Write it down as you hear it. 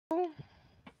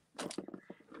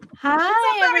What's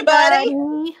Hi, up, everybody?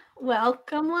 everybody.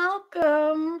 Welcome,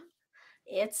 welcome.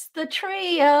 It's the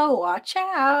trio. Watch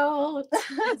out.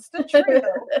 It's the trio.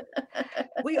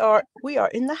 We are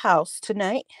in the house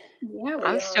tonight. Yeah, we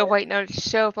I'm still are. waiting on it to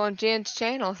show up on Jen's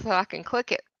channel so I can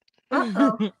click it.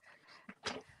 Uh-oh.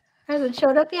 Hasn't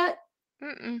showed up yet?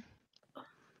 Mm-mm.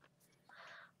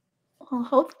 Well,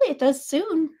 hopefully it does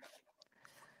soon.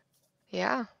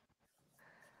 Yeah.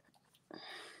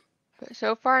 But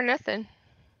so far, nothing.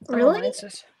 Really? Mine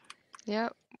says,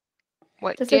 Yep.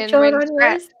 What Does it Jen show it rings on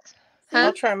yours? scratched? Huh?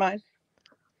 I'll try mine.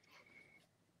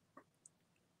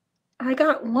 I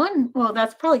got one. Well,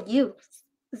 that's probably you,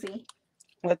 Z.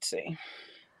 Let's see.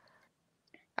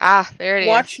 Ah, there it is.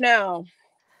 Watch now.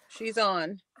 She's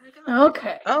on.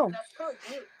 Okay. Oh, That's probably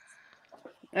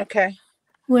you. okay.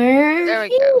 We're There we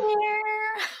here.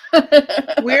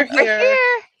 We're We're here. here.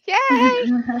 Yay!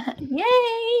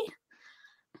 Yay.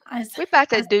 We about I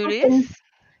to was do hoping this.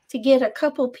 to get a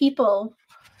couple people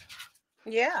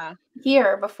Yeah.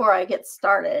 here before I get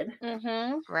started,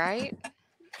 Mm-hmm. Right?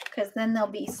 because then they'll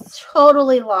be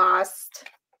totally lost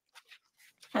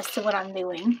as to what I'm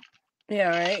doing. Yeah,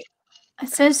 right. It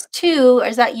says 2.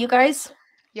 Is that you guys?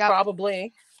 Yep.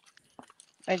 Probably.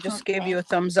 I just gave Okay. you a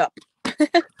thumbs up.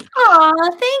 Aw,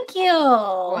 thank you.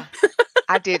 Well,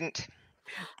 I didn't.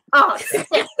 Oh,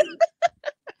 sassy.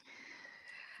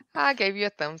 I gave you a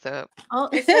thumbs up. Oh,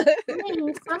 it says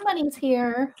somebody's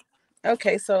here.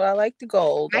 Okay, so I like the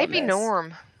gold. Maybe on this.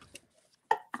 Norm.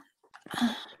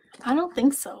 I don't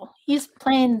think so. He's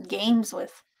playing games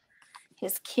with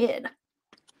his kid.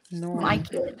 Norm. My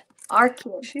kid. Our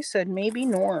kid. She said maybe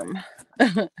Norm.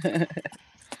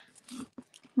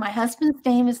 My husband's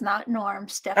name is not Norm.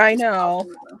 Steph. I just know. called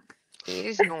him Norm. It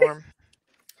is Norm.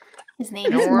 His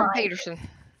name is Norm Mike. Peterson.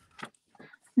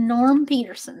 Norm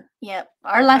Peterson. Yep.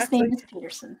 Our last name is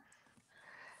Peterson.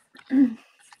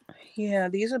 Yeah,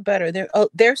 these are better.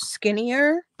 They're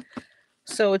skinnier,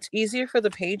 so it's easier for the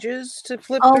pages to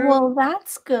flip Oh, through well,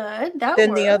 that's good. That than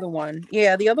works. the other one.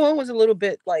 Yeah, the other one was a little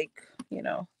bit like, you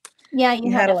know, Yeah,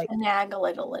 you had to to like finagle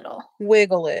it a little.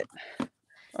 wiggle it.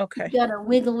 Okay. You gotta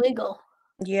wiggle.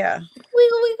 Yeah.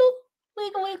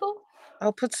 Wiggle.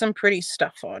 I'll put some pretty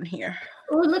stuff on here.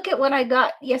 Oh, look at what I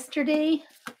got yesterday.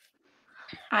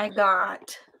 I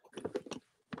got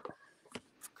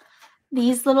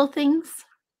these little things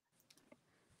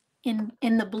in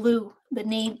the blue, the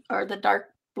navy or the dark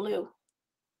blue.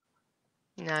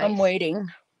 Nice. I'm waiting.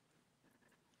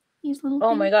 These little Oh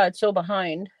things. my God, it's so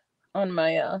behind on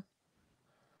my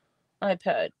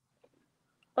iPad.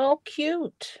 Oh,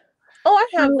 cute. Oh,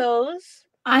 I have those.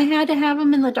 I had to have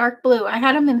them in the dark blue. I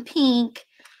had them in pink,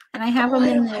 and I have them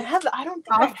in the. I don't think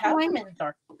I have them in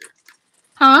dark.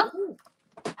 Huh? Ooh,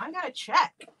 I gotta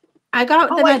check. I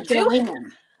got them I at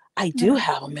Joanne. do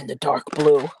have them in the dark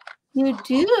blue. You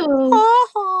do?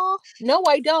 No,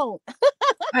 I don't.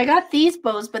 I got these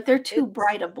bows, but they're too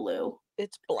bright a blue.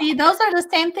 It's black. See, those are the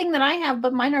same thing that I have,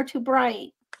 but mine are too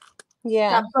bright.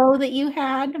 Yeah. That bow that you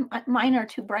had, mine are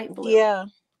too bright blue. Yeah.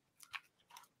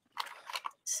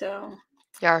 So.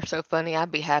 Y'all are so funny.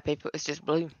 I'd be happy if it was just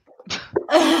blue.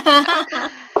 Hi.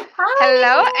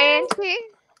 Hello, Auntie.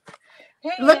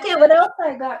 Hey, Look at what else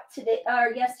I got today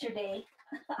or yesterday.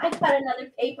 I got another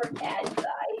paper pad,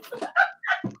 guys.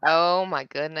 Oh my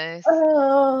goodness.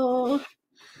 Oh,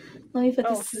 let me put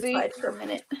this aside for a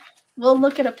minute. We'll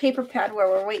look at a paper pad where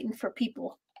we're waiting for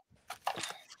people.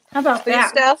 How about that?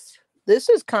 Stuff. This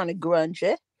is kind of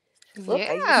grungy. Look,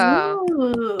 Yeah.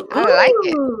 I like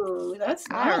it. That's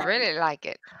nice. I really like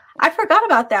it. I forgot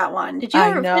about that one. Did you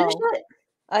ever finish it?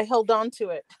 I held on to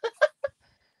it.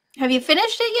 Have you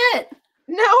finished it yet?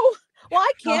 No. Well,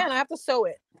 I can. I have to sew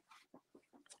it.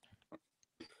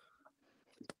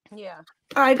 Yeah.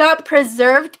 I got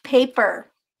preserved paper.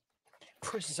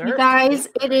 Preserved. You guys,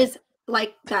 it is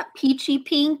like that peachy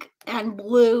pink and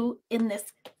blue in this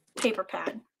paper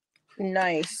pad.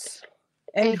 Nice.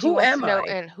 And Angie who wants am to know, I?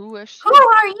 and who is she? Who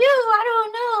are you? I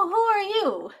don't know. Who are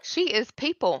you? She is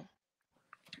people.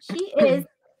 She is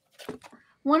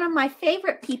one of my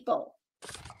favorite people.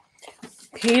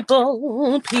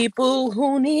 People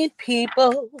who need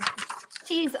people.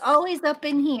 She's always up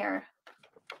in here.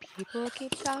 People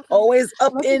keep talking. Always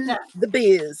up Look in the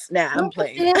biz. Nah, I'm Look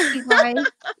playing. at this, you guys.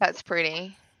 That's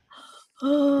pretty.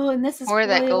 Oh, and this is More of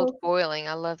that gold foiled. foiling.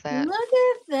 I love that. Look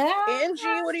at that.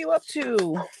 Angie, what are you up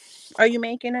to? Are you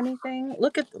making anything?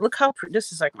 Look how pretty.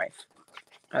 This is like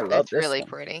I love That's this. really one.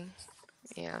 pretty.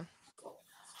 Yeah.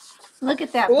 Look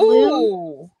at that blue.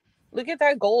 Ooh, look at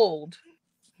that gold.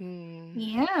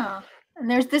 Yeah. And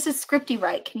this is scripty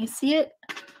right. Can you see it?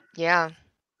 Yeah.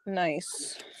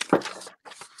 Nice.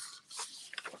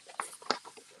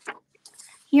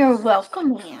 You're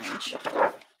welcome, Ange.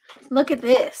 Look at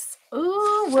this.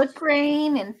 Ooh, wood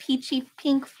grain and peachy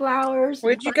pink flowers.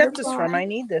 Where'd you get this from? I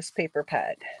need this paper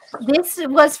pad. This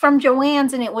was from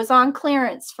Joann's and it was on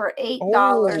clearance for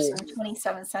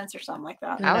 $8.27 or something like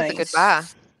that. That was a good buy.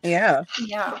 Yeah.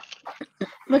 Yeah.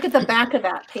 Look at the back of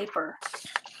that paper.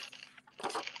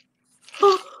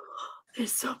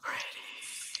 It's so pretty.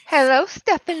 Hello,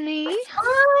 Stephanie.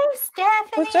 Hi,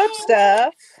 Stephanie. What's up,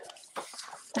 Steph?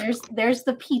 There's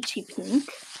the peachy pink.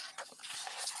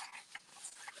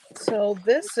 So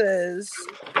this is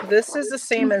the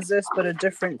same as this, but a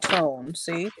different tone.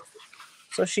 See?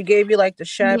 So she gave you like the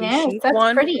shabby chic that's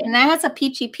one. Pretty, and that has a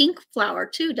peachy pink flower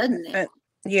too, doesn't it?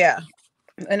 Yeah,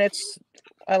 and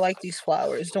I like these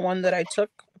flowers. The one that I took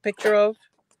a picture of.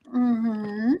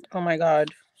 Mm-hmm. Oh my god.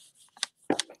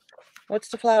 What's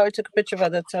the flower I took a picture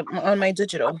of that's on my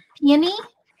digital? Peony?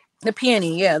 The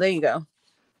peony, yeah, there you go.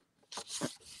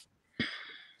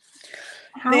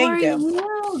 How are you,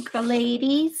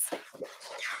 ladies? I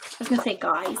was going to say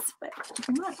guys, but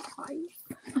I'm not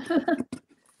guys.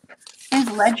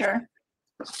 There's Ledger.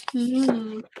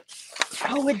 Ooh.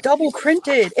 Oh, it double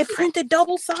printed. It printed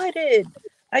double-sided.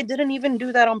 I didn't even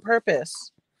do that on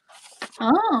purpose.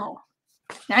 Oh.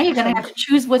 Now you're going to have to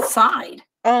choose which side.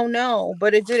 Oh, no,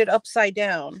 but it did it upside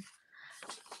down.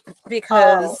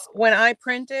 Because when I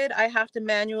printed, I have to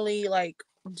manually, like,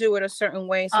 do it a certain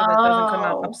way so that it doesn't come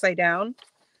out upside down.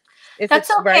 If That's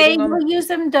it's okay. We'll use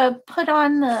them to put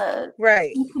on the...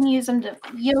 Right. You can use them to...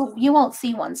 You won't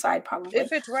see one side, probably.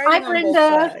 If it's writing on both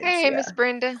sides. Hey, Miss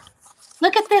Brenda.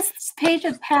 Look at this page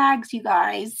of tags, you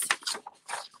guys.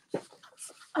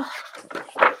 Oh.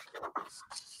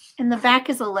 And the back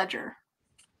is a ledger.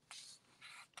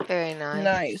 Very nice.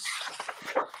 Nice.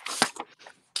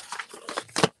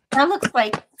 That looks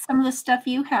like some of the stuff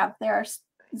you have there,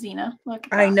 Zena. Look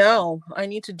at that. I know. I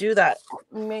need to do that.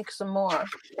 Make some more.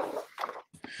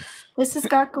 This has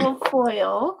got gold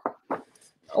foil.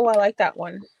 Oh, I like that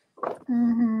one.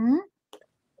 Mm-hmm.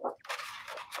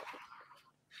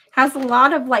 Has a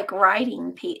lot of like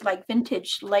writing, like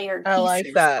vintage layered pieces. I like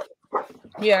that.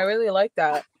 Yeah, I really like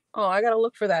that. Oh, I gotta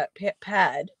look for that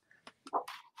pad.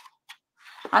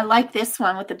 I like this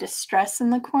one with the distress in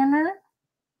the corner.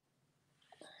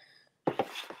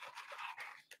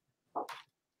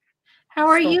 How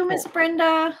are you, Miss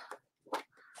Brenda?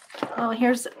 Oh,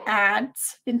 here's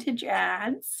ads, vintage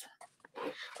ads.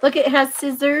 Look, it has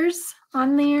scissors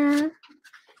on there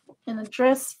in a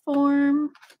dress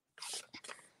form.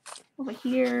 Over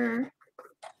here.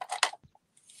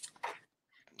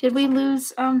 Did we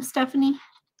lose Stephanie?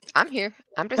 I'm here.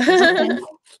 I'm just listening.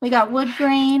 We got wood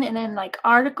grain and then like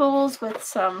articles with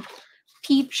some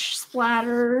peach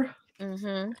splatter.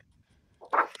 Mm-hmm.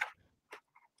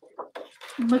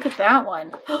 Look at that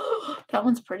one. That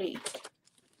one's pretty.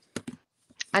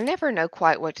 I never know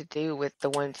quite what to do with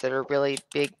the ones that are really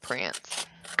big prints.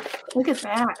 Look at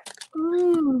that.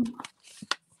 Ooh.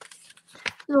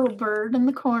 Little bird in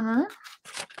the corner.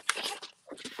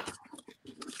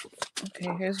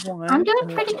 Okay, here's one. I'm doing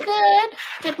pretty good.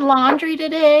 Did laundry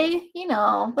today. You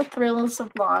know, the thrills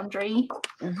of laundry.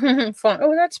 Fun.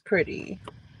 Oh, that's pretty.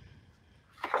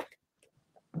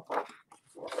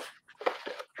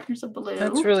 Here's a blue.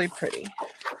 That's really pretty.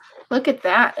 Look at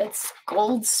that. It's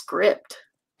gold script.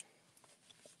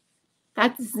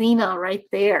 That's Zena right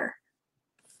there.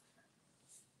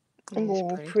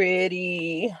 Oh,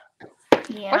 pretty.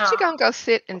 Yeah. What you gonna go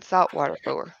sit in salt water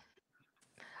for?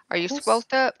 Are you swelled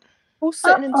up? Who's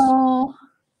sitting in?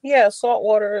 Yeah, salt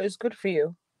water is good for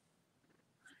you.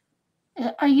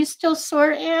 Are you still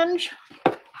sore, Ange?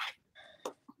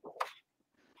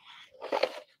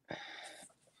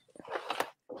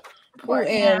 Poor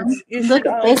Ange. Look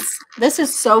at this. This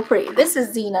is so pretty. This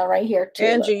is Zena right here too.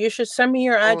 Angie, you should send me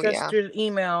your address through the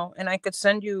email, and I could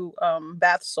send you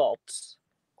bath salts.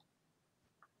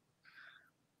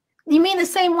 You mean the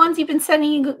same ones you've been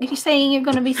sending? You're saying you're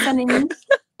going to be sending me?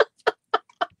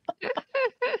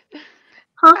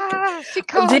 Huh?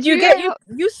 Did you get you?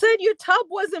 You said your tub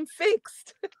wasn't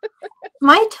fixed.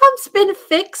 My tub's been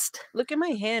fixed. Look at my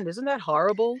hand. Isn't that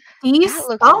horrible? That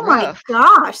looks rough. My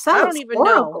gosh, that I don't even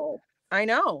horrible. know. I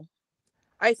know.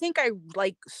 I think I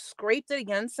like scraped it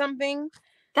against something.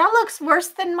 That looks worse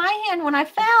than my hand when I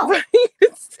fell.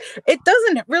 It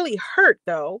doesn't really hurt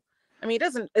though. I mean, it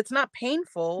doesn't. It's not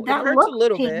painful. It hurts a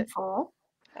little bit.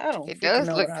 I don't. It does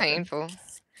look painful.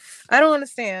 I don't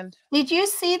understand. Did you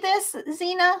see this,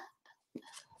 Zena?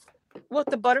 What,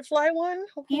 the butterfly one?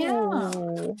 Yeah.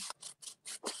 Ooh,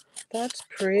 that's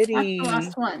pretty. That's the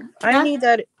last one. I need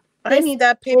that. I need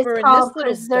that paper in this little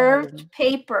preserved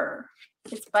paper.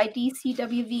 It's by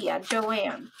DCWV at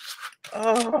Joanne.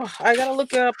 Oh, I gotta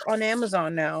look it up on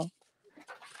Amazon now.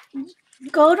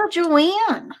 Go to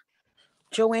Joanne.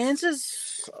 Joanne's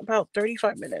is about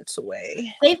 35 minutes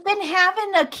away. They've been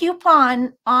having a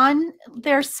coupon on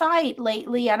their site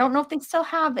lately. I don't know if they still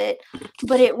have it,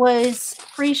 but it was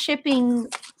free shipping,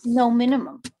 no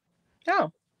minimum.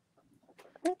 Oh,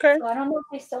 okay. So I don't know if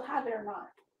they still have it or not.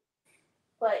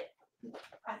 But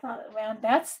I thought, well,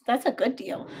 that's a good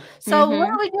deal. So what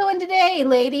are we doing today,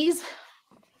 ladies?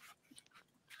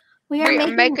 We are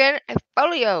making a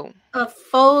folio. A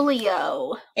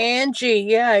folio. Angie,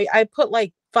 yeah, I put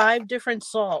like 5 different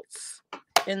salts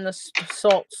in the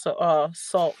salt soak,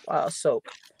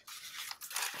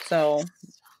 so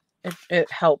it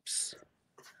helps.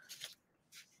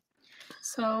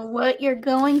 So what you're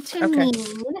going to need,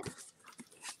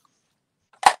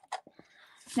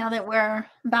 now that we're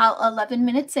about 11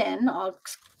 minutes in, I'll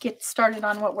get started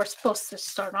on what we're supposed to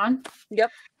start on. Yep.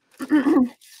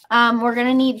 We're going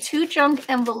to need 2 junk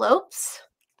envelopes.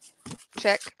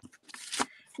 Check.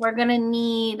 We're going to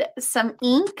need some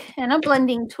ink and a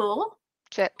blending tool.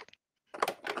 Check.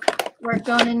 We're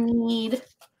going to need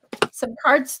some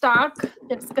cardstock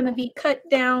that's going to be cut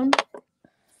down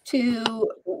to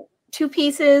 2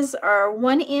 pieces or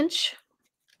 1 inch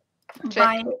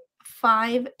by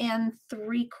 5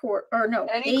 3/4, or no,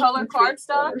 any color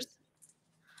cardstock.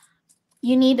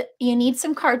 You need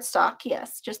some cardstock,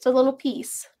 yes, just a little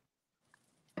piece.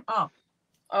 Oh,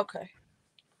 okay.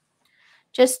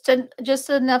 Just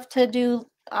enough to do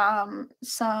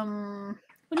some,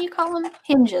 what do you call them?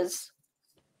 Hinges.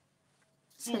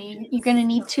 So you're going to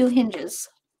need 2 hinges.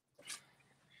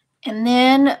 And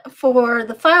then for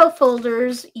the file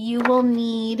folders, you will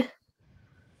need,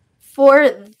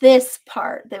 for this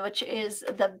part, which is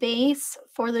the base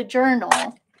for the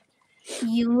journal,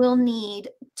 you will need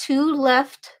 2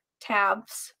 left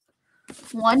tabs,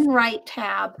 1 right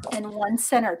tab, and 1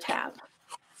 center tab.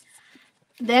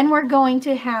 Then we're going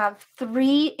to have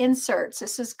 3 inserts.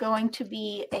 This is going to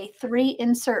be a 3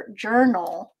 insert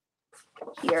journal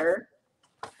here.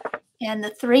 And the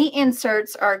 3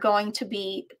 inserts are going to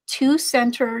be 2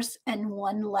 centers and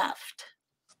 1 left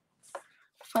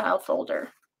file folder.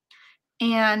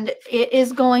 And it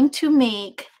is going to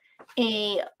make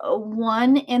a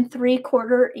 1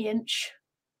 3/4 inch.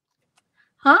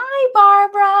 Hi,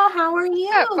 Barbara. How are you?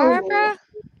 What's up, Barbara?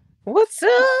 What's up?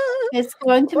 It's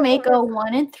going to make a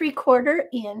 1 3/4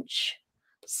 inch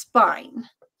spine.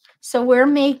 So we're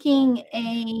making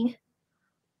a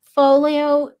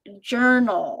folio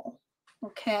journal.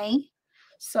 Okay,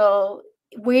 so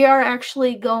we are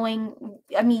actually going,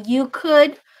 I mean, you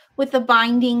could with the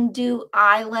binding do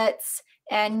eyelets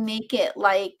and make it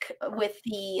like with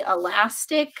the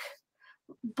elastic,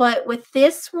 but with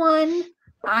this one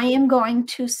I am going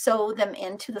to sew them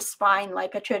into the spine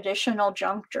like a traditional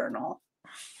junk journal.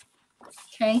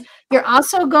 Okay, you're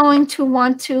also going to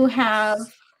want to have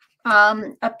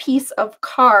a piece of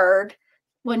card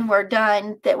when we're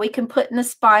done that we can put in the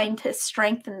spine to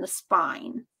strengthen the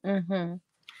spine. And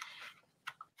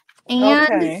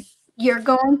you're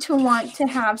going to want to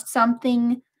have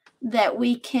something that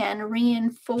we can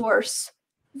reinforce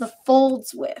the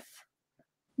folds with.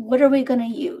 What are we going to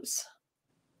use?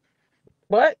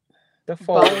 What? The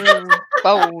folder.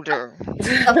 Folder.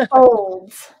 The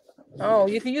folds. Oh,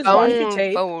 you can use washi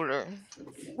tape. Folder.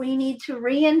 We need to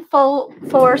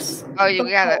reinforce. Oh, you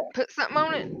gotta put something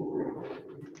on it?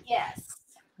 Yes.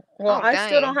 Well, I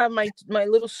still don't have my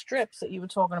little strips that you were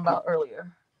talking about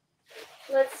earlier.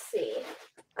 Let's see.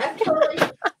 I totally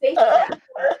faked that.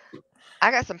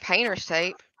 I got some painter's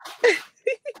tape.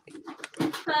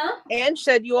 Huh? Ange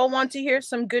said, you all want to hear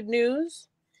some good news?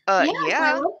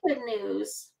 Yeah. I love good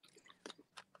news.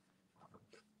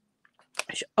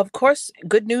 Of course,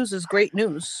 good news is great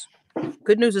news.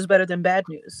 Good news is better than bad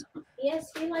news.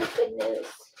 Yes, we like good news.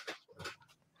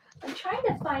 I'm trying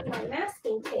to find my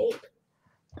masking tape.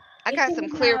 I got some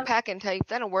clear packing tape.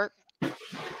 That'll work.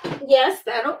 Yes,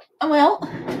 that'll. Well,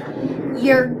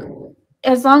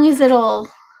 as long as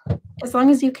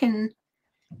you can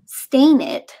stain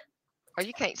it. Oh,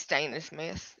 you can't stain this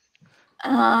mess.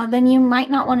 Then you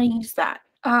might not want to use that.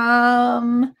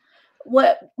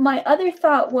 What my other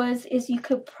thought was is we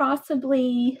could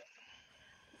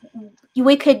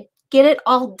get it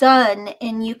all done,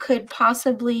 and you could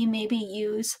possibly maybe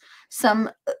use some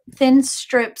thin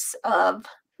strips of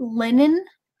linen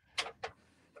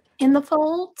in the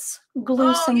folds.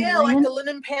 Glue some linen. Like the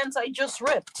linen pants I just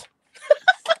ripped.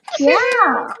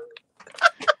 Yeah.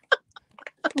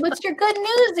 What's your good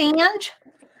news, Ange?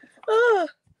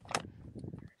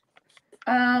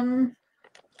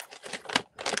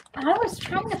 I was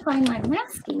trying to find my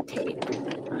masking tape.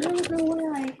 I don't know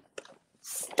where I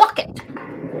stuck it.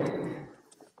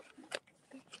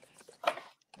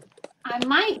 I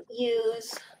might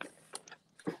use,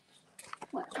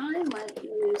 what I might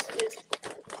use is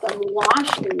some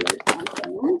washi or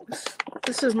something.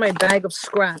 This is my bag of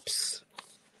scraps.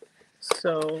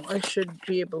 So I should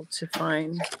be able to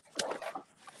find.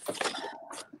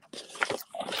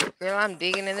 Girl, I'm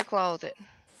digging in the closet.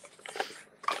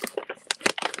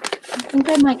 I think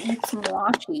I might need some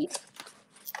washi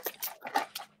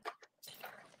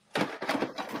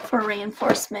for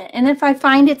reinforcement. And if I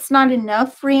find it's not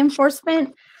enough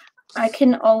reinforcement, I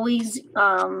can always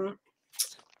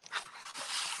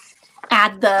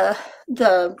add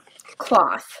the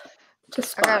cloth to I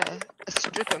spot. got a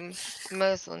strip of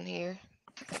muslin here.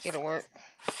 I think it'll work.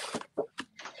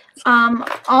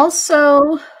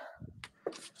 Also,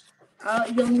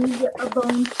 you'll need a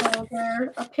bone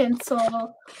folder, a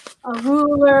pencil, a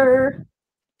ruler.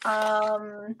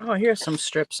 Oh, here's some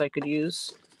strips I could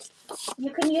use.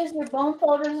 You can use your bone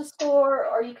folder as a score,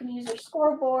 or you can use your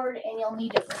scoreboard, and you'll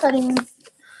need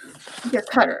your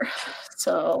cutter.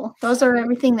 So those are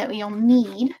everything that you'll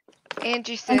need.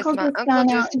 Angie says Uncle my just uncle found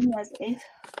just. out he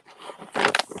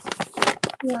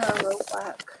has a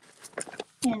roadblock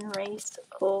and raised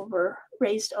over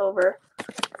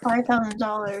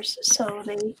 $5,000, so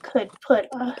they could put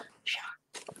a.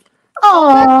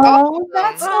 Oh,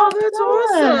 that's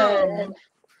awesome!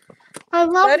 I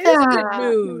love that. That is good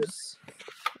news.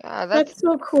 Yeah, That's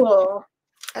so cool.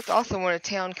 That's awesome when a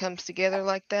town comes together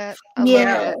like that. I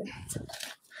Yeah. love that.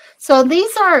 So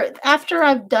these are, after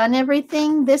I've done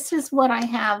everything, this is what I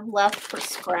have left for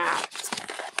scraps.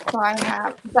 So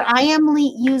but I am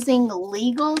using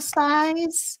legal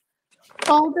size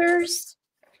folders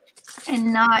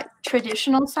and not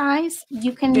traditional size.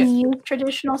 You can use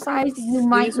traditional size. You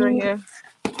might need. Right here.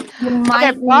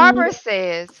 Okay, Barbara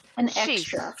says an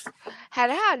extra.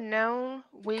 Had I known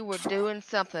we were doing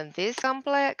something this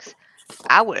complex,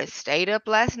 I would have stayed up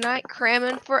last night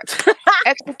cramming for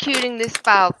executing this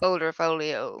file folder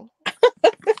folio.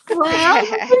 Well,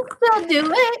 you can still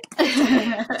do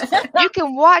it. You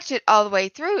can watch it all the way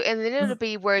through, and then it'll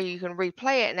be where you can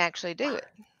replay it and actually do it.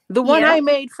 The one I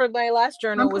made for my last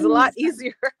journal was a lot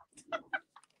easier.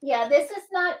 Yeah, this is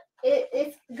not.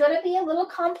 It's going to be a little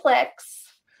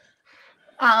complex,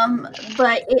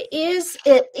 but it is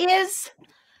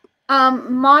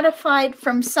modified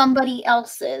from somebody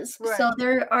else's. Right. So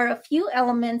there are a few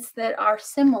elements that are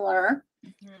similar.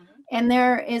 Mm-hmm. And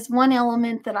there is one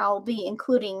element that I'll be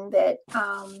including that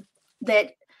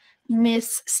that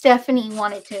Miss Stephanie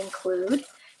wanted to include.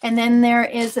 And then there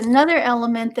is another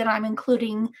element that I'm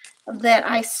including that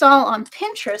I saw on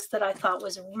Pinterest that I thought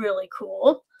was really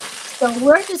cool. So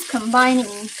we're just combining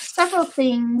several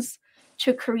things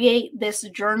to create this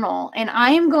journal. And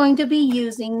I am going to be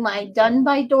using my Done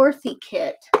by Dorothy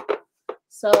kit.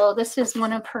 So this is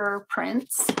one of her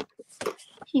prints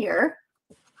here.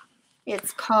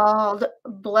 It's called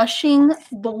Blushing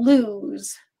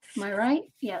Blues. Am I right?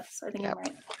 Yes, I think I'm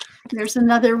right. There's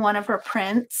another one of her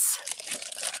prints.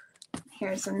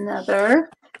 Here's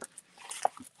another.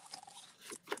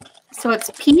 So it's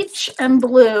peach and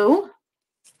blue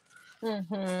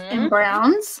and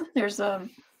browns. There's a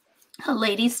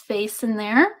lady's face in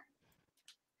there.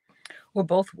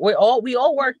 We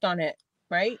all worked on it,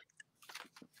 right?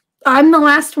 I'm the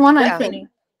last one, I think.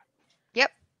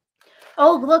 Yep.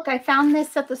 Oh, look, I found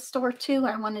this at the store too.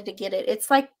 I wanted to get it.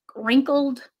 It's like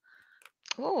wrinkled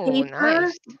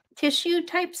paper, tissue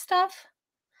type stuff.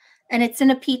 And it's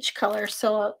in a peach color.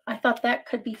 So I thought that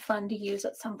could be fun to use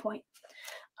at some point.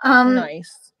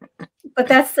 Nice. But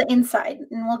that's the inside,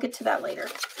 and we'll get to that later.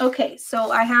 Okay,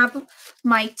 so I have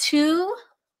my two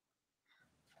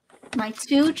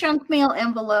junk mail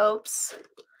envelopes.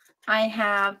 I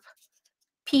have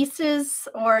pieces,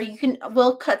 or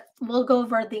we'll go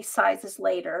over these sizes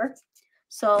later.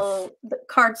 So the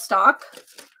cardstock.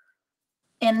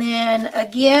 And then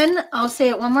again, I'll say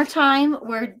it one more time,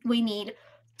 where we need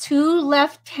 2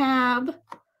 left tab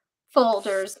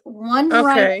folders, 1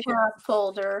 right tab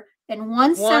folder, and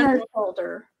 1 center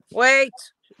folder. Wait,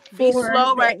 be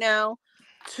slow right now.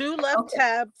 2 left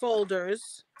tab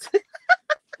folders.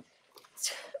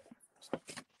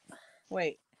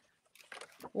 Wait.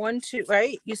 1, 2,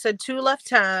 right? You said 2 left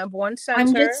tab, 1 center.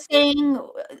 I'm just saying,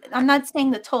 I'm not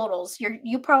saying the totals.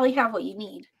 You probably have what you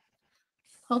need.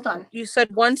 Hold on. You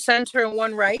said 1 center and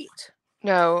 1 right?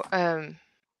 No,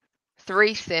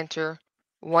 3 center,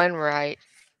 1 right,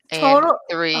 and total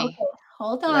 3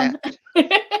 hold on.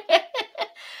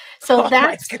 So Oh,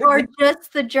 that's my for goodness.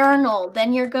 just the journal.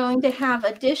 Then you're going to have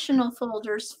additional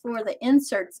folders for the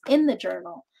inserts in the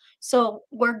journal. So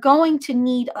we're going to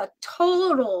need a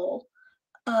total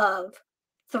of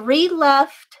 3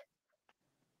 left,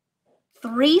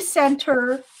 3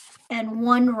 center, and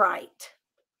 1 right.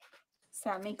 Does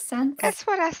that make sense? That's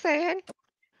what I said.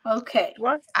 Okay.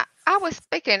 What? I was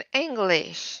speaking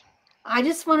English. I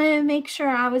just wanted to make sure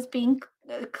I was being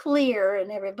clear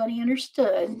and everybody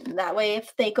understood. That way,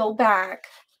 if they go back,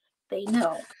 they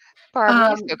know.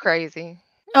 Barbara, you're so crazy.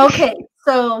 Okay,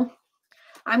 so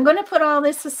I'm going to put all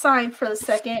this aside for a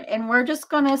second, and we're just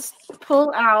going to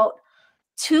pull out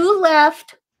 2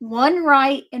 left, 1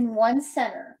 right, and 1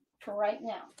 center for right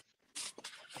now.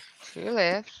 2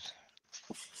 left.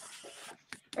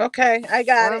 Okay, I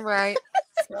got 1 it. right.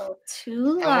 So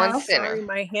 2 And 1 left. center. Sorry,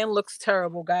 my hand looks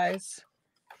terrible, guys.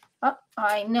 Oh,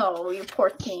 I know, you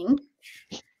poor thing.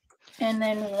 And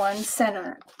then 1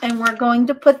 center. And we're going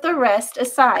to put the rest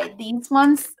aside. These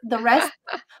ones, the rest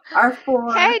are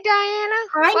for... Hey, Diana.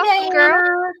 Hi, Welcome, Diana.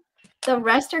 girl. The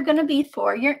rest are going to be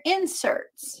for your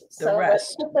inserts. The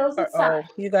rest. Let's put those aside.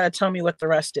 You got to tell me what the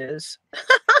rest is.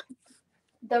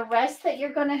 The rest that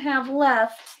you're going to have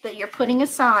left that you're putting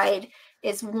aside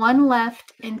is 1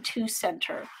 left and 2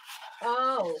 center.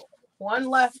 Oh, 1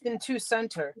 left and 2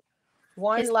 center.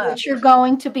 1 Is left. what you're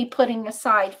going to be putting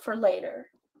aside for later.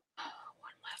 1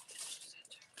 left and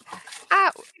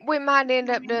 2 center. We might end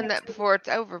up doing that before it's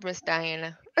over, Miss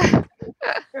Diana.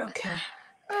 Okay.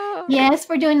 Oh. Yes,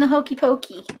 we're doing the hokey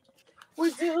pokey.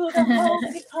 We do the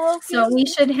hokey pokey. So we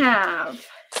should have,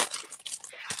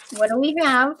 what do we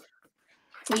have?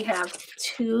 We have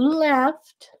 2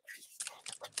 left,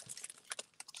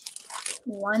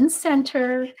 1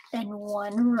 center, and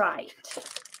 1 right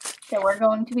that we're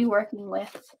going to be working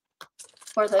with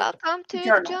for the Welcome to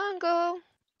journal. the jungle.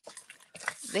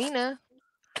 Zena,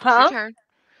 it's Huh? your turn.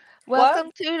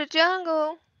 Welcome to the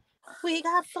jungle. We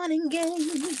got fun and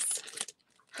games.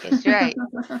 That's right.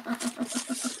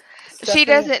 She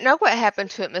doesn't know what happened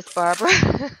to it, Miss Barbara.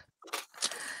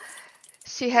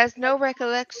 She has no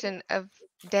recollection of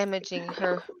damaging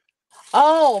her.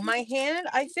 Oh, my hand?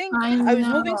 I think I was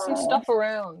moving some know. stuff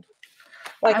around.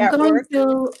 Like I'm at going work.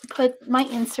 to put my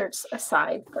inserts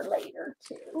aside for later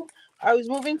too. I was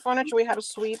moving furniture. We had a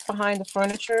sweep behind the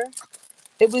furniture.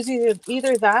 It was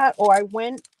either that or I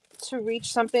went to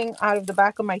reach something out of the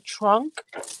back of my trunk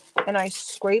and I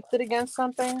scraped it against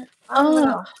something. I don't even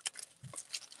know.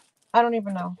 I don't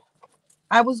even know.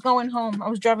 I was going home. I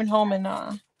was driving home and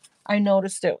I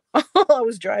noticed it while I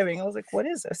was driving. I was like, what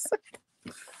is this?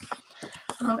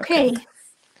 Okay.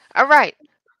 All right.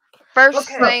 First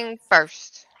thing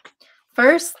first.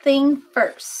 First thing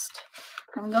first.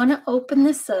 I'm going to open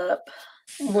this up.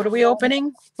 What are we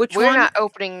opening? Which We're one? not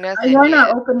opening nothing We're yet.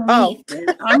 not opening anything.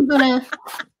 I'm going to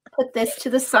put this to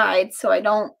the side so I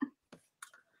don't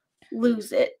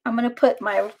lose it. I'm going to put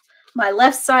my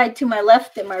left side to my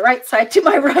left and my right side to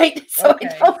my right so I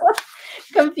don't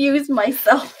confuse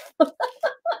myself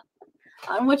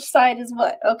on which side is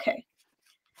what. Okay.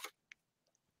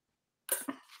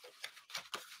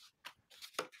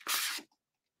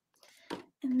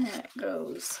 And that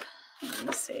goes, let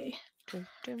me see.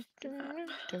 Okay.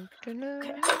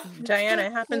 Diana,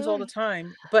 it happens all the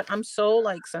time, but I'm so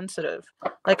like sensitive.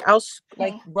 Like I'll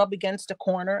like rub against a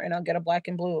corner and I'll get a black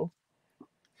and blue.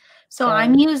 So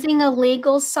I'm using a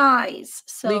legal size.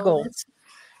 So legal.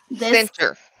 This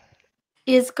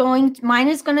is mine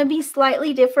is going to be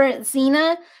slightly different.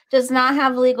 Zena does not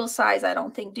have legal size, I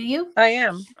don't think. Do you? I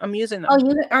am. I'm using them. Oh,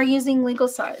 you are using legal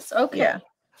size. Okay. Yeah.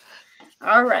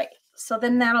 All right. So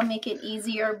then that'll make it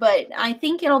easier, but I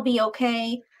think it'll be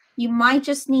okay. You might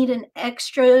just need an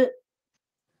extra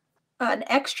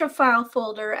file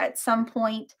folder at some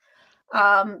point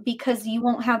because you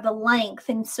won't have the length,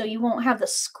 and so you won't have the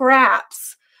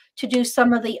scraps to do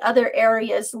some of the other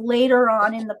areas later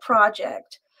on in the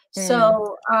project.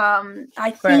 So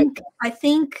I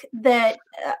think that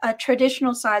a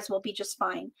traditional size will be just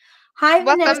fine. Hi,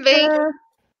 welcome, Vanessa.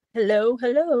 Hello,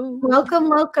 hello. Welcome,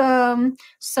 welcome.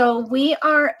 So we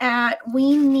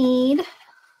need,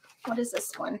 what is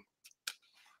this one?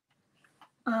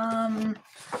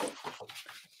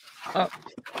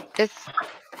 It's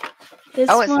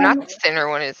one, not the center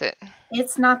one, is it?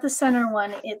 It's not the center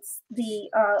one. It's the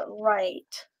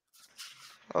right.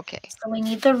 Okay. So we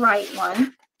need the right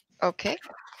one. Okay.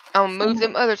 I'll move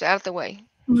them others out of the way.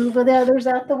 Move the others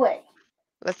out the way.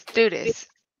 Let's do this.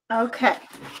 Okay.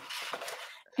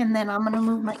 And then I'm going to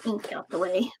move my ink out the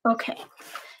way. Okay.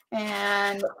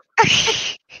 And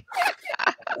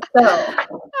so.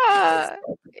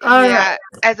 Right.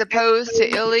 As opposed to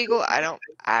illegal, I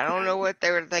I don't know what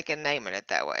they were thinking naming it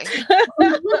that way.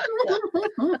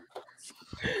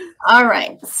 All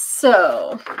right,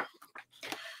 so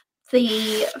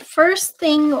the first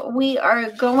thing we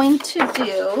are going to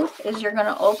do is you're going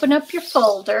to open up your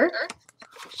folder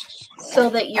so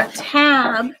that your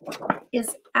tab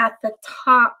is at the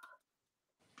top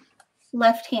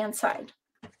left-hand side.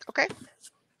 Okay.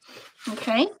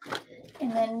 Okay,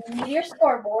 and then you need your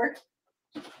scoreboard.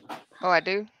 Oh, I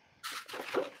do?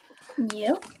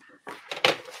 Yep.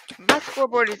 My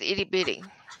scoreboard is itty bitty.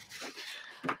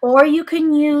 Or you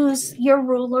can use your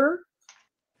ruler.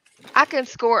 I can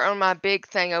score on my big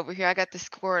thing over here. I got the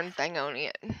scoring thing on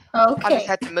it. Okay. I'll just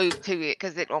have to move to it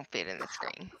because it won't fit in the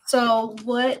screen. So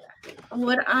what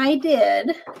I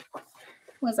did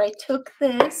was I took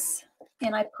this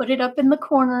and I put it up in the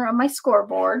corner of my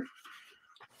scoreboard.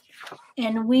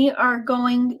 And we are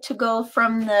going to go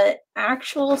from the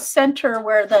actual center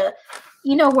where the,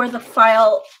 where the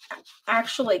file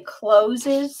actually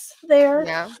closes there.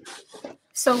 Yeah.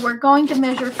 So we're going to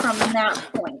measure from that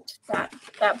point, that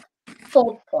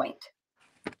fold point.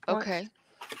 Okay.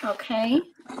 Okay.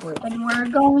 And we're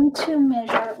going to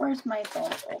measure, where's my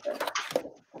bone folder?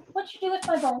 What'd you do with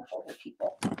my bone folder,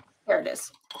 people? There it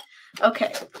is.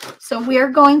 Okay. So we are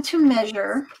going to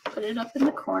measure, put it up in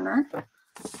the corner.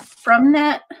 From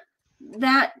that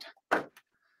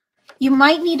you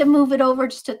might need to move it over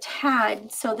just a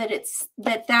tad so that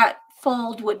that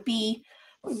fold would be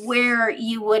where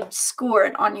you would score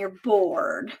it on your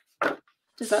board.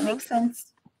 Does that make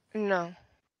sense? No.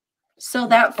 So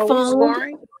that fold.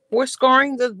 We're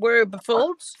scoring where it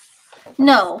folds?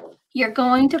 No, you're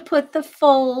going to put the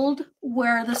fold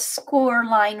where the score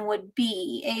line would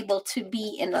be able to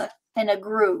be in a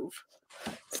groove.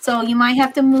 So you might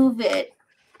have to move it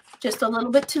just a little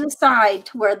bit to the side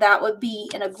to where that would be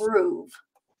in a groove.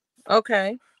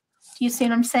 Okay. Do you see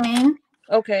what I'm saying?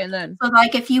 Okay, and then? So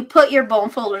like if you put your bone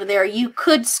folder there, you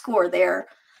could score there,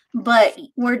 but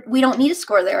we don't need to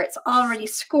score there. It's already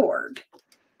scored.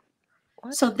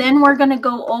 What? So then we're going to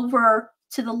go over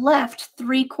to the left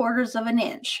 3/4 of an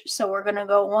inch. So we're going to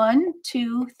go 1,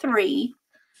 2, 3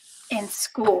 and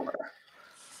score.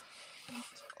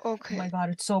 Okay. Oh my God,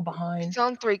 it's so behind. It's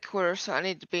on 3/4, so I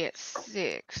need to be at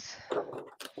 6.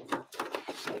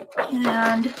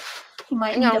 And you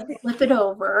might need to flip it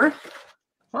over.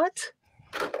 What?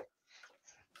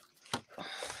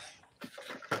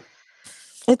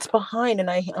 It's behind, and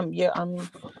I'm.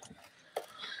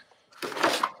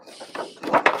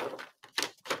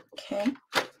 Okay.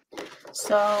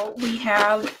 So we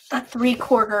have a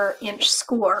 3/4 inch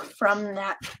score from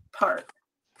that part.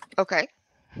 Okay.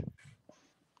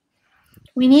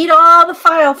 We need all the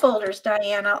file folders,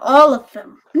 Diana, all of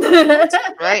them. That's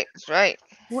right. That's right.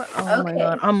 What? Oh my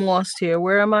God, I'm lost here.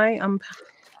 Where am I?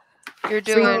 You're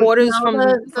doing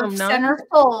 3/4 from 9? center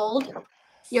fold.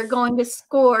 You're going to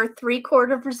score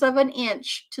 3/4 of an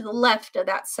inch to the left of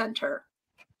that center.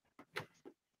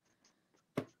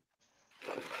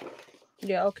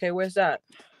 Yeah. Okay. Where's that?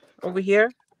 Over here?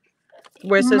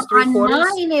 Where it says 3/4? On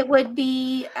mine, it would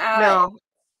be no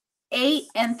 8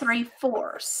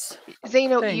 3/4.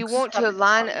 Zeno, Thanks. you want to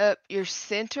line up your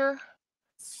center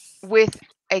with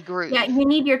a groove. Yeah, you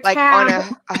need your like tab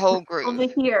on a whole groove. over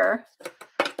here.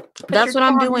 That's what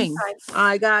I'm doing.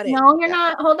 I got it. No, you're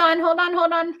not. Hold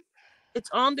on. It's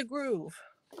on the groove.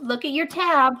 Look at your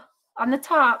tab on the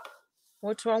top.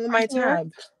 What's wrong with my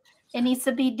tab? It needs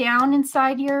to be down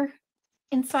inside your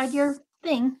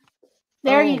thing.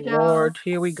 There you go. Lord,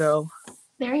 here we go.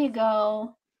 There you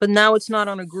go. But now it's not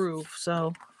on a groove,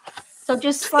 so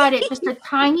just slide it just a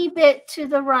tiny bit to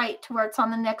the right to where it's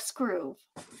on the next groove.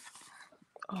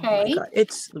 Okay. Oh,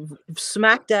 it's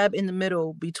smack dab in the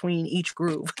middle between each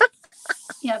groove.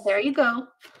 Yeah, there you go.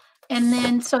 And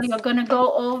then so you're going to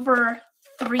go over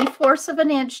 3/4 of an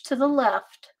inch to the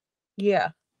left. Yeah.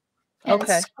 And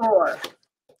score.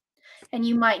 And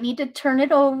you might need to turn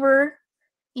it over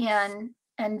and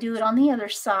do it on the other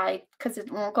side because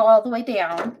it won't go all the way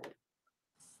down.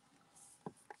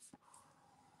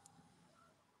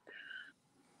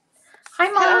 Hi,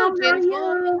 Mom. How are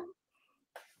you?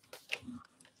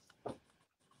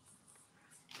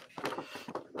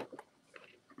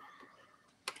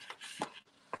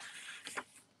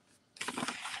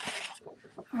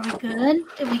 Are we good?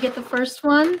 Did we get the first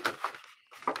one?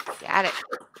 Got it.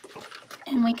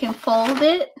 And we can fold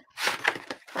it.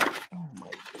 Oh my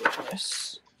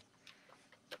goodness.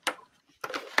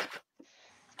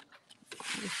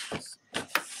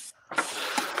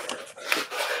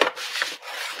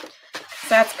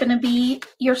 That's going to be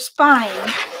your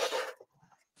spine.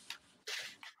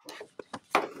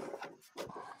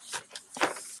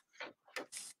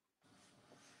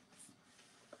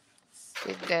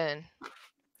 Good done.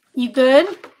 You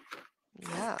good?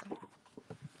 Yeah.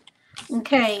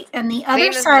 Okay, and the other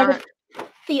Lena's side, not.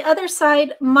 the other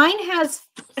side, mine has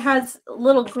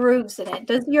little grooves in it.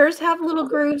 Does yours have little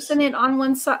grooves in it on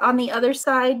one side, on the other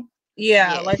side?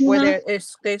 Yeah, Yes. like where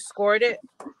they scored it.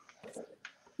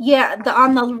 Yeah,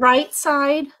 on the right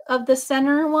side of the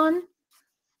center one.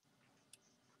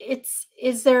 Is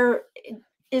there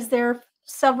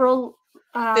several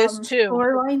There's two.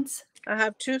 score lines? I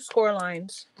have 2 score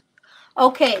lines.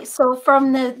 Okay, so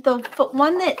from the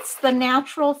one that's the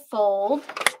natural fold,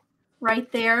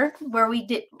 right there where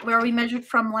we measured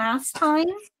from last time,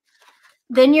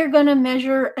 then you're going to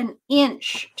measure an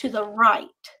inch to the right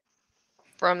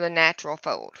From the natural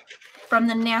fold. from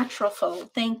the natural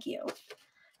fold. Thank you.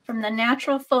 From the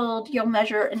natural fold, you'll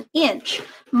measure an inch.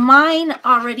 Mine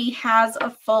already has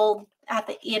a fold at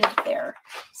the end there.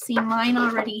 See, mine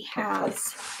already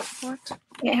has. What?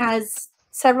 It has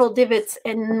several divots,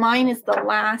 and mine is the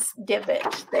last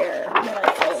divot there that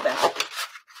I filled out.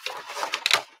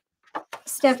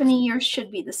 Stephanie, yours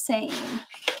should be the same.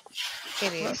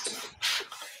 It is.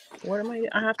 What am I?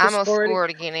 I have to I'm gonna score score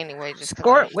it again anyway. Just 'cause I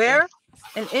Score need it to. where?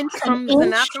 An inch An from the inch.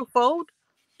 natural fold?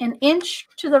 An inch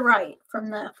to the right from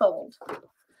the fold.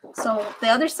 So the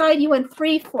other side you went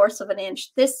 3/4 of an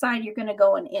inch. This side you're going to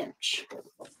go an inch.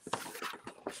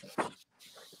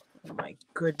 Oh my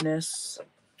goodness.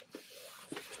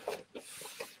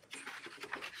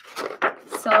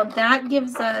 So that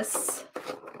gives us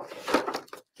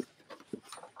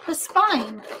the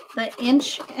spine, the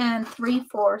inch and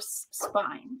 3/4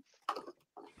 spine.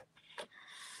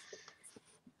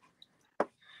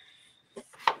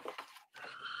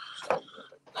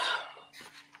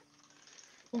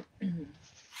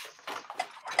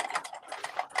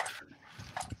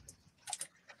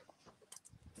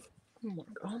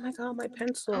 Oh my god, my I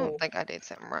pencil. don't think I did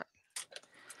something right.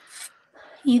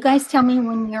 You guys tell me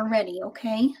when you're ready,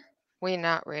 okay? We're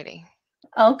not ready.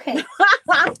 Okay.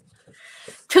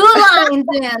 2 lines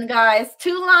in, guys.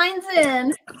 2 lines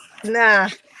in. Nah.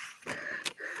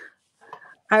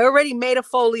 I already made a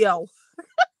folio.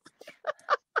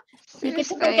 You get This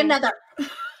to make thing, another.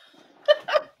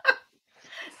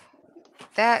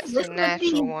 that's This the would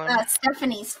be natural one.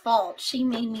 Stephanie's fault. She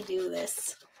made me do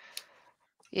this.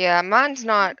 Yeah, mine's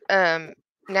not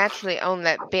naturally on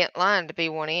that bent line to be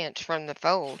 1 inch from the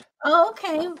fold. Oh,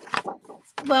 okay.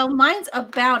 Well, mine's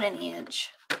about an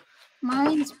inch.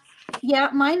 Mine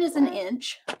is an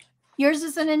inch. Yours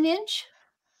isn't an inch?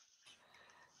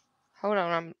 Hold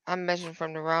on, I'm measuring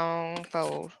from the wrong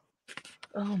fold.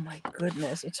 Oh my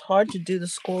goodness. It's hard to do the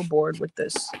scoreboard with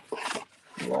this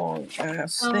long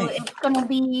ass So thing. it's going to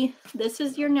be, this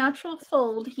is your natural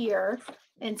fold here.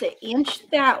 And it's an inch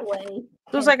that way.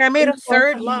 It was like I made a 3/4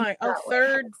 third of an line, inch a that way.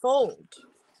 third fold.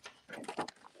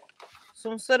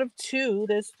 So instead of 2,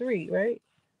 there's 3, right?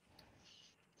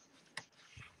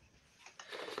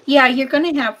 Yeah, you're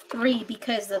going to have 3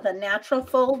 because of the natural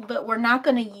fold, but we're not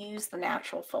going to use the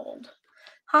natural fold.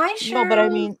 Hi, Shirley. No, but I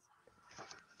mean,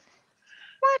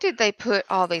 Why did they put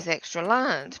all these extra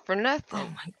lines for nothing? oh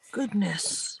my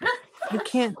goodness. You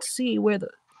can't see where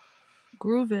the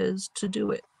groove is to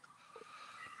do it.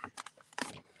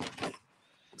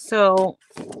 So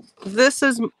that's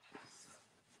the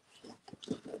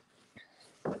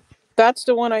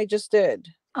one I just did.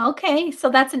 Okay, so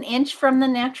that's an inch from the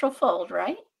natural fold,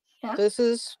 right? Yeah. This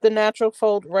is the natural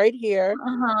fold right here.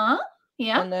 Uh-huh.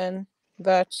 Yeah. And then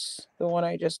that's the one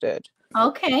I just did.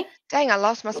 Okay. Dang, I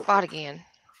lost my spot again.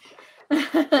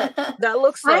 That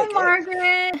looks Hi, like it.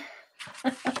 Margaret.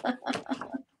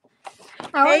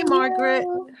 How Hey, are Margaret.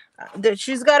 you?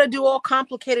 She's got to do all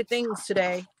complicated things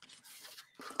today.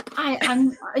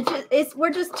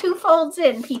 We're just 2 folds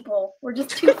in, people. We're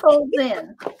just 2 folds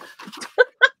in.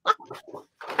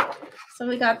 So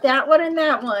we got that one and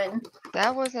that one.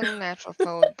 That wasn't a natural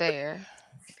fold there.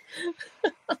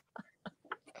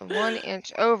 1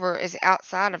 inch over is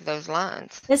outside of those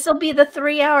lines. This will be the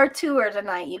 3-hour tour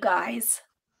tonight, you guys.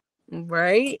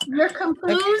 Right? You're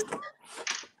confused?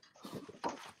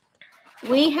 Okay.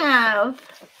 We have.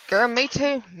 Girl, me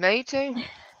too. Me too.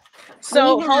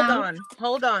 So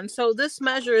hold on. So this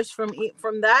measures from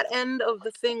that end of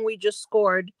the thing we just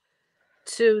scored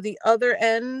to the other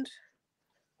end.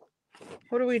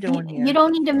 What are we doing here? You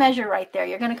don't need to measure right there.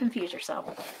 You're going to confuse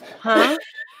yourself. Huh?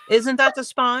 Isn't that the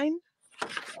spine?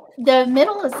 The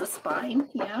middle is the spine.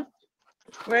 Yeah.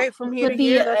 Right from here to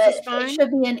here, that's the spine. It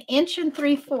should be an inch and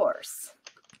 3/4.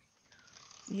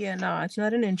 Yeah, no, it's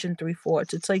not an inch and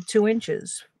 3/4. It's like 2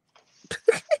 inches.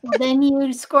 Well, then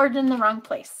you scored in the wrong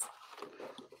place.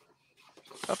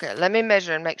 Okay, let me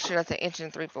measure and make sure that's an inch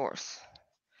and 3/4.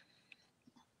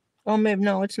 Oh, maybe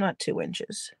no, it's not 2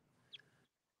 inches.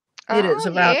 It is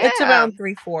Oh, around. It's yeah. around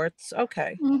 3/4.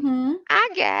 Okay. Mm-hmm. I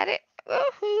got it.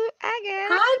 Woohoo, I got it.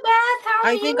 Hi, Beth. How are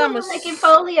I you? think I'm a We're making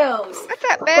folios. What's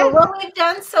up, So Beth? what we've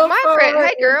done so My far friend. Hey,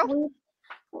 is girl.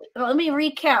 let me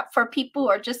recap for people who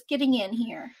are just getting in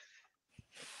here.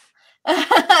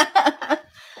 I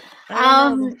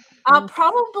don't know. I'll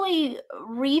probably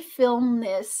refilm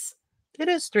this It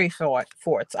is 3/4.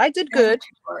 I did as a good.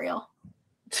 tutorial.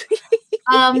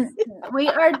 We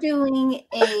are doing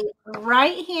a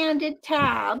right-handed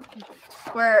tab.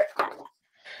 We're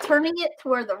turning it to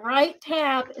where the right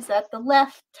tab is at the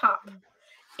left top.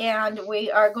 And we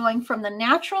are going from the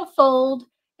natural fold,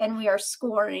 and we are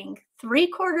scoring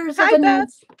 3/4 of Hi, an Beth.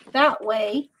 inch that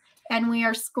way, and we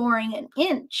are scoring an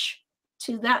inch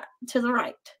to the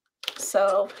right.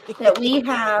 So that we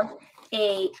have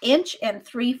a 1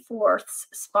 3/4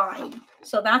 spine.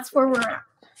 So that's where we're at.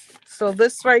 So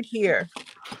this right here,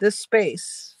 this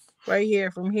space right here,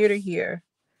 from here to here,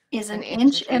 Is an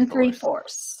inch and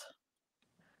 3/4.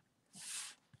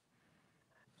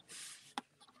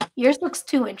 Yours looks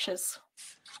 2 inches.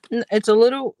 It's a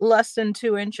little less than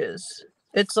 2 inches.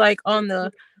 It's like on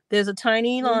the. There's a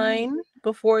tiny line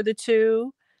before the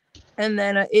 2, and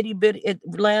then a itty bit. It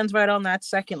lands right on that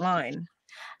second line.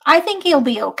 I think you'll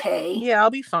be okay. Yeah, I'll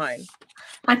be fine.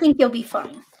 I think you'll be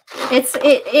fine.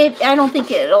 I don't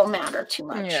think it'll matter too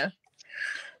much. Yeah.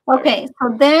 Okay,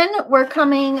 so then we're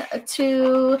coming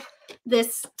to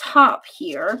this top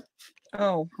here.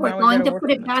 Oh, we're going to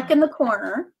put it back in the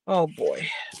corner. Oh boy.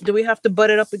 Do we have to butt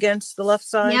it up against the left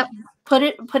side? Yep. Put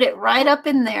it right up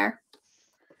in there.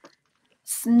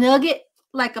 Snug it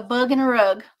like a bug in a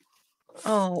rug.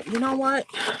 Oh, you know what?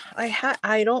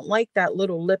 I don't like that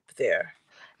little lip there.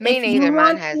 Me If neither. you Mine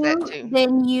want has to, that too.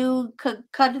 then you could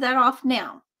cut that off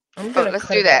now. I'm gonna let's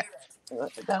cut do it that.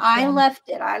 off. I left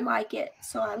it. I like it,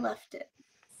 so I left it.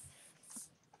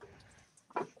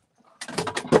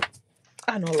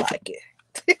 I don't like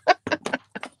it.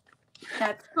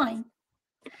 That's fine.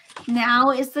 Now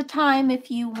is the time if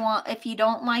you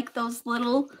don't like those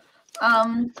little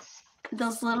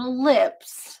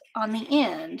lips on the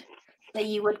end, that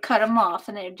you would cut them off,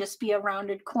 and it'd just be a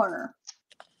rounded corner.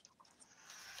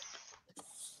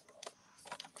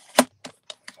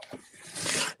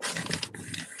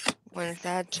 One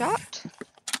side chopped.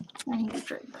 I need a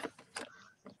drink.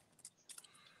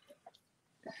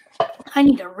 I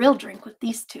need a real drink with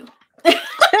these two.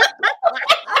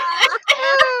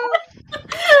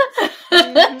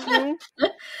 Mhm.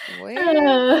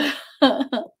 Well,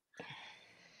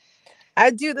 I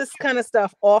do this kind of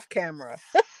stuff off camera.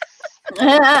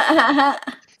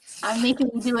 I'm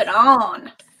making you do it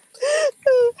on.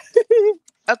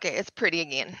 okay, it's pretty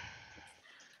again.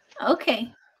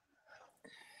 Okay.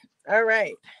 All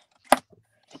right.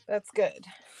 That's good.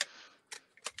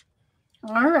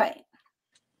 All right.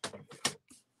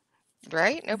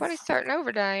 Right? Nobody's starting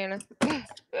over, Diana.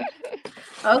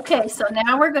 Okay, so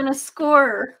now we're going to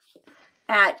score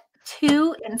at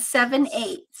 2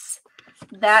 7/8.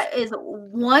 That is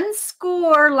one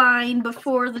score line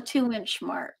before the 2 inch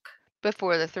mark.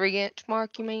 Before the 3 inch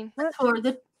mark, you mean? For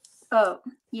the, oh,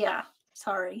 yeah,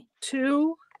 sorry.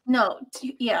 2? No,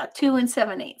 2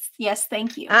 7/8. Yes,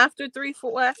 thank you. After the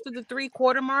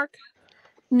 3/4 mark?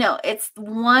 No, it's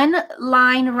one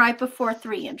line right before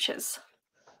 3 inches.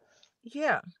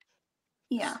 Yeah.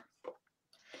 Yeah.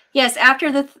 Yes,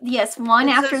 after the one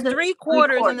it after says the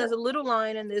 3/4, and there's a little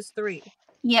line, and there's 3.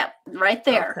 Yep, right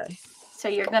there. Okay. So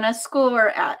you're gonna score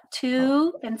at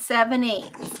 2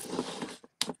 7/8.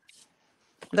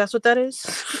 That's what that is.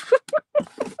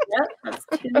 Yep, that's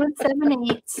 2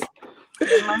 7/8.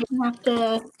 You might have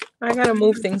to. I gotta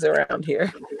move things around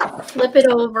here. Flip it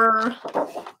over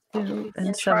 2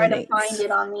 and try to find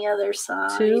it on the other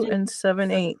side. 2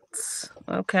 7/8.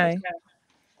 Okay.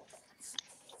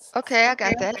 Okay, I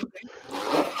got that.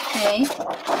 Okay.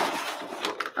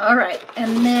 All right,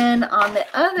 and then on the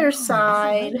other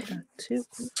side,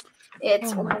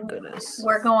 it's oh my goodness.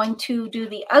 We're going to do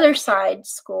the other side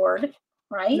scored,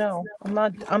 right? No, I'm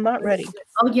not ready.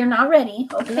 Oh, you're not ready.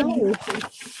 Okay. No.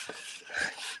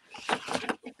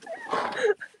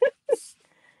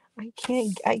 I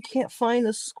can't find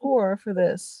the score for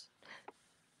this.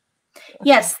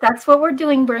 Yes, that's what we're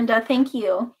doing, Brenda. Thank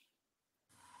you.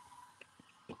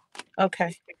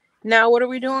 Okay. Now what are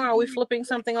we doing? Are we flipping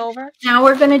something over? Now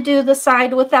we're going to do the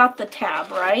side without the tab,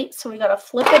 right? So we got to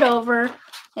flip it over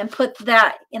and put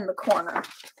that in the corner.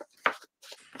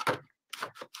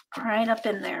 Right up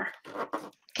in there.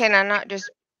 Can I not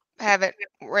just have it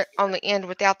on the end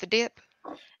without the dip?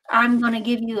 I'm going to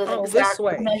give you an exact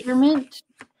measurement.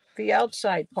 The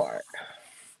outside part.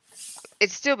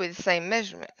 it'd still be the same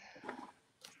measurement.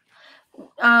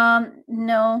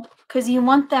 No, because you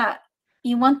want that.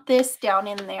 You want this down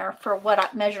in there for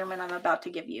what measurement I'm about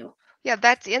to give you. Yeah,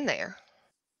 that's in there.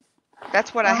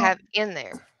 That's what I have in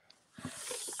there.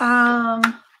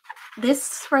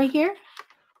 This right here.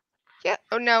 Yeah.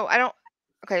 Oh no, I don't.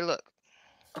 Okay, look.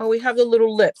 Oh, we have the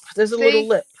little lip. There's a little See?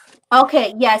 lip.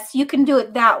 Okay, yes, you can do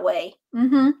it that way.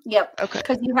 Yep. Okay.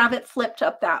 Because you have it flipped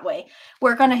up that way.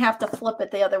 We're going to have to flip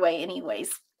it the other way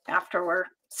anyways afterward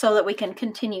so that we can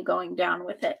continue going down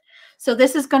with it. So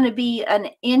this is going to be 1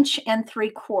 3/4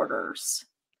 inches.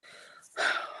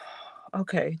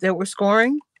 Okay, that we're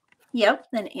scoring? Yep,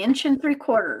 1 3/4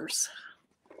 inches.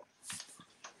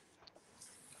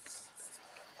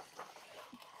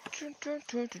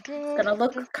 It's going to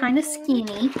look kind of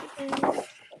skinny.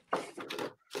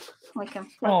 We can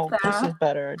flip that. This is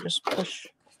better. Just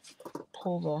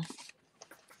pull the...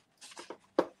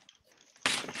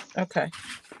 Okay.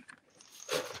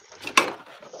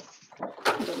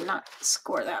 I did not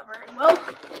score that very well.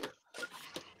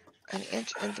 1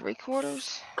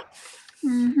 3/4.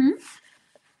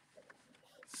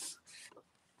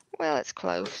 Well, it's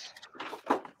close.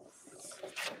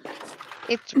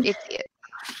 It's it.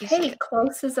 Hey,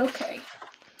 close is okay.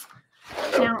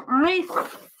 Now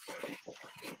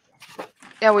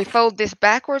Now we fold this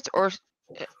backwards or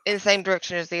in the same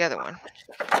direction as the other one?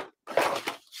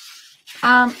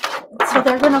 So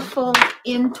they're going to fold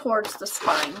in towards the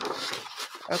spine.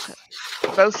 Okay.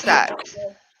 Both sides.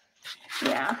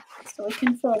 Yeah. So we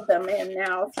can fold them in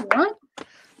now if you want.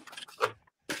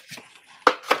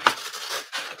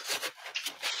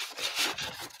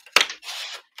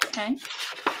 Okay.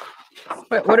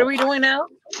 Wait, what are we doing now?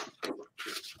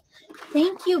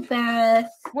 Thank you,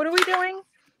 Beth. What are we doing?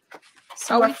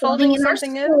 So are we're we folding in our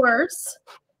something in? scores.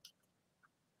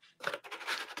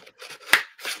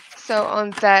 So on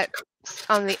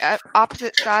the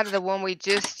opposite side of the one we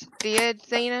just did,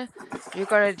 Zena, you're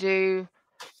going to do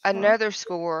another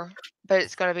score, but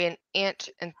it's going to be 1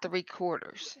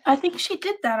 3/4. I think she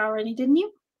did that already, didn't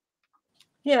you?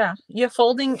 Yeah, you're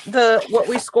folding what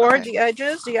we scored, the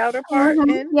edges, the outer part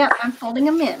in? Yeah, I'm folding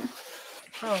them in.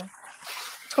 Oh.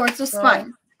 Towards the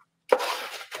spine.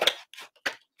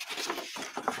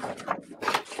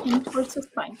 In towards the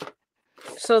spine.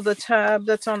 So the tab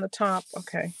that's on the top,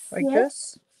 okay, like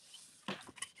this?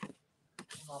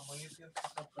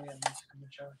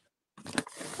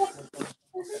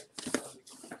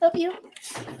 Love you.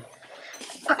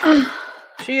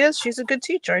 She's a good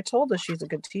teacher. I told her she's a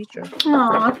good teacher.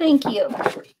 Oh, thank you.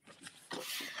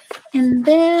 And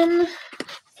then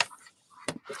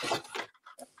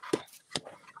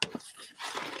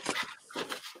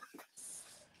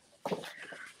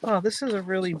this is a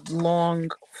really long.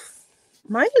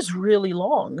 Mine is really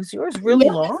long. Is yours really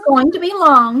long? It's going to be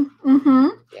long.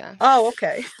 Yeah. Oh,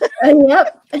 okay.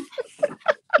 Yep.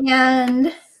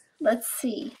 And let's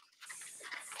see.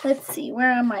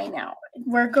 Where am I now?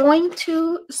 We're going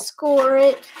to score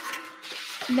it.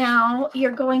 Now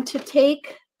you're going to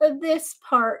take this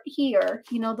part here,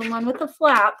 the one with the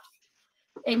flap,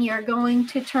 and you're going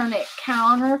to turn it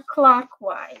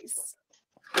counterclockwise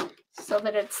so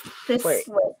that it's this way.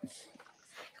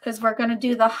 Because we're going to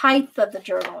do the height of the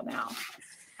journal now.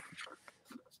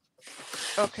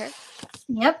 Okay.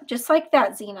 Yep, just like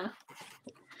that, Zena.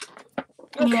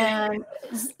 Okay. And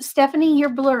Stephanie, you're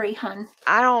blurry, hun.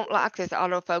 I don't like this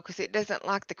autofocus. It doesn't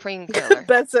like the cream color.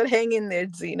 That's it. Hang in there,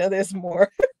 Zena. There's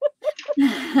more. So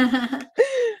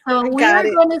we are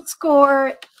going to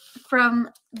score from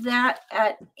that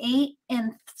at 8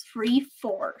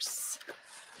 3/4.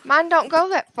 Mine don't go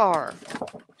that far.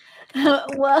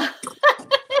 Well,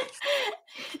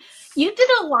 you did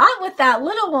a lot with that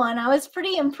little one. I was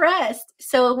pretty impressed.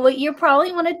 So what you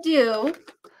probably want to do,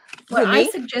 what I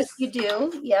suggest you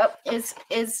do, is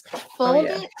fold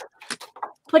it,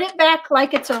 put it back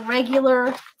like it's a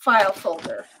regular file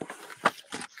folder.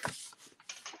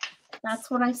 That's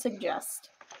what I suggest.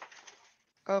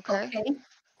 Okay.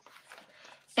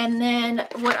 And then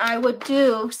what I would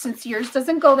do, since yours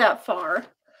doesn't go that far,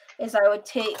 is I would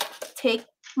take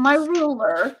my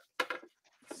ruler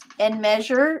and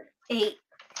measure 8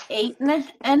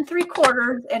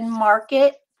 3/4 and mark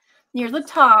it near the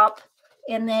top,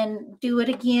 and then do it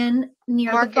again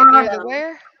near the bottom. Near the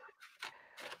where?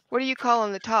 What are you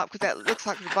calling the top? Because that looks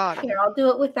like the bottom. Here, I'll do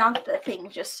it without the thing,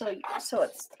 just so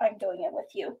I'm doing it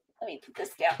with you. Let me put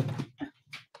this down.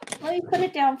 Let me put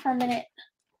it down for a minute.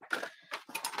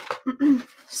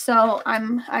 So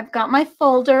I've got my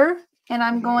folder, and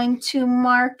I'm going to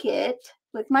mark it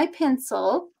with my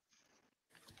pencil.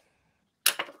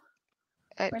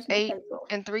 At 8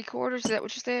 3/4, is that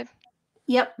what you said?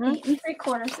 Yep, 8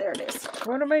 3/4. There it is.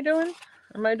 What am I doing?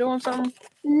 Am I doing something?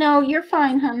 No, you're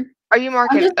fine, hun. Are you I'm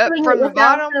marking just up doing from it the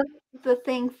without bottom? the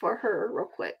thing for her real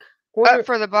quick. Up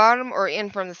for the bottom or in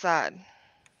from the side?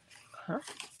 Huh?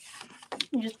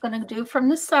 You're just going to do from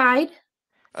the side.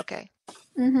 Okay.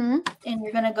 And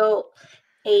you're going to go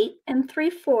 8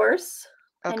 3/4.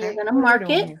 And you're Okay. going to What are we mark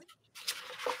doing it. here?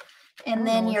 And I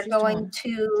then don't know you're what she's going doing.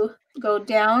 to go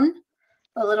down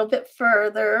a little bit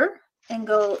further and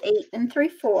go 8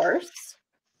 3/4.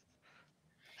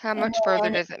 How And much further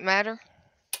then, does it matter?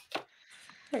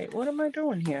 Wait, what am I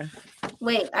doing here?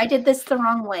 wait, I did this the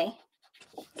wrong way.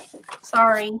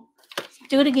 Sorry.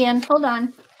 Do it again. Hold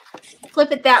on.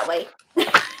 Flip it that way.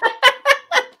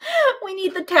 We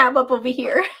need the tab up over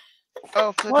here.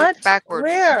 Oh, flip What? it backwards.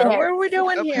 Where? There. What are we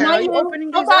doing Okay. here? Not Are you you.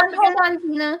 opening Hold these up on, again? hold on,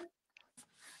 Zena.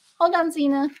 Hold on,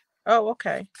 Zena. Oh,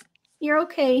 okay. You're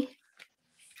okay.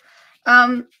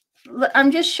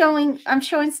 I'm just showing. I'm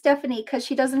showing Stephanie because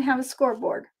she doesn't have a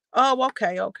scoreboard. Oh,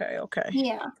 okay.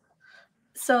 Yeah.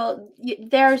 So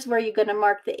there's where you're going to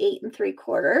mark the 8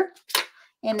 3/4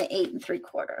 and the 8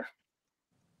 3/4.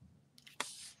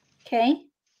 Okay.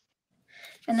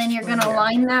 And then you're going to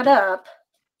line that up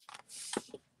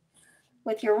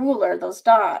with your ruler, those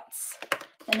dots.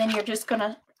 And then you're just going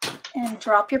to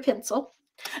drop your pencil.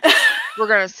 We're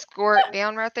going to score it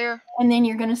down right there? And then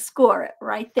you're going to score it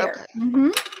right there.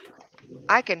 Okay.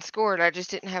 I can score it. I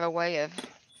just didn't have a way of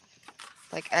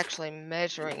like actually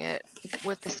measuring it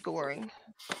with the scoring.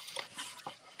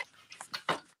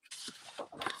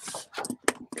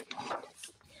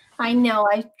 I know.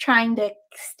 I'm trying to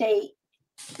stay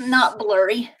not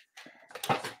blurry.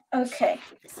 Okay.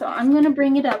 So I'm going to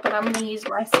bring it up and I'm going to use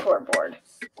my scoreboard.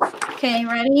 Okay.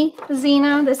 Ready,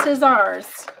 Zena? This is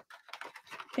ours.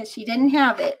 Because she didn't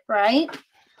have it, right?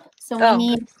 So we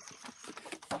need,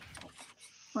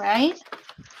 right?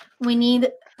 We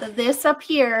need this up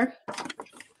here,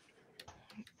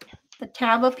 the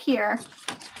tab up here.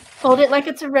 Fold it like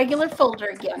it's a regular folder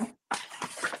again.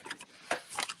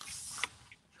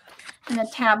 And the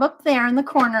tab up there in the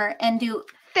corner and do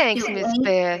Thanks, Miss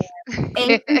Beth.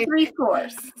 8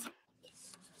 3/4.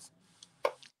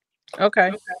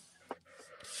 Okay.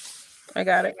 I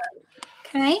got it.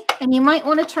 Okay. And you might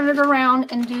want to turn it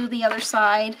around and do the other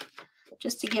side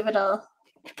just to give it a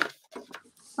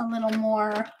little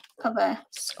more of a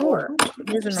score. Oh,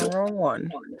 I'm using the wrong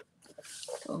one.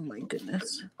 Oh my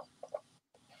goodness.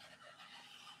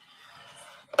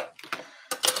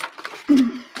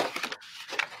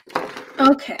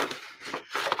 Okay.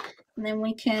 And then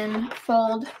we can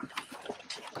fold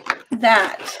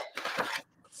that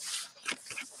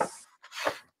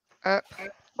Up.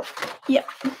 Yeah.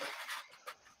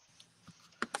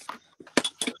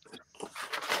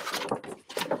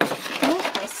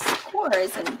 Oh, my score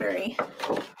isn't very.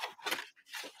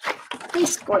 Let me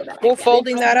score that. Well,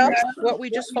 folding that up, what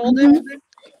we just folded?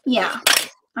 Yeah.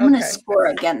 I'm going to score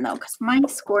again, though, because my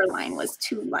score line was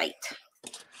too light.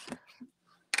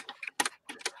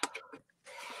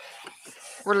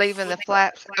 We're leaving the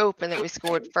flaps open that we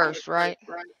scored first, right?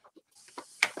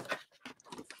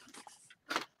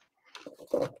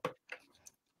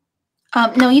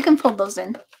 No, you can fold those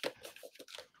in.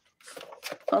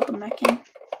 Fold them back in.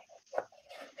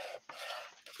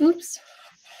 Oops.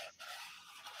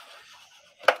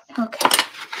 Okay.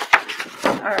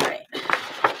 All right.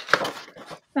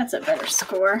 That's a better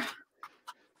score.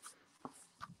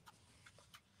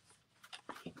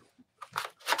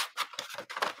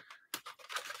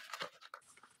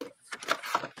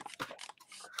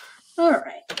 All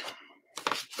right.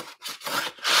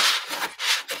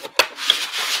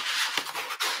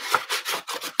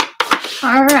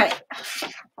 All right.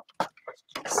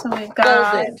 So we've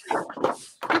got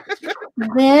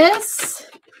this.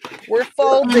 We're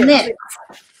folded. And this,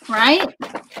 right?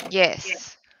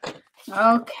 Yes.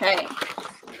 Okay.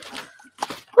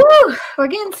 Whew, we're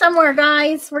getting somewhere,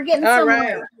 guys. We're getting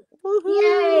somewhere. Right.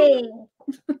 Yay.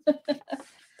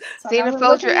 Zena,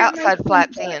 fold your outside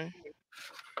flaps in.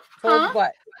 Fold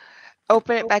what?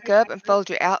 Open it back up and fold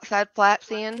your outside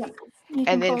flaps in,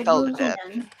 and then fold it up.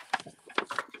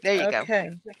 There you go.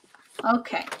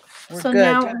 Okay. We're so good.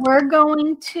 now we're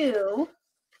going to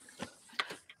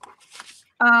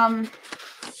let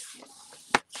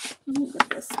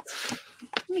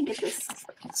me get this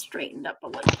straightened up a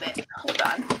little bit. Hold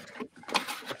on.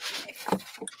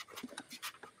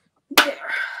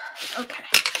 There. Okay.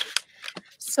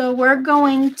 So we're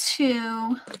going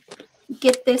to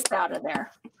get this out of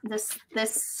there.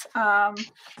 This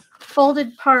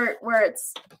folded part where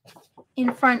it's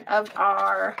in front of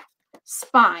our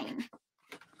spine,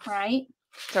 right?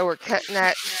 So we're cutting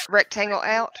that rectangle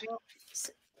out?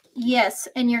 Yes,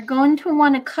 and you're going to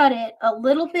want to cut it a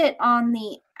little bit on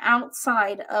the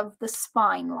outside of the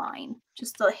spine line,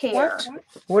 just a hair.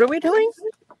 What are we doing?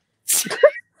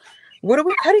 What are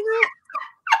we cutting out?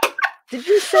 Did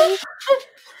you say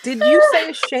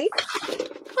a shape?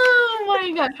 Oh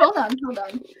my God. Hold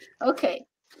on. Okay.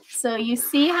 So you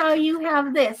see how you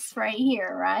have this right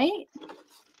here, right?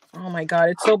 Oh my God,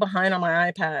 it's so behind on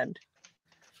my iPad.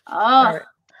 Oh. All right.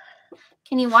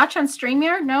 Can you watch on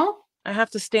StreamYard? No? I have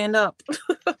to stand up.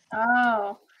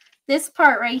 Oh. This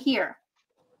part right here.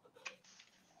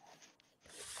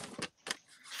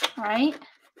 Right?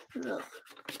 Ugh.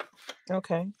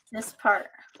 Okay. This part.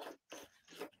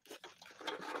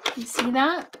 You see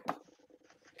that?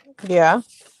 Yeah.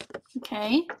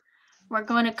 Okay. We're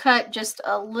going to cut just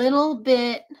a little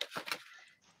bit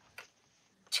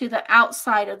to the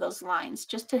outside of those lines,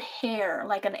 just a hair,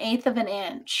 like 1/8 of an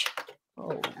inch.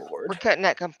 Oh Lord. We're cutting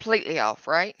that completely off,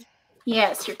 right?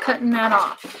 Yes, you're cutting that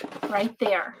off right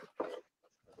there.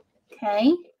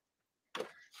 Okay.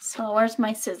 So where's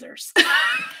my scissors?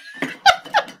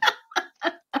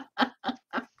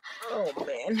 Oh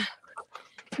man.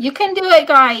 You can do it,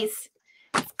 guys.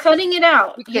 It's cutting it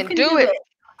out. We You can can do do it. it.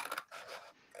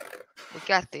 We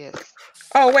got this.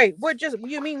 Oh wait,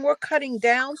 you mean we're cutting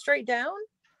down, straight down?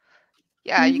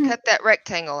 Yeah, you Mhm. cut that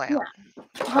rectangle out. Yeah.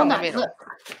 From Hold the on. middle. Look.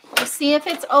 You see if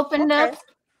it's opened Okay. up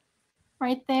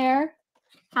right there?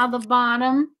 How the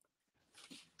bottom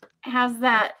has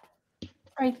that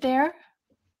right there?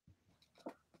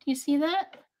 Do you see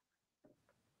that?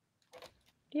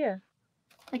 Yeah.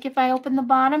 Like if I open the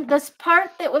bottom, this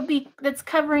part that's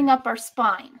covering up our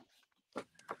spine.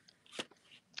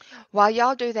 While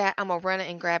y'all do that, I'm gonna run it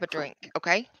and grab a drink.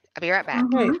 Okay? I'll be right back.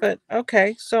 Mhm. Wait, but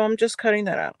okay, so I'm just cutting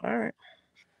that out. All right.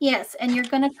 Yes, and you're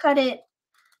gonna cut it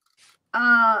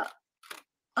on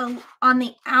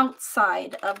the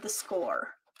outside of the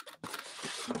score.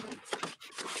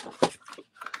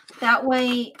 That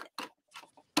way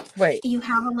Wait. you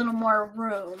have a little more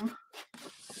room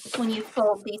when you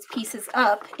fold these pieces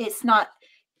up. It's not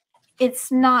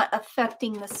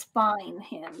affecting the spine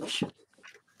hinge.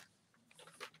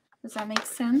 Does that make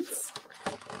sense?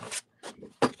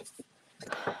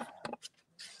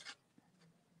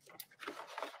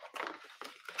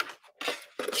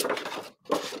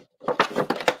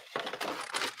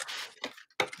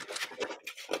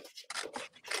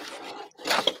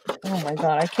 Oh my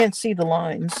God, I can't see the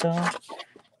lines, so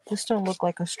this don't look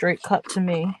like a straight cut to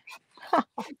me.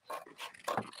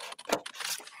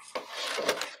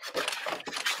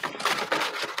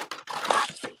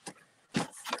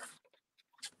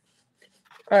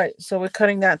 All right, so we're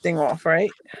cutting that thing off, right?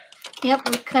 Yep,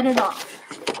 we cut it off.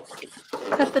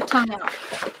 Cut the tongue out.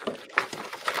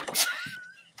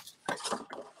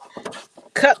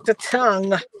 Cut the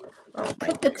tongue. Oh my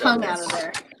Cut the tongue out of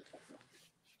there.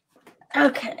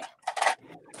 Okay.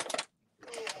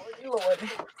 Lord.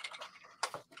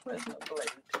 Where's my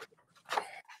blade?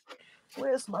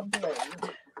 Where's my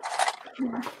blade?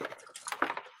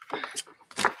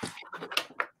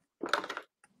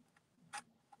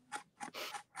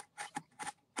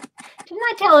 Didn't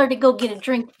I tell her to go get a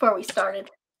drink before we started?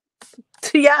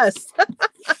 Yes.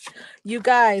 You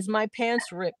guys, my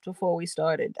pants ripped before we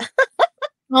started.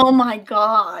 Oh my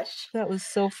gosh. That was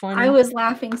so funny. I was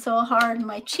laughing so hard.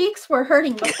 My cheeks were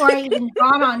hurting before I even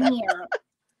got on here.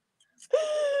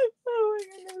 Oh my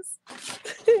goodness.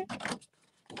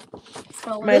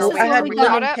 So this is I what had we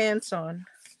got. linen pants on.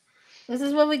 This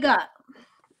is what we got.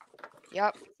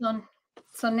 Yep.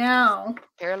 So now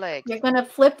Pair of legs. you're going to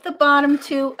flip the bottom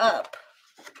two up.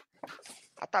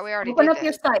 I thought we already Open did up that.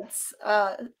 your sides,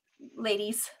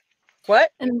 ladies.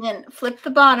 What? And then flip the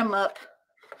bottom up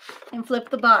and flip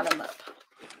the bottom up.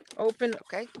 Open.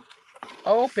 Okay.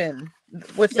 Open.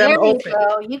 With There them you open.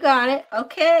 go. You got it.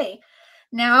 Okay.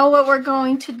 Now what we're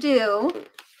going to do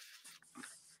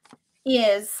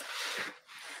is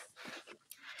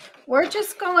we're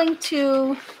just going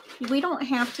to, we don't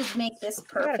have to make this I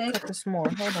gotta perfect. cut this more.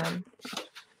 Hold on.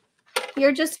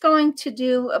 You're just going to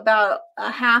do about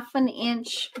 1/2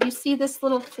 inch. You see this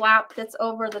little flap that's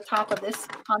over the top of this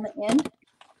on the end?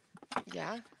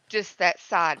 Yeah. Just that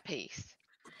side piece.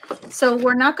 So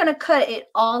we're not going to cut it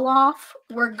all off.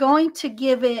 We're going to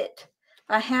give it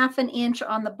 1/2 inch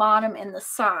on the bottom and the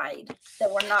side that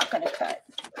we're not going to cut.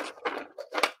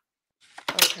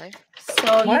 Okay.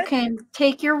 So you What? can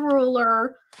take your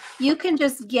ruler. You can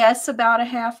just guess about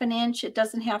 1/2 inch. It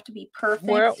doesn't have to be perfect.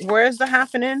 Where's the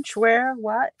 1/2 inch? Where?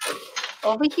 What?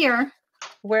 Over here.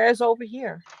 Where's over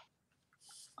here?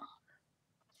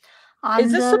 On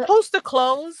Is this supposed to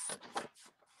close?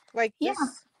 Like yeah.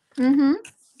 this? Mm-hmm.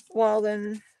 Well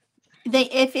then.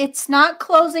 if it's not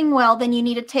closing well, then you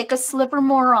need to take a sliver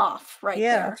more off right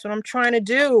there. That's what I'm trying to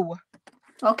do.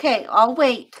 Okay, I'll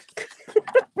wait.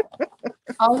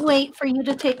 I'll wait for you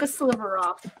to take a sliver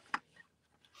off.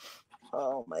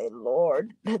 Oh my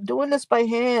Lord. Doing this by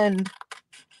hand.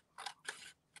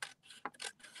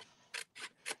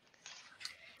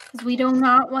 Because we do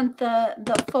not want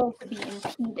the fold to be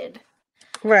impeded.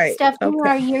 Right. Stephanie, Okay.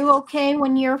 are you okay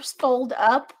when yours fold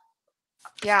up?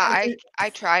 Yeah, I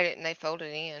tried it and they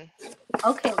folded in.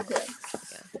 Okay, good.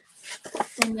 Yeah.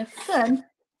 Then it's good.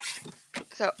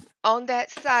 So on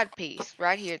that side piece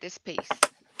right here, this piece.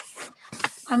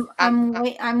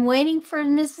 I'm waiting for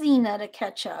Miss Zena to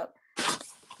catch up.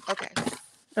 Okay.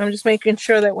 I'm just making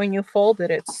sure that when you fold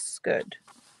it, it's good.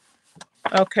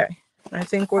 Okay. I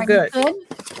think we're good. Good?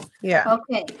 Yeah.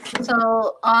 Okay.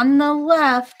 So on the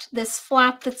left, this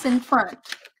flap that's in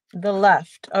front. The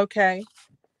left. Okay.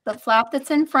 The flap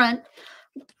that's in front,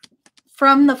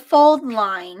 from the fold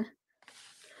line,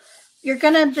 you're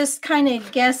going to just kind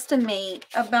of guesstimate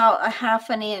about a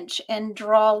 1/2 inch and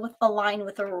draw with a line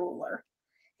with a ruler.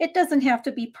 It doesn't have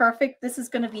to be perfect. This is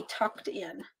going to be tucked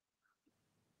in.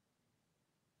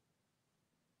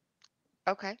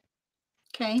 Okay.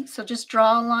 Okay, so just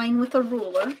draw a line with a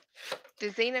ruler.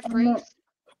 Does Zena freeze?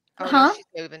 Oh, Huh? no, she's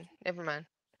moving. Never mind.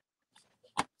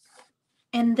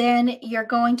 And then you're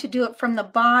going to do it from the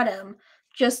bottom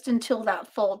just until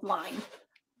that fold line.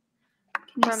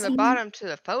 From the bottom to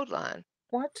the fold line.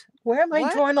 What? Where am I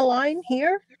What? drawing a line?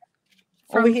 Here?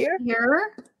 From Over here?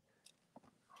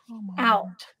 Oh my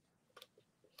out.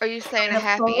 Are you saying a The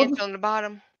 1/2 inch on the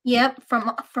bottom? Yep,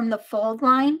 from the fold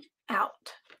line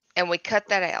out. And we cut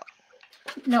that out.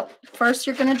 No, first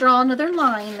you're going to draw another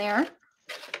line there.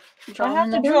 I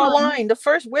have to draw a line.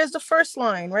 Where's the first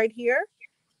line? Right here?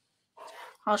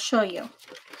 I'll show you.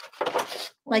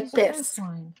 Where's Like this.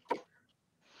 Line?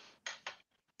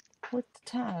 With the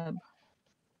tab.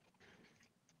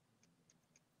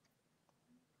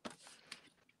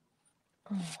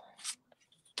 Oh.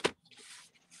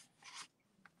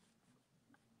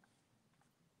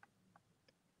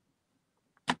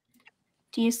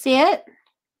 Do you see it?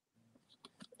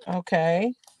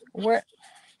 Okay. Where?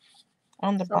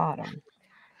 On the bottom.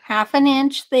 1/2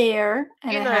 inch there.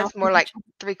 And you know, it's more like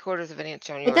 3/4 of an inch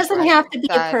on yours. It doesn't right? have to be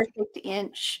Side. a perfect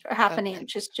inch or 1/2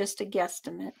 inch. It's just a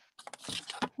guesstimate.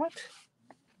 What?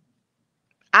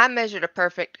 I measured a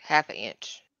perfect 1/2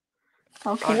 inch.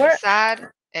 Okay. On the side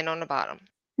and on the bottom.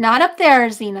 Not up there,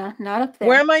 Zena. Not up there.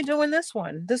 Where am I doing this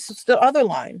one? This is the other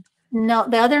line. No,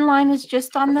 the other line is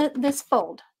just on this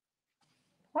fold.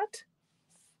 What?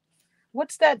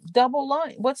 What's that double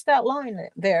line? What's that line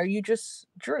there you just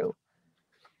drew?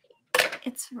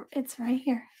 It's right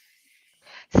here.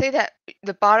 See that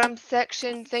the bottom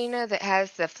section, Zena, that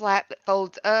has the flap that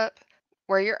folds up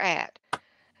where you're at?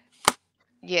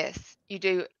 Yes, you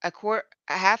do a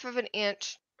 1/2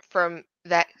 inch from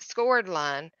that scored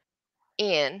line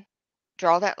in.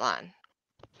 Draw that line.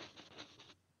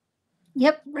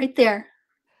 Yep, right there.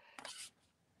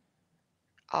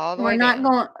 All the way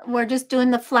down. We're just doing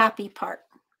the flappy part.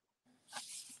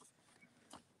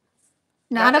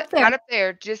 Not up there. Not up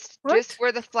there, just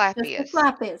where the flap is. The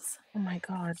flap is. Oh my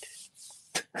God.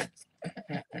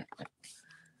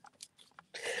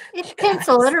 It's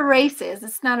pencil. It erases.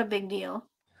 It's not a big deal.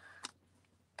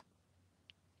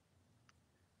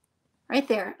 Right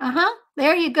there.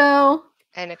 There you go.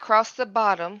 And across the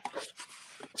bottom.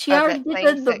 She already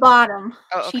did the bottom.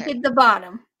 Oh, okay. She did the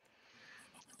bottom.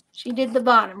 She did the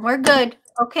bottom. We're good.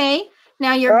 Okay.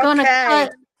 Now you're gonna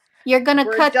cut. You're gonna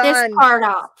cut this part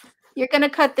off. You're gonna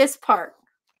cut this part.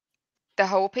 The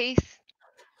whole piece.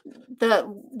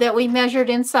 That we measured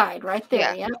inside, right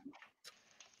there. Yeah.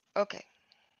 Okay.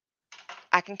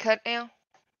 I can cut now.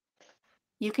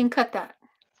 You can cut that.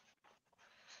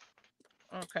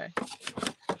 Okay.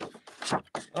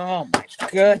 Oh my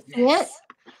goodness. Yes.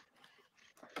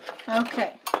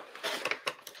 Okay.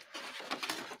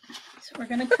 So we're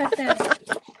gonna cut that.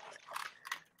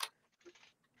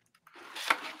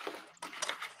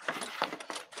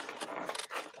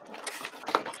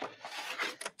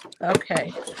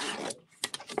 Okay.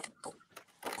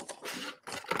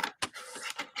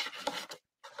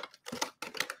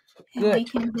 And we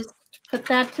can just put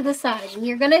that to the side. And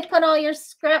you're going to put all your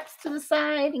scraps to the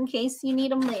side in case you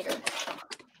need them later.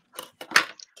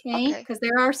 Okay? Because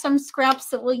there are some scraps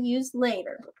that we'll use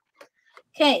later.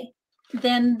 Okay.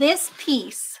 Then this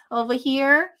piece over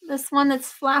here, this one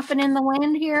that's flapping in the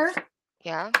wind here.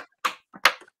 Yeah.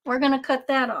 We're going to cut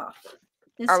that off.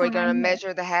 Are we going to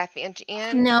measure the 1/2 inch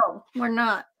in? No, we're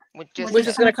not. We're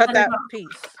just going to cut that piece.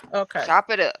 Okay.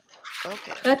 Chop it up.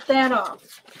 Okay. Cut that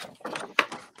off.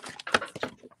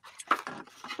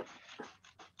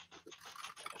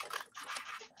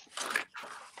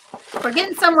 We're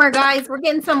getting somewhere, guys. We're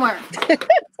getting somewhere.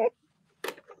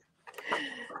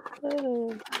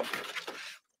 Oh.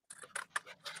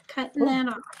 Cutting that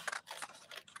off.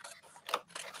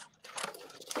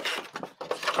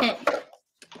 Okay.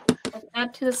 Put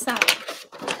that to the side.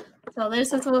 So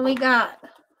this is what we got.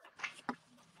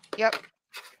 Yep.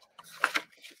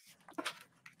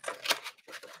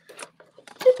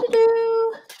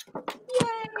 Doo-doo-doo.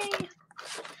 Yay.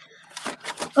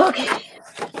 Okay.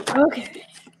 Okay.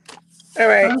 All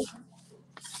right.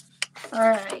 All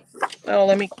right. Oh,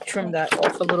 let me trim that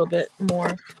off a little bit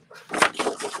more.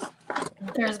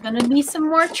 There's going to be some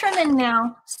more trimming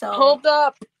now. So Hold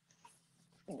up.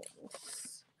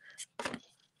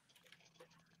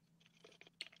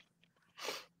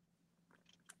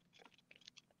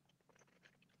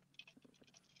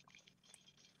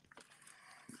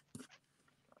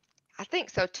 I think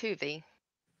so too, V.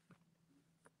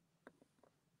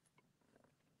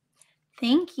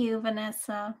 thank you,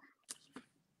 Vanessa.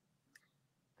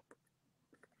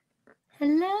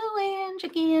 Hello, Ange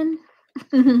again.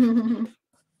 Oh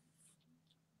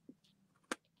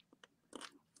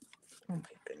my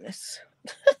goodness.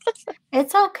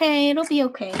 It's okay. It'll be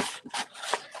okay.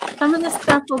 Some of the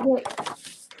stuff will get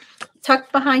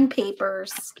tucked behind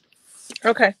papers.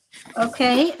 Okay.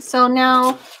 Okay, so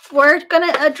now we're going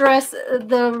to address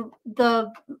the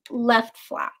left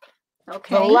flap.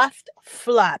 Okay. The left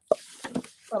flap.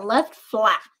 The left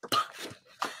flap.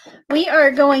 We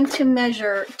are going to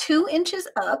measure 2 inches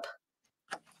up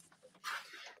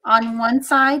on one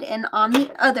side and on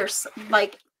the other,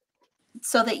 like,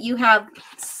 so that you have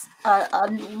a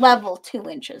level 2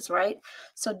 inches, right?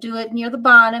 So do it near the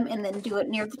bottom and then do it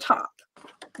near the top.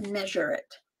 Measure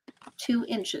it 2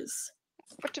 inches.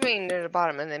 What do you mean near the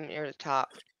bottom and then near the top?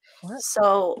 What?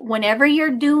 So whenever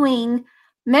you're doing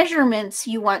measurements,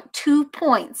 you want 2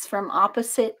 points from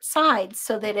opposite sides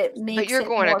so that it makes But you're it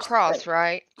going more across, straight.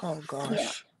 right? Oh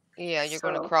gosh. Yeah, you're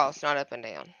going So- across, not up and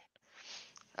down.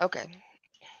 Okay.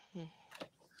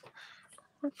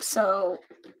 So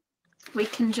we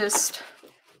can just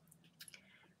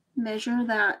measure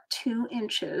that 2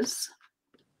 inches.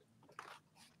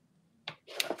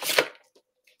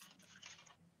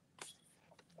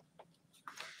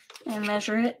 And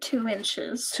measure it 2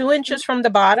 inches. 2 inches from the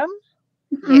bottom?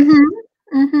 Yes.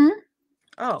 Mm-hmm. Mm-hmm.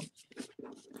 Oh.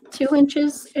 2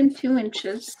 inches and 2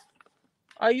 inches.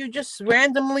 Are you just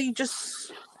randomly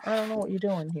I don't know what you're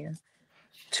doing here.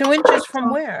 2 inches from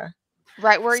where?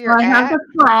 Right where So you're I have at.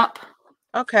 the flap,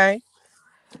 Okay.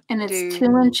 and it's Do-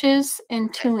 2 inches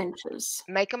and 2 inches.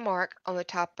 Make a mark on the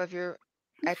top of where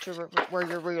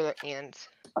your ruler ends.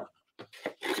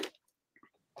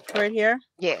 Right here?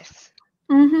 Yes.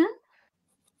 Mm-hmm.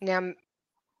 Now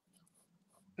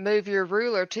move your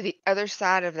ruler to the other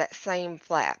side of that same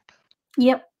flap.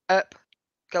 Yep. Up.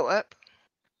 Go up.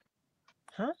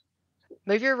 Huh?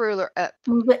 Move your ruler up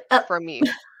Move it up from you.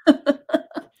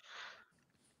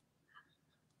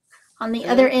 on the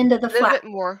other end of the A little flap. bit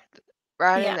more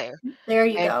right Yeah. in there. There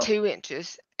you And go. 2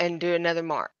 inches and do another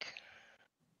mark.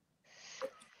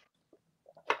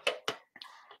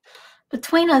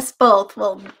 Between us both,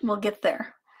 we'll get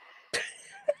there.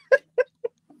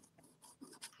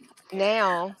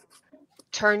 Now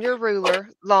turn your ruler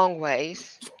long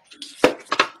ways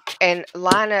and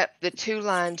line up the 2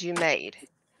 lines you made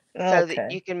so that Okay.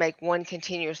 you can make one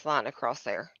continuous line across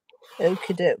there.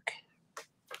 Okie doke.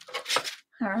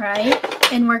 All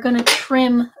right. And we're going to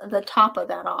trim the top of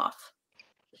that off.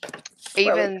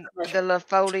 Even the little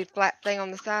foldy flap thing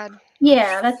on the side?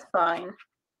 Yeah, that's fine.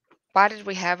 Why did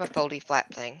we have a foldy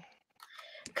flap thing?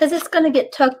 Because it's going to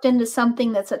get tucked into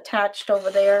something that's attached over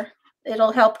there.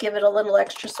 It'll help give it a little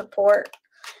extra support.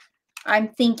 I'm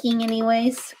thinking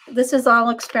anyways. This is all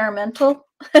experimental.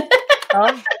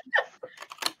 Oh.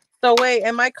 So wait,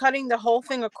 am I cutting the whole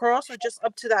thing across or just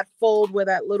up to that fold where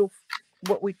that little,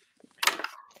 what we,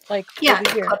 like Yeah,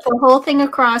 over here? cut the whole thing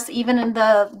across, even in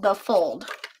the fold.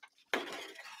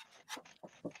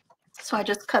 So I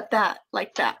just cut that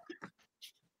like that.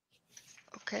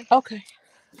 Okay. Okay.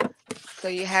 So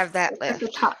you have that At left. the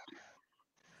top.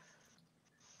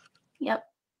 Yep.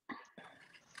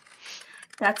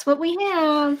 That's what we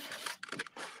have.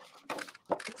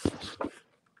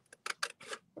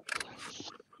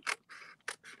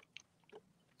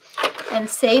 And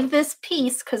save this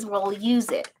piece because we'll use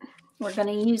it. We're going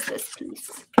to use this piece.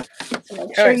 So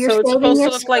make sure All right, you're so it's saving supposed your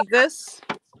to look like this?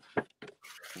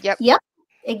 Yep. Yep,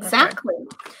 exactly.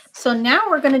 So now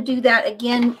we're going to do that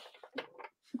again,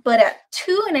 but at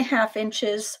 2.5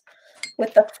 inches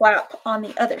with the flap on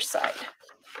the other side.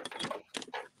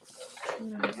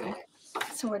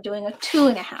 So we're doing a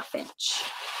 2.5 inch.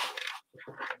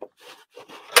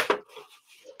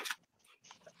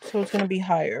 So it's going to be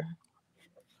higher.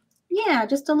 Yeah,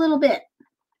 just a little bit.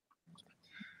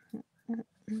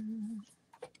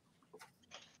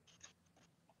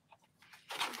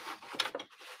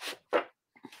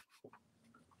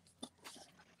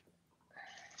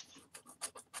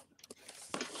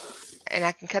 And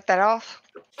I can cut that off?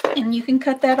 And you can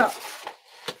cut that off.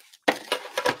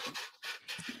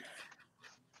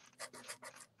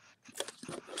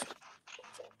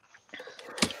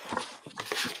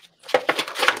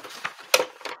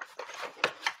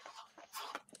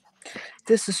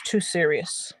 This is too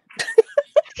serious.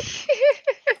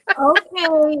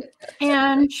 Okay,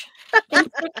 Ange. Thanks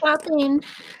for stopping.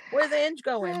 Where's Ange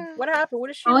going? What happened? What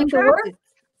is she Going to work? retracted?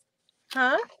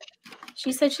 Huh?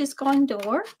 She said she's going to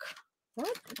work.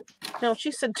 What? No,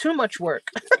 she said too much work.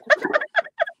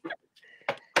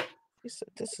 She said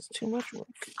this is too much work.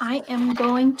 I am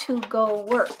going to go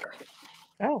work.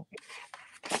 Oh.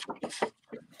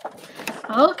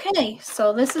 Okay,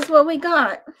 so this is what we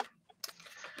got.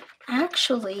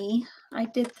 Actually, I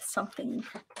did something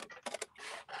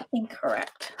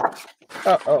incorrect.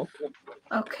 Uh-oh.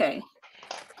 Okay.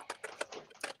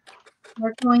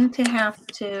 We're going to have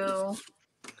to...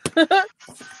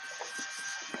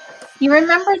 You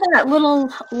remember that little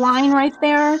line right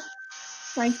there?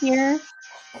 Right here?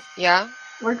 Yeah.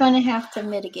 We're going to have to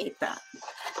mitigate that.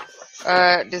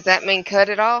 Does that mean cut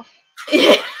it off?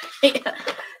 Yeah.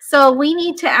 So we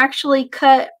need to actually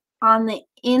cut on the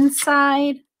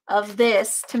inside of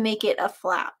this to make it a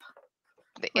flap.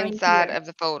 The Right inside here. of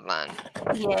the fold line.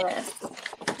 Yes.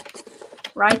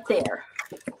 Right there.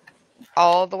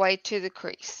 All the way to the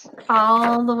crease.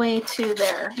 All the way to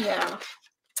there. Yeah.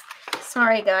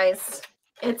 Sorry, guys.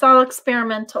 It's all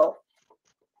experimental.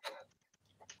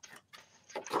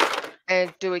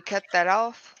 And do we cut that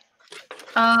off?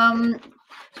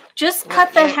 Just Not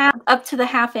cut the yet. half up to the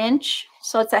 1/2 inch.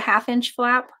 So it's a 1/2 inch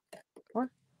flap. What?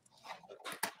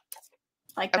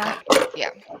 Like that. Okay. Yeah.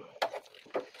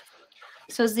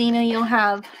 So Zena, you'll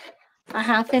have a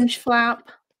 1/2 inch flap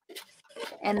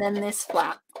and then this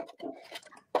flap.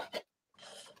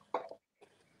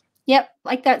 Yep,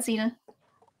 like that, Zena.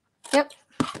 Yep.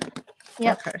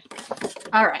 Yep. Okay.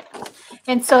 All right.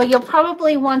 And so you'll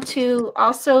probably want to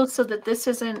also, so that this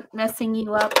isn't messing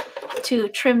you up, to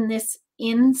trim this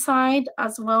inside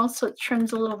as well, so it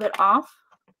trims a little bit off.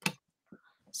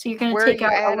 So you're going to Where are take you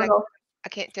out at? a little, I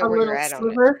can't tell where you're at on it.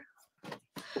 sliver.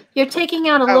 You're taking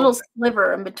out a Oh. little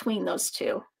sliver in between those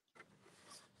two.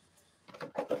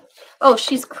 Oh,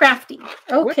 she's crafty.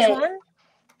 Okay. Which one?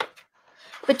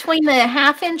 Between the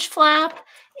 1/2 inch flap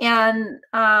and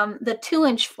the 2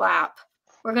 inch flap,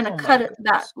 we're going to Oh my cut it,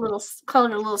 that goodness. little,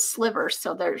 color a little sliver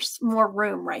so there's more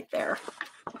room right there.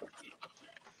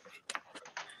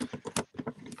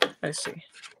 I see.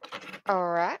 All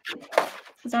right.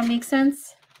 Does that make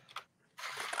sense?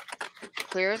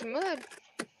 Clear as mud.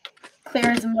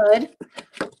 Clear as mud.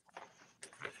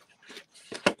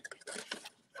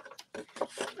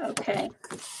 Okay.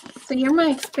 So you're my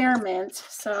experiment.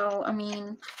 So, I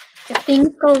mean, if things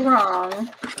go wrong.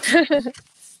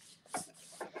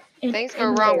 Things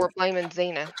go wrong, we're blaming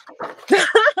Zena.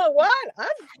 What?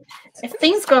 If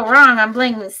things go wrong, I'm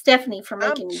blaming Stephanie for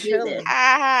making me do chilling. this.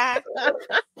 Ah.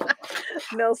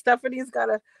 No,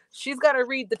 she's gotta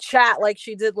read the chat like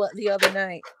she did the other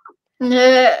night. I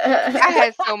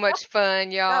had so much fun,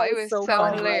 y'all. That It was was so so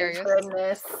funny. hilarious. Oh my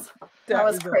goodness. That That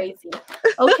was was crazy.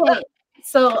 Okay.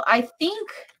 So I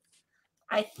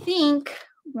think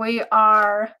we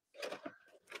are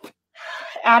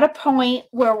at a point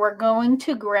where we're going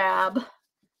to grab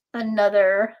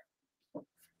another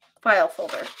file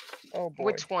folder. Oh boy.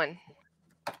 Which one?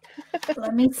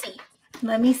 Let me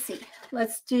see.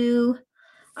 Let's do,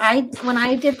 when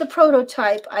I did the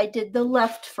prototype, I did the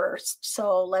left first.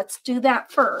 So let's do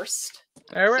that first.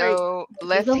 All right. So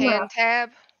left the hand left.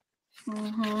 tab.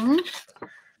 Mm-hmm.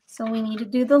 So we need to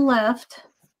do the left.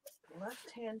 Left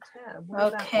hand tab. What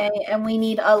is that Okay, one? and we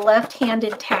need a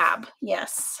left-handed tab.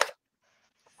 Yes.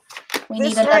 We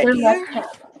This need another right left here? tab.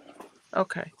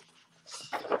 Okay.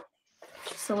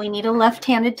 So we need a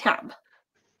left-handed tab.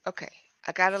 Okay.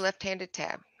 I got a left-handed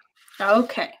tab.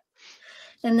 Okay.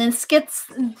 And this gets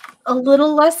a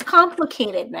little less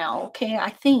complicated now, okay,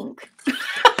 I think.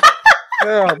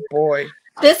 Oh boy.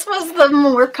 This was the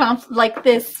more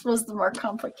this was the more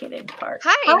complicated part.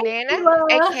 Hi, Nana, Sheila.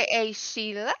 aka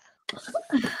Sheila.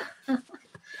 Hi.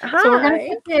 So we're going to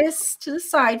put this to the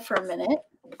side for a minute.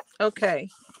 Okay.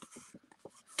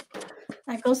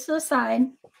 That goes to the side.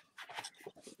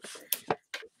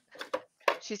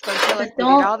 She's going to tell us But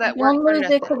we did all that work don't for lose it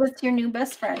nothing. because it's your new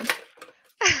best friend.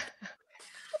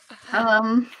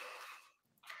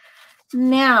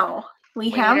 Now, We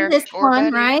need have our this score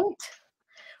one, buddy. right?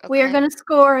 We are Okay. going to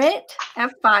score it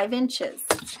at 5 inches.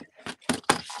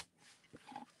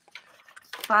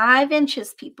 5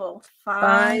 inches, people.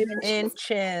 5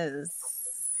 inches.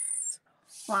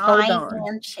 5 Hold on.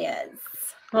 inches.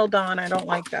 Hold on. I don't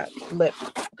like that lip.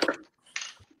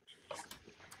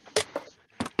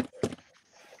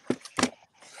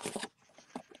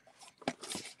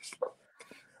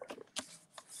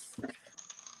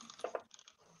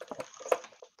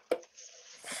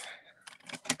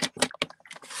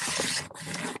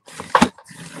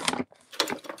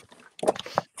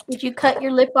 Did you cut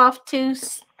your lip off too,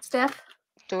 Steph?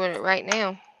 Doing it right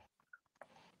now.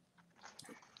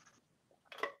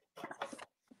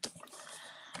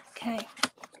 Okay.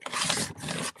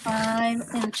 5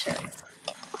 inches.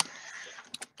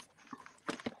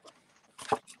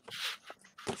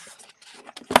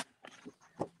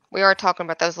 We are talking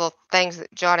about those little things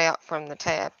that jot out from the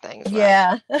tab things, right?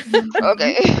 Yeah.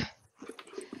 Okay.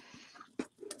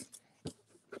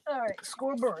 All right.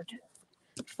 Scoreboard.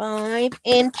 5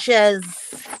 inches.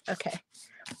 Okay.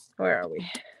 Where are we?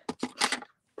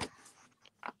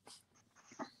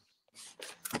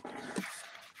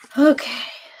 Okay.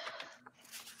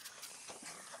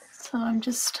 So I'm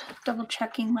just double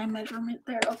checking my measurement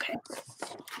there. Okay.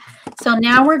 So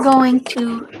now we're going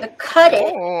to cut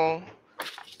it. Oh,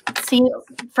 See,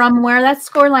 from where that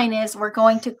score line is, we're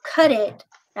going to cut it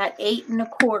at 8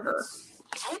 1/4.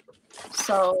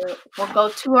 So we'll go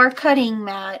to our cutting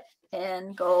mat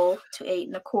and go to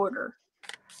 8 1/4.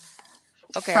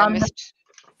 okay. From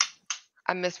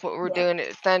I missed what we were Yeah. doing.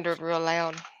 It thundered real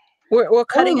loud. We're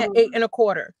cutting at Ooh. 8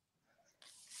 1/4.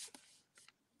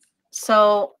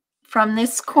 So from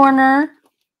this corner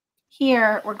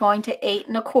here, we're going to 8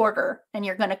 1/4, and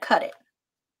you're going to cut it.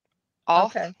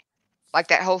 Off? Okay. Like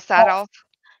that whole side off?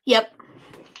 Yep.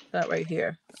 That right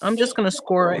here. I'm just going to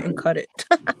score it and cut it.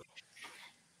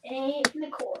 8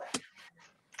 1/4.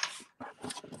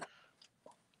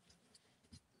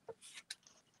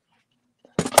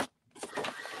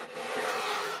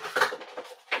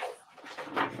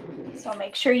 So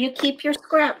make sure you keep your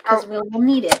scrap because we'll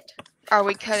need it. Are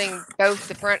we cutting both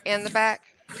the front and the back?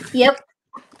 Yep.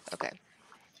 Okay.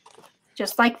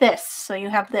 Just like this. So you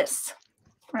have this,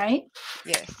 right?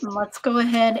 Yes. And let's go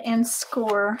ahead and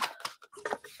score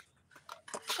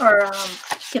or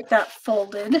get that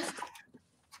folded.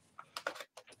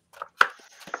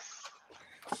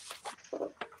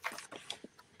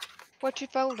 What you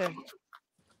folding?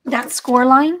 That score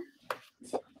line.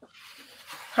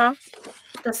 Huh?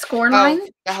 The score line. Oh,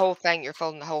 the whole thing. You're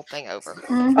folding the whole thing over.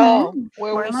 Mm-hmm. Oh,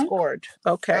 where Score we line. scored.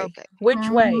 Okay. Okay. Which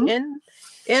way? Mhm.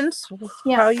 In?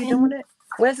 Yeah, How are you doing it?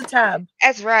 Where's the tab?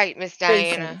 That's right, Miss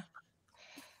Facing. Diana.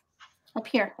 Up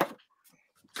here.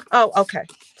 Oh, okay.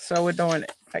 So we're doing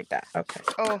it like that. Okay.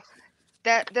 Oh,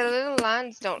 the little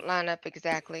lines don't line up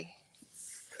exactly.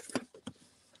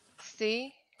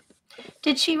 See?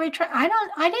 Did she retract?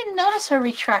 I didn't notice her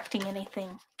retracting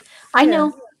anything. I Yeah.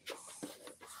 know.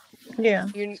 Yeah.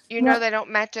 You know they don't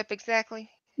match up exactly?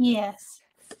 Yes.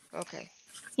 Okay.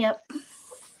 Yep.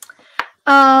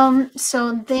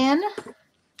 So then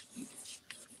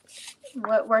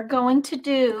what we're going to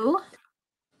do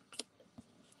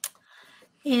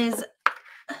is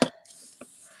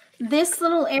this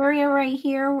little area right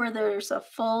here where there's a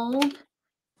fold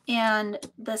and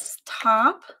this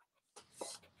top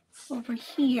over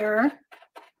here,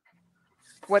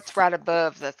 What's right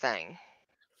above the thing?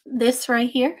 this right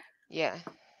here, Yeah.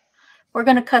 we're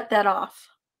going to cut that off.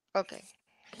 Okay.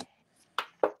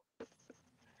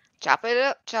 Chop it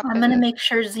up. Chop I'm it going to up. make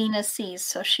sure Zena sees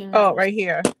so she knows. Oh, right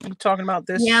here. You're talking about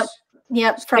this? Yep.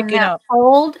 Yep. From Sticking that up.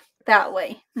 fold that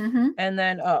way. Mm-hmm. And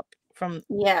then up from.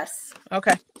 Yes.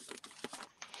 Okay.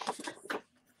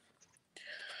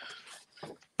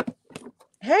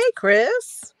 Hey,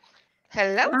 Chris.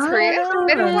 Hello, Hi, Chris. It's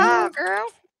been a Chris. while, girl.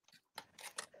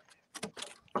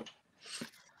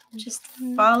 Just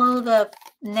follow the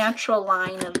natural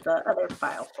line of the other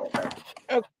file folder.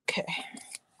 Okay.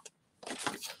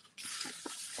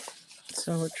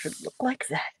 So it should look like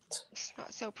that. It's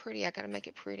not so pretty. I gotta make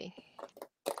it pretty.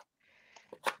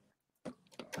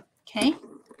 Okay.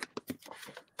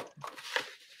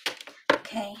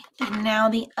 Okay. And now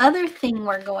the other thing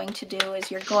we're going to do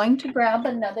is you're going to grab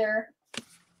another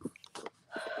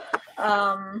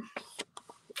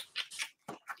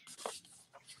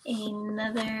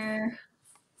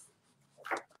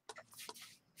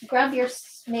grab your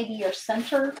maybe your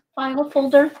center file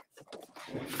folder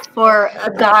for a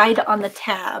guide on the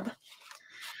tab.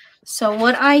 So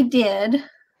what I did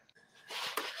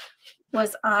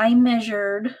was I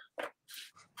measured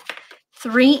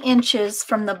 3 inches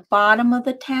from the bottom of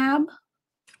the tab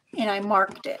and I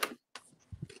marked it.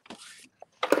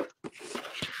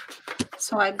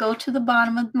 So I go to the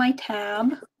bottom of my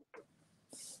tab.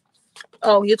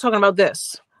 Oh, you're talking about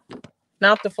this,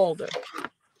 not the folder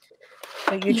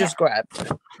that you just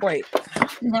grabbed. Wait.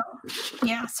 No.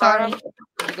 Yeah, sorry. Bottom,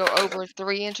 you go over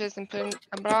 3 inches and put in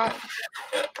a dot.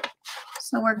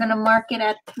 So we're going to mark it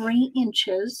at 3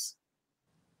 inches.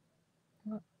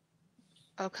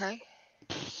 Okay.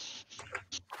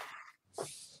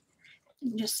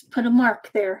 Just put a mark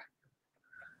there.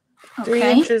 3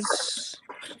 inches.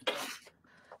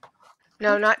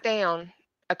 No, not down.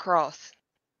 Across.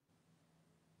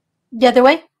 The other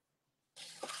way?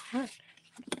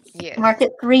 Yes. Mark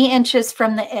it 3 inches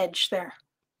from the edge there.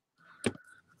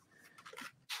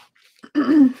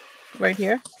 Right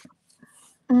here?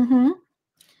 Mm-hmm.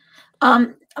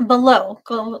 Below.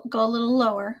 Go a little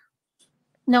lower.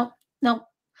 No.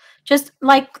 Just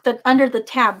like the under the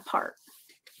tab part.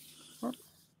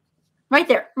 Right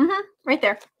there. Mm-hmm. Right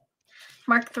there.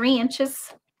 Mark 3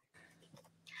 inches.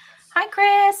 Hi,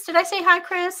 Chris. Did I say hi,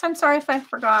 Chris? I'm sorry if I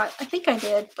forgot. I think I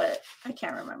did, but I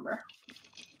can't remember.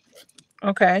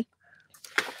 Okay.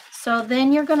 So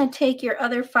then you're going to take your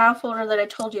other file folder that I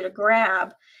told you to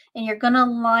grab, and you're going to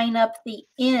line up the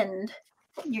end.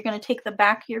 You're going to take the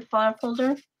back of your file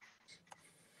folder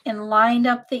and line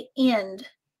up the end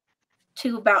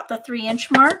to about the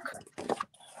 3-inch mark.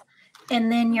 And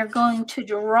then you're going to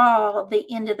draw the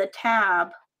end of the tab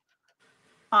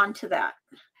onto that.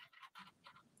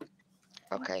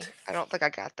 Okay. I don't think I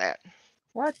got that.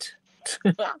 What?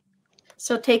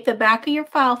 So take the back of your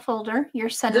file folder, your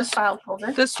center file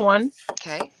folder. This one.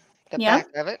 Okay. The back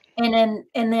of it. And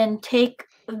then take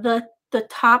the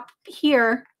top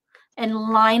here and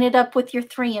line it up with your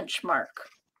 3-inch mark.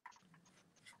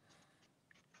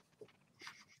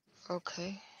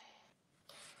 Okay.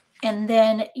 And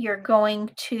then you're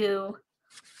going to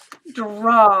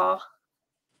draw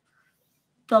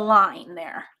the line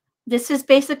there. This is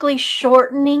basically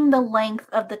shortening the length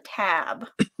of the tab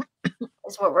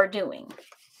is what we're doing.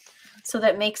 So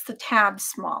that makes the tab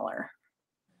smaller.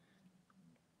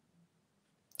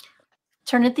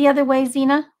 Turn it the other way,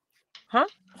 Zena. Huh?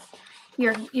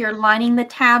 You're lining the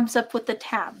tabs up with the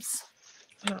tabs.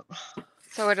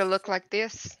 So it'll look like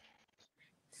this?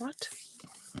 What?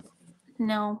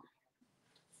 No.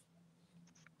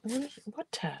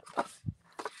 What tab?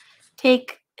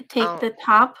 Take the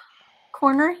top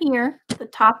corner here, the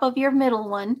top of your middle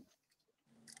one.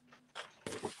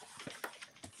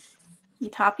 The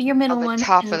top of your middle one. The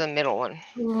top of the middle one.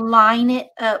 Line it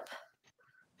up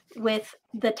with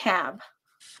the tab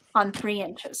on 3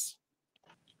 inches.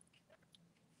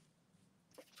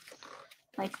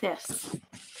 Like this.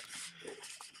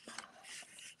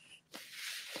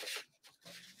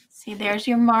 See, there's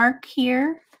your mark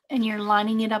here, and you're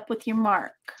lining it up with your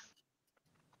mark.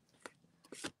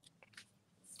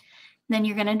 Then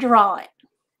you're going to draw it.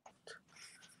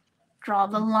 Draw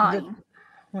the line.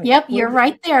 Yep, you're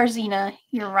right there, Zena.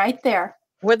 You're right there.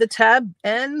 Where the tab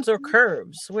ends or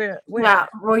curves? Where? Yeah,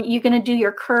 or you're going to do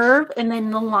your curve and then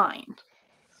the line.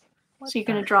 So you're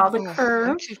going to draw the curve.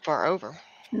 I'm too far over.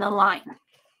 And the line.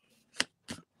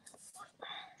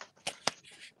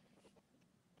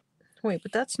 Wait,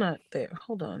 but that's not there.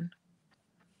 Hold on.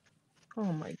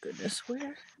 Oh my goodness,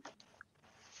 where?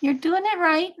 You're doing it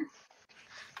right.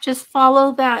 Just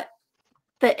follow the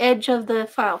edge of the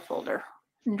file folder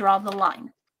and draw the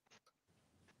line.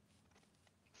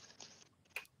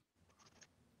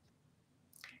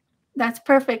 That's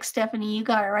perfect, Stephanie. You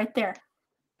got it right there.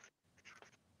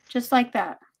 Just like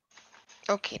that.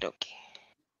 Okie dokie.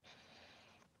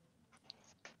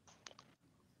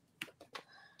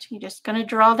 So you're just going to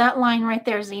draw that line right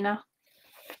there, Zena.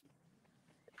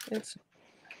 It's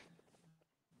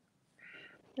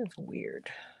weird.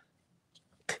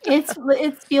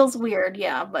 It feels weird,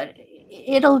 yeah, but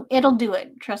it'll do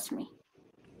it. Trust me.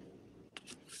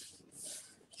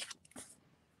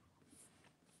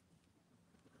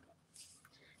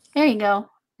 There you go.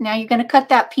 Now you're going to cut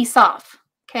that piece off,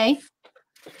 okay?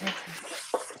 That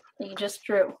you just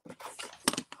drew.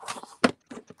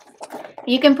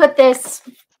 You can put this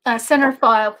center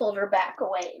file folder back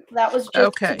away. That was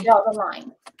just to draw the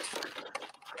line.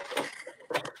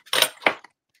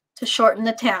 To shorten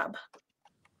the tab.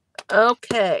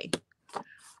 Okay.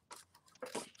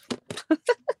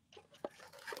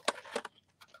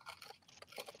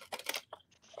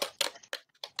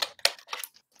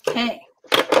 Okay.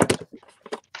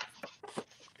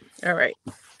 All right.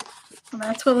 So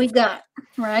that's what we got,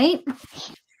 right?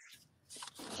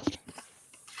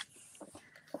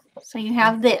 So you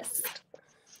have this.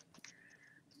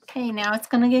 Okay, now it's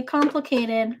going to get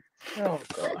complicated. Oh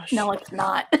gosh. No, it's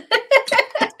not.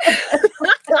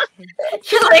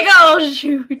 She's like, oh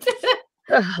shoot.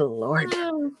 Oh Lord.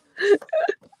 So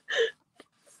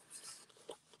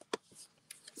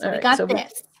All we right, got so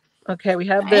this. we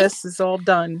have Right? this. It's all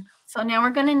done. So now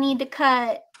we're gonna need to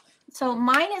cut. So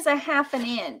mine is a 1/2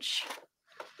 inch.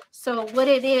 So what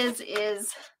it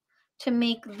is to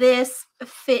make this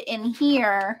fit in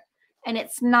here and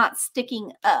it's not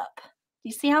sticking up.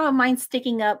 You see how mine's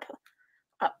sticking up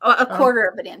a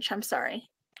 1/4 of an inch? I'm sorry.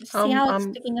 You see how it's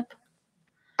sticking up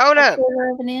Hold a up.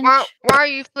 1/4 of an inch? Why are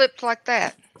you flipped like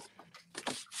that?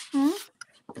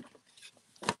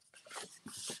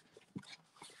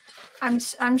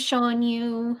 I'm showing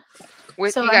you.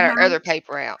 You So got our other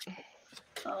paper out.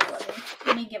 Oh,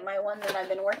 let me get my one that I've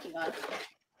been working on.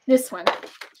 This one.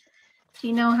 Do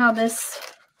you know how this?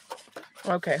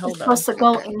 Okay, hold on. Supposed to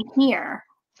go in here.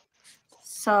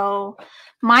 So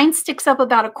mine sticks up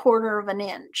about a 1/4 of an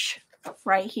inch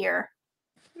right here.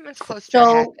 It's close to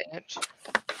a 1/2 inch.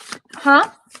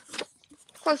 Huh?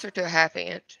 Closer to a 1/2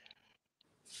 inch.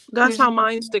 That's how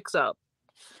mine sticks up.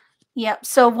 Yep.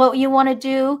 So what you want to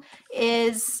do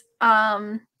is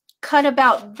cut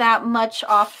about that much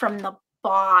off from the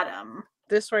bottom.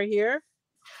 This right here?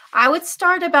 I would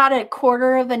start about a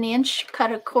 1/4 of an inch,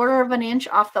 cut a 1/4 of an inch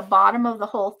off the bottom of the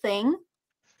whole thing.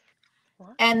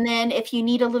 What? And then if you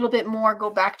need a little bit more, go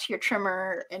back to your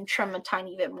trimmer and trim a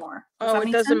tiny bit more.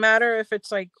 It doesn't matter if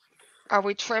it's like... Are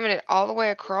we trimming it all the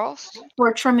way across?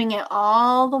 We're trimming it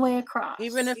all the way across.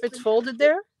 Even if it's folded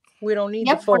there? We don't need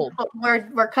the fold.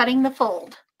 We're cutting the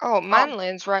fold. Oh, mine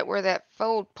lands right where that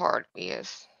fold part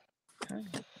is.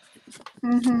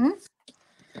 Mm-hmm.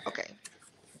 Okay.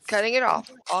 Cutting it off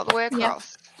all the way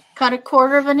across. Yep. Cut a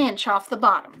 1/4 of an inch off the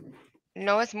bottom.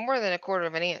 No, it's more than a 1/4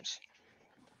 of an inch.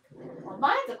 Well,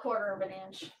 mine's a 1/4 of an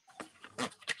inch.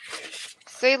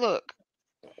 See, look.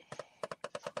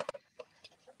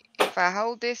 If I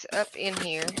hold this up in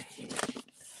here,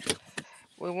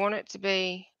 we want it to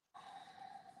be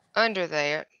under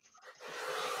there,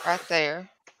 right there,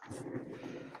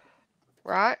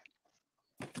 right?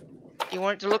 You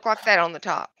want it to look like that on the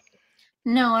top.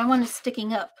 No, I want it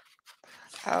sticking up.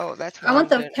 Oh, that's why I want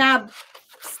the tab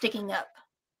sticking up.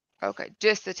 Okay,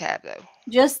 just the tab though.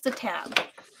 Just the tab.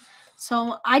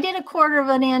 So I did a 1/4 of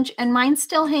an inch and mine's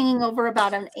still hanging over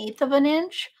about an 1/8 of an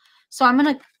inch. So I'm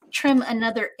going to trim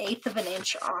another 1/8 of an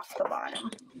inch off the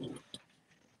bottom.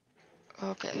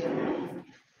 Okay.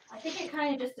 I think it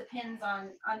kind of just depends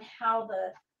on how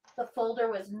the folder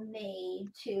was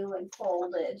made too and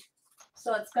folded.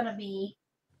 So it's going to be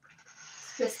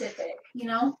specific, you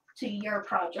know, to your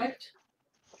project.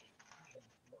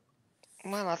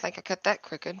 Well, I think I cut that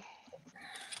crooked.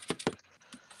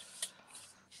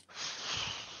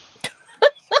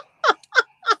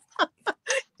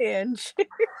 Ange.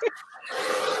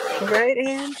 Right,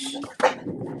 Ange?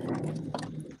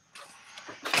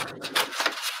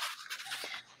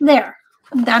 There.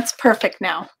 That's perfect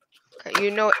now. Okay,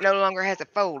 you know it no longer has a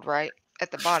fold, right?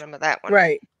 At the bottom of that one.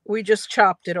 Right. We just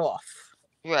chopped it off.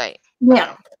 Right.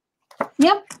 Yeah.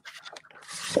 Yep.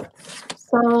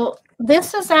 So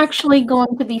this is actually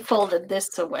going to be folded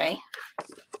this way.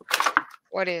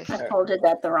 What is? I folded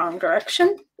that the wrong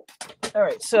direction. All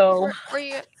right, so where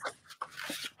you?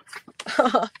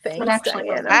 Thanks, actually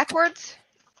Diana. Backwards?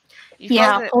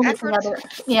 Yeah,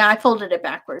 I folded it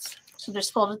backwards. So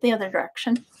just fold it the other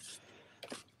direction.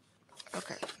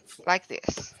 Okay, like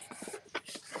this.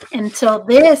 And so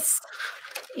this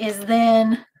is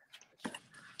then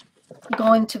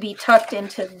going to be tucked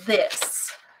into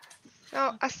this.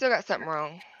 No, I still got something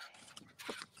wrong.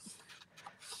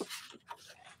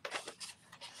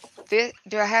 Do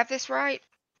I have this right?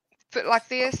 Put like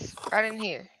this right in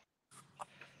here.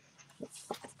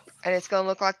 And it's going to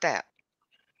look like that.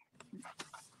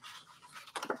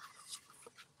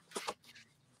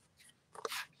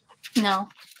 No.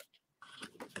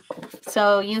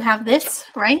 So you have this,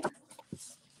 right?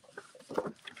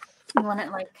 You want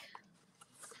it like...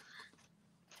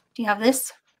 Do you have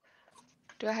this?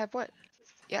 Do I have what?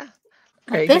 Yeah.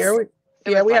 Okay, like here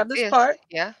we have this part.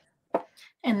 Yeah.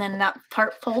 And then that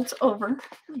part folds over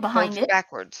behind it.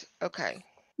 Backwards. Okay.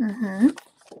 Mm-hmm.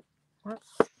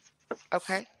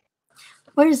 Okay.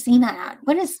 Where's Xena at?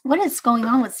 What is going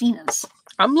on with Xena's?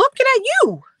 I'm looking at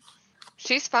you.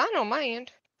 She's fine on my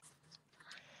end.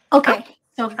 Okay.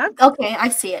 Okay, I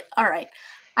see it. All right.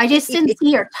 I just didn't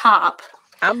see your top.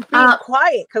 I'm being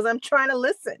quiet because I'm trying to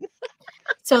listen.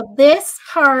 So this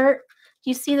part,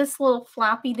 you see this little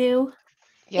floppy do?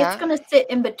 Yeah. It's going to sit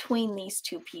in between these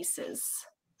two pieces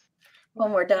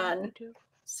when we're done.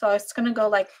 So it's going to go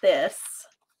like this.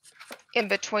 in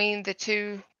between the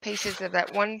two pieces of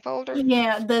that one folder?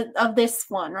 Yeah, of this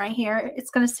one right here.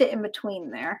 It's going to sit in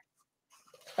between there.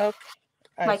 Okay.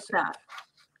 Like that.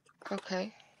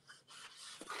 Okay.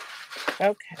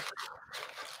 Okay.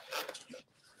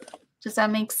 Does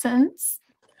that make sense?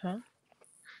 Huh?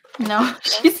 No,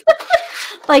 she's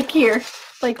like here,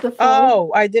 like the fold.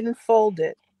 Oh, I didn't fold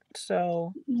it.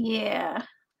 So. Yeah.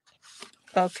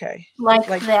 Okay. Like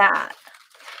that.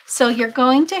 So you're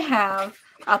going to have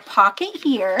a pocket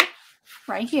here,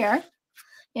 right here,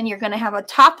 and you're going to have a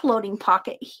top loading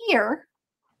pocket here.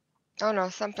 Oh no,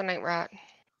 something ain't right.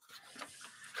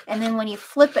 And then when you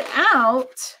flip it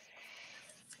out,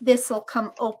 this will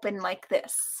come open like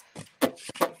this.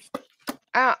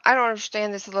 I don't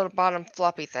understand this little bottom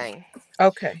floppy thing.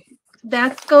 Okay.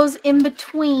 That goes in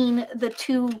between the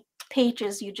two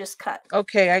pages you just cut.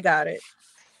 Okay, I got it.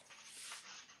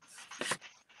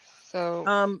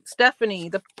 So Stephanie,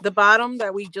 the bottom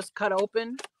that we just cut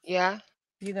open, yeah,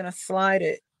 you're gonna slide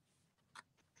it.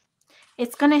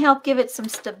 It's going to help give it some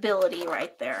stability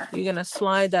right there. You're gonna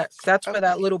slide that. That's where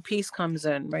that little piece comes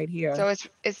in, right here. So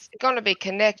it's going to be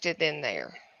connected in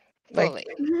there fully.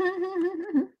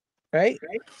 Right?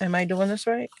 Am I doing this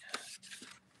right?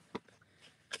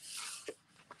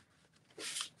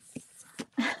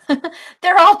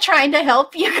 They're all trying to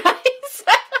help you guys.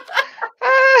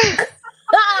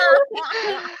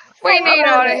 We need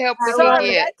all the help we can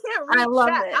get. I can't read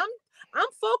chat. I'm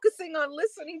focusing on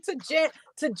listening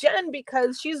to Jen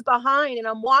because she's behind and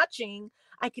I'm watching.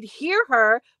 I could hear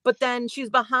her, but then she's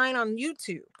behind on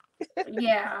YouTube.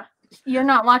 Yeah. You're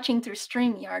not watching through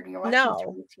StreamYard. You're watching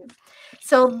through YouTube.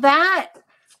 So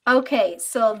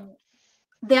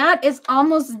that is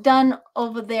almost done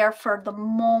over there for the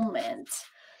moment.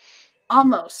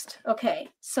 Almost. Okay.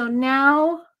 So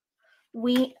now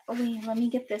let me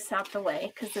get this out the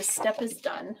way because this step is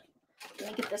done. Let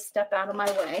me get this step out of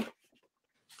my way.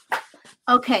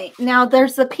 Okay. Now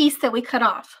there's the piece that we cut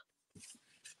off.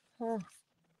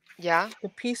 Yeah. The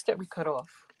piece that we cut off.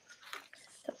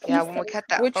 Yeah, when we cut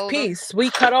that Which folder. piece? We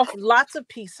cut off lots of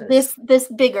pieces. This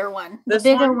bigger one. The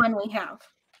bigger one we have.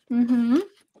 Mm-hmm.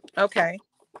 Okay.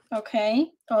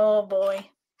 Okay. Oh boy.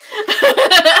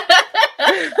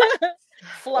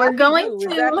 We're going to.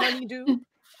 Is that honeydew?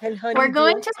 And we're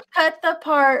going to cut the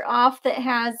part off that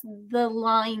has the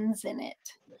lines in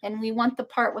it, and we want the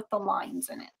part with the lines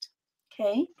in it.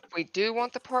 Okay. We do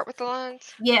want the part with the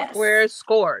lines? Yes. Where it's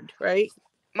scored, right?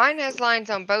 Mine has lines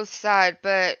on both sides,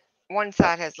 but one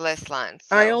side has less lines.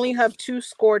 So. I only have 2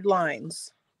 scored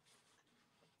lines.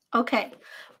 Okay.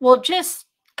 Well, just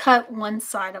cut one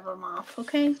side of them off,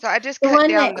 okay? So I just cut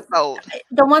down the fold.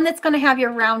 The one that's going to have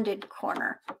your rounded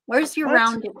corner. Where's your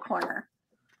rounded corner?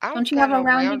 Don't you have a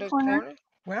rounded corner?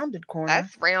 Rounded corner.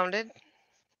 That's rounded.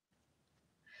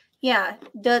 Yeah,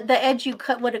 the edge you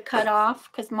would have cut off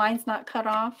because mine's not cut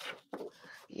off.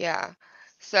 Yeah.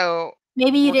 So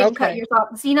maybe you didn't cut yours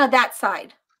off. Zena, that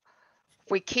side.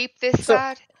 We keep this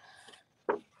side.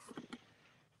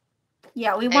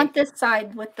 Yeah, we want this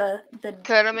side with the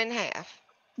cut them in half.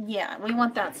 Yeah, we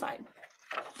want that side.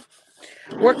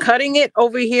 We're cutting it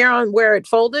over here on where it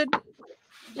folded.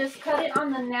 Just cut it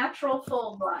on the natural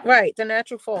fold line. Right, the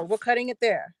natural fold. We're cutting it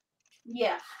there.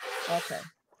 Yeah. Okay.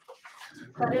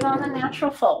 Cut it on the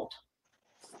natural fold.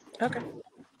 Okay.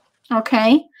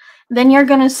 Okay. Then you're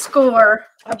going to score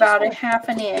about a ½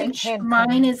 an inch.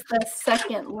 Mine is the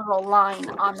second little line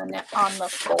on the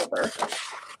folder.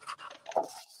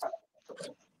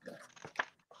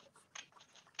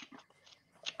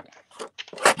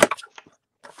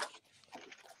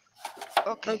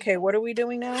 Okay, what are we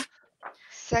doing now?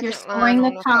 You're scoring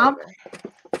the top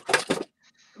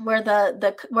where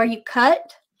where you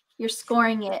cut. You're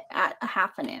scoring it at a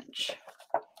 ½ an inch.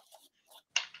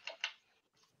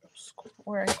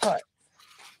 Where I cut.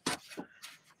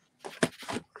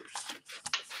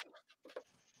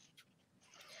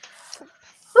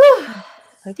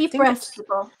 Deep breaths,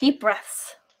 people. Deep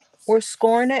breaths. We're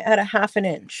scoring it at a ½ an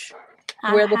inch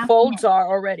where the folds are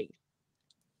already.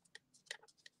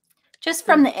 Just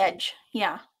from the edge.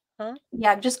 Yeah. Huh?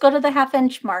 Yeah, just go to the ½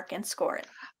 inch mark and score it.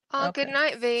 Oh, okay. Good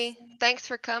night, V. Thanks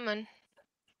for coming.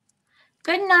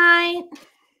 Good night.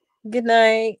 Good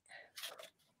night.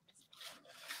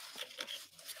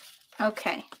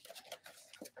 Okay.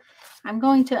 I'm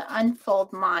going to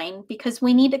unfold mine because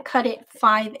we need to cut it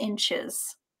 5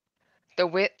 inches. The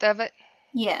width of it?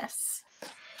 Yes.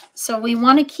 So we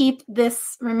want to keep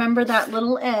this, remember that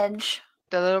little edge.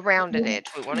 The little rounded edge.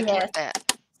 We want to keep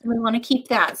that. We want to keep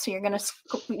that. So you're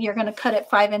going to cut it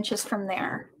 5 inches from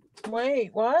there.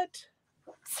 Wait, what?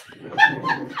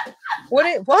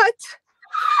 What?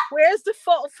 Where's the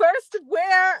first?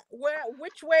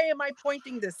 Which way am I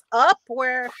pointing this? Up?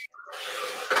 Where?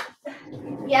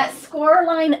 Yeah, score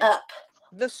line up.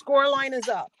 The score line is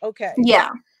up. Okay. Yeah.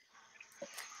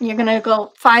 You're going to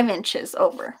go 5 inches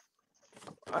over.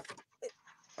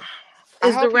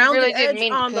 Is the rounded really didn't edge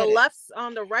mean to on the cut it.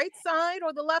 on the right side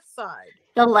or the left side?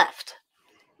 The left.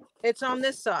 It's on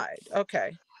this side.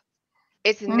 Okay.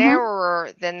 It's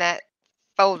narrower than that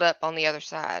fold up on the other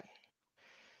side.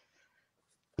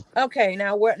 Okay.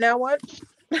 Now what? Now what?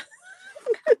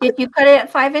 Did you cut it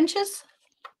at 5 inches?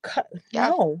 Yeah.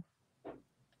 No.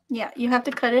 Yeah, you have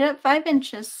to cut it at 5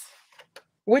 inches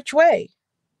Which way?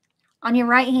 on your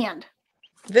right hand.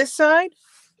 This side?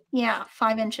 Yeah,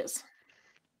 5 inches.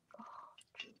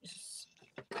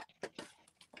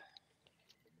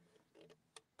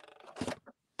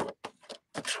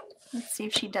 Let's see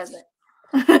if she does it.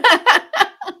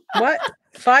 What?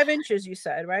 5 inches, you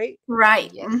said, right?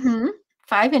 Right. Yes.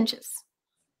 5 inches.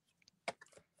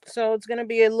 So it's going to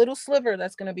be a little sliver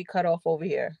that's going to be cut off over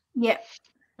here. Yeah.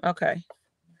 Okay.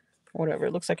 Whatever.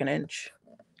 It looks like an inch.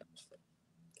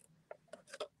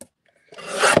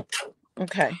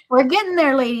 Okay. We're getting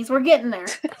there, ladies. We're getting there.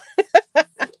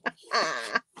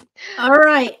 All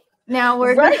right. Now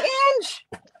we're right, Ange.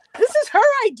 This is her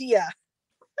idea.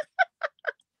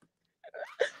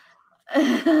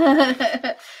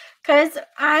 Because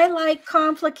I like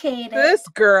complicated. This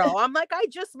girl. I'm like, I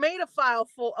just made a file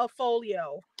full of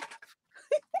folio.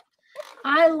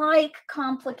 I like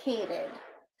complicated.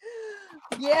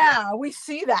 Yeah, we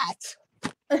see that.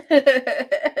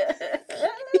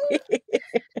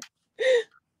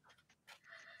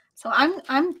 So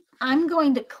I'm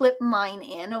going to clip mine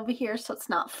in over here so it's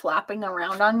not flapping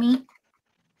around on me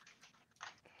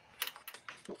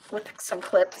with some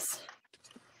clips.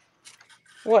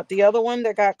 What, the other one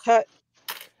that got cut?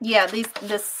 Yeah,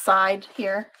 this side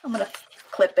here. I'm gonna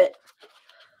clip it.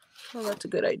 Oh, that's a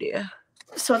good idea.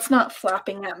 So it's not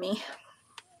flapping at me.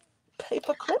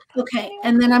 Paper clip. Okay,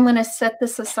 and then I'm gonna set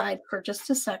this aside for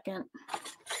just a second.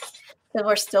 So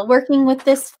we're still working with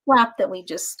this flap that we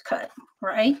just cut,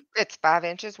 right? It's 5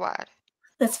 inches wide.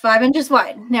 That's 5 inches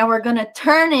wide. Now we're gonna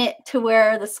turn it to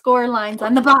where the score line's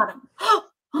on the bottom. Oh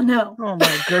no. Oh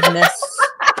my goodness.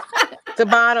 The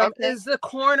bottom Okay. is the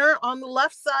corner on the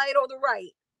left side or the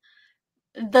right?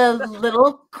 The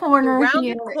little corner rounded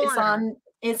here corner.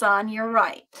 is on your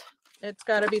right. It's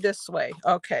got to be this way.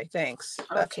 Okay, thanks.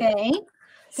 That's it. Okay.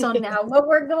 So now what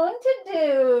we're going to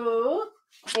do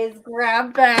is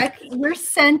grab back your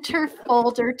center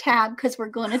folder tab because we're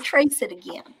going to trace it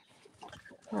again.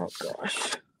 Oh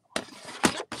gosh.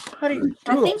 How do you do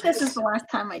I think this is the last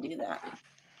time I do that.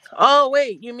 Oh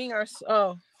wait, you mean our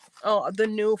the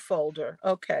new folder.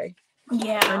 Okay.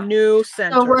 Yeah. A new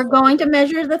center. So we're going to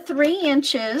measure the 3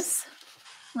 inches.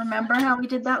 Remember how we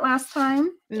did that last time?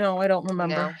 No, I don't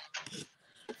remember. No.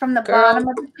 From the Girl. bottom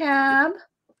of the tab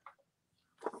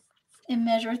and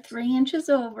measure 3 inches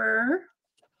over.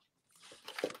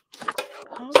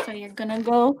 So you're going to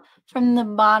go from the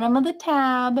bottom of the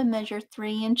tab and measure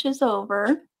 3 inches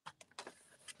over.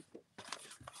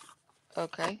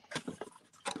 Okay.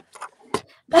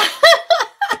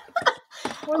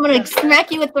 I'm going to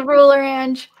smack you with the ruler,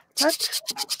 Ange.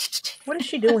 What is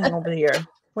she doing over here?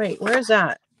 Wait, where is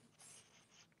that?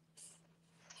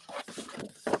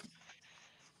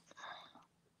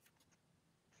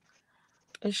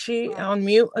 Is she on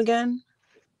mute again?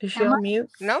 Is she on mute?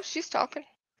 No, she's talking.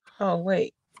 Oh,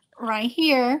 wait. Right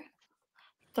here,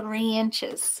 3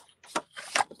 inches.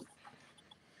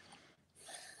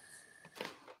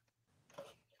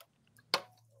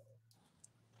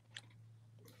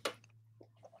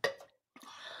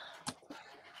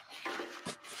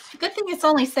 Good thing it's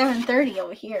only 7:30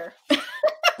 over here.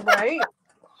 Right?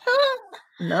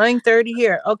 9:30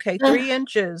 here. Okay, 3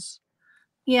 inches.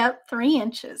 Yep, 3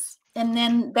 inches. And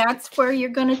then that's where you're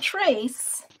going to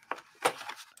trace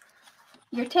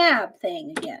your tab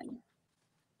thing again.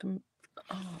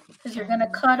 Because you're going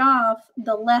to cut off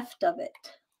the left of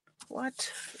it.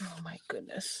 What? Oh my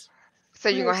goodness. So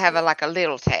you're going to have like a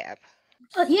little tab.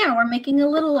 Yeah, we're making a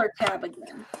littler tab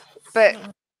again.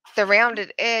 But the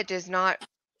rounded edge is not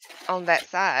on that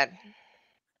side.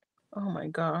 Oh my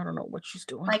God, I don't know what she's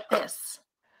doing. Like this.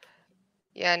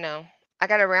 Yeah, I know. I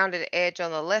got a rounded edge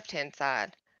on the left-hand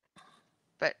side,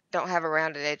 but don't have a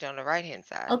rounded edge on the right-hand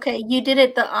side. Okay, you did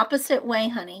it the opposite way,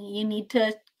 honey. You need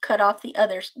to cut off the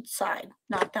other side,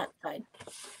 not that side.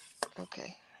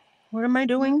 Okay. What am I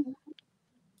doing?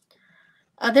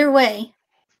 Other way.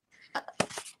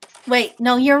 Wait,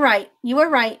 no, you're right. You were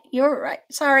right. You were right.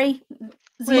 Sorry,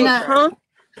 Wait, Zena.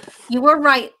 You were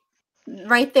right.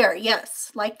 Right there.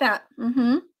 Yes, like that.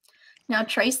 Mm-hmm. Now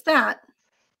trace that.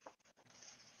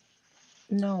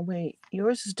 No, wait.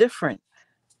 Yours is different.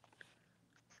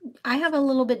 I have a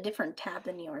little bit different tab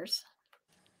than yours.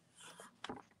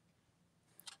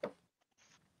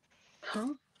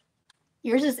 Huh?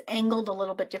 Yours is angled a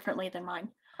little bit differently than mine.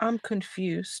 I'm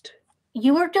confused.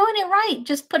 You were doing it right.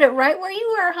 Just put it right where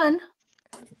you were, hun.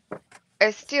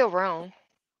 It's still wrong.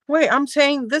 Wait, I'm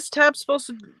saying this tab's supposed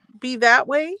to be that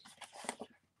way?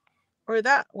 Or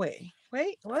that way?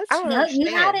 Wait, what? I don't No, you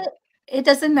had understand. it. It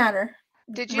doesn't matter.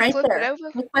 Did you Right flip it there.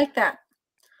 over? Look like that.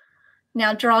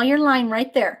 Now draw your line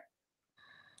right there.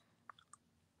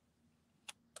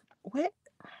 What?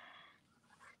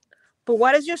 But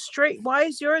why is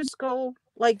yours go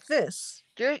like this?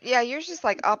 Yours is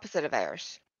like opposite of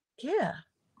ours. Yeah.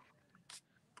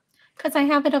 Because I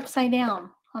have it upside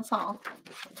down. That's all.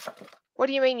 What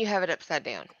do you mean you have it upside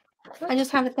down? I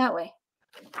just have it that way.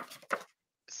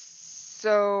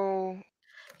 So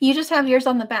You just have yours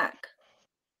on the back.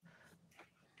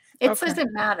 It Okay.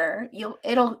 doesn't matter.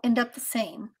 It'll end up the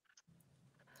same.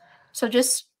 So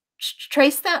just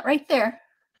trace that right there.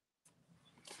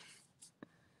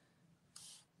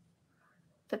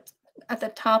 At the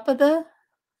top of the.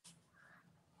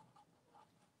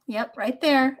 Yep, right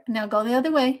there. Now go the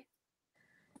other way.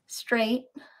 Straight.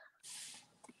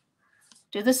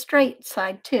 Do the straight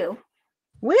side too.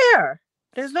 Where?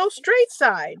 There's no straight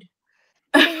side.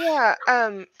 yeah,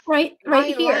 Right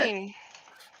here. Line.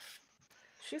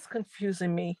 She's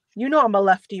confusing me. You know I'm a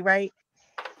lefty, right?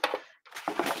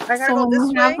 I gotta So go when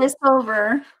this you way. have this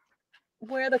over.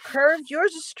 Where the curved,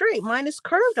 yours is straight. Mine is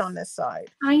curved on this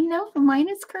side. I know, mine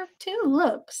is curved too.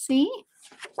 Look, see?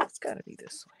 It's gotta be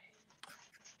this way.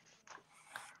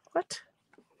 What?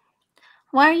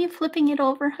 Why are you flipping it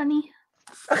over, honey?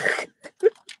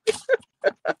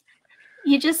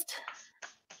 You just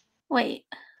wait.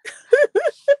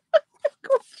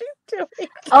 What you doing?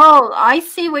 Oh, I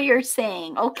see what you're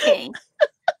saying. Okay.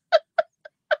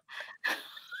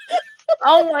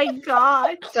 Oh my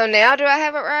God. So now do I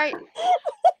have it right?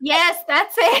 Yes,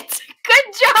 that's it. Good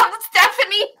job,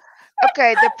 Stephanie.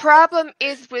 Okay, the problem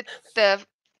is with the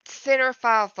center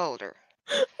file folder.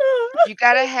 You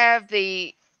got to have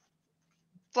the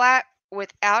flap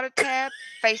without a tab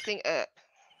facing up.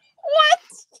 What?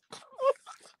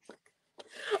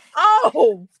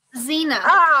 Oh, Zena,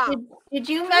 did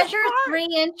you measure 3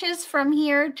 inches from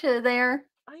here to there?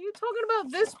 Are you talking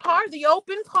about this part, the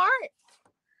open part?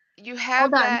 You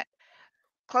have Hold on. that.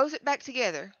 Close it back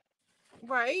together.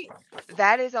 Right.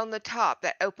 That is on the top.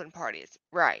 That open part is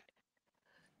right.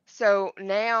 So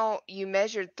now you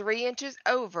measured 3 inches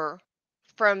over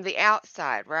from the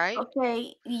outside, right?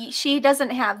 Okay, she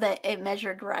doesn't have it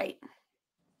measured right.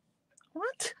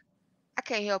 What? I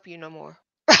can't help you no more.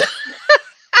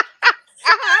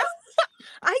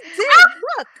 I did.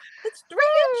 Look, it's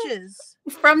 3 inches.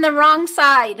 From the wrong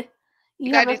side.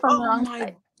 You have gotta it from the wrong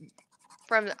side.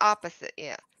 From the opposite,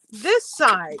 yeah. This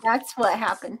side. That's what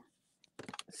happened.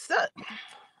 So,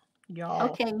 y'all.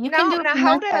 Okay, you can do it now from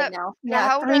hold that side up. now. Now Yeah,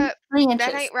 hold 3 up. 3 inches.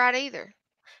 That ain't right either.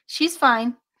 She's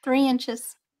fine. 3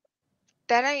 inches.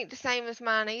 That ain't the same as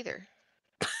mine either.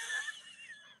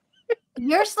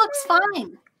 Yours looks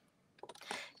fine.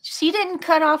 She didn't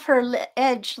cut off her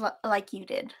edge like you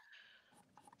did.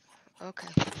 Okay.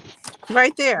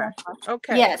 Right there.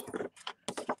 Okay. Yes.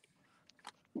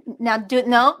 Now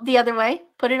the other way.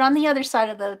 Put it on the other side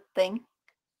of the thing.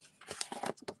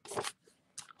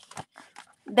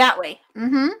 That way.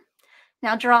 Mm-hmm.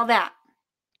 Now draw that.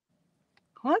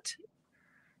 What?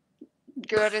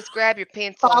 Girl, just grab your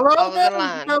pencil Follow and follow the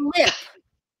line. the lip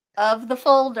of the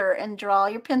folder and draw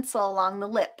your pencil along the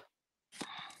lip.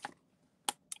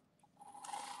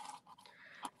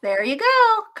 There you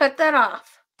go. Cut that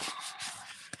off.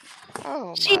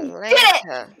 Oh, She my did it!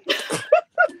 Lanta.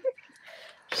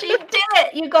 She did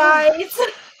it, you guys.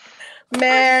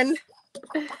 Man,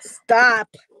 stop.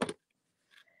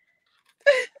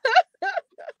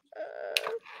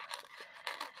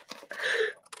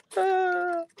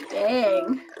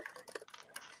 Dang.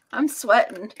 I'm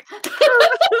sweating.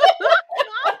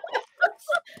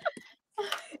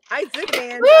 I did,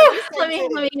 man. Let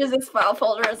me use this file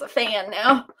folder as a fan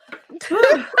now.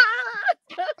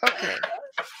 Okay.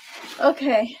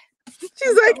 Okay.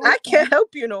 She's like, I can't help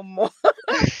you no more.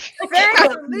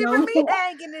 Leaving me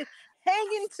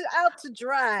hanging out to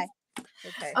dry.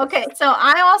 Okay. Okay, so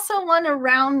I also want to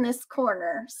round this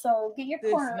corner. So get your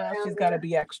corner Now around she's got to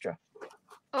be extra.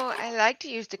 Oh, I like to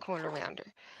use the corner rounder.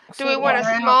 Do So we want a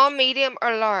around. small, medium,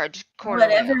 or large corner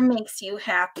whatever round? makes you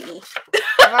happy.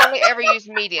 I've only ever used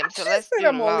medium, so let's do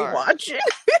I'm only large. watching.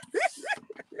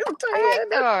 I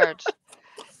like large.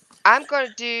 I'm going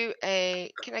to do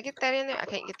a, can I get that in there? I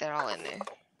can't get that all in there.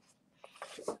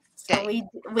 So Dang.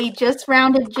 we just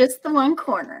rounded just the one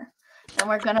corner. And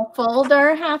we're going to fold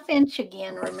our 1/2 inch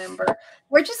again, remember.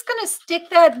 We're just going to stick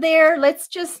that there. Let's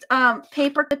just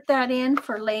paper clip that in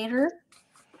for later.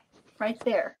 Right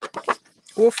there.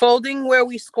 We're folding where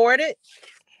we scored it?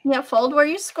 Yeah, fold where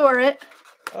you score it.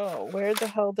 Oh, where the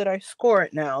hell did I score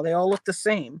it now? They all look the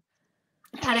same.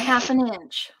 At 1/2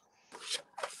 inch.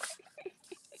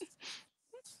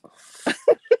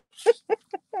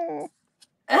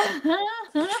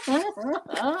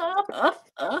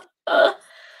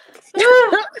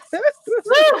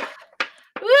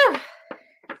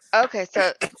 Okay,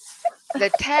 so the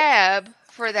tab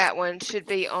for that one should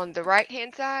be on the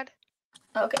right-hand side.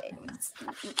 Okay,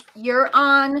 you're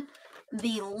on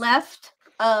the left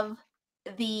of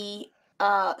the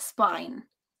spine.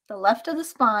 The left of the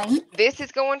spine. This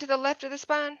is going to the left of the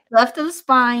spine? Left of the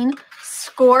spine.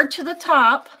 Score to the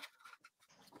top.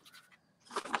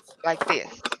 Like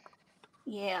this.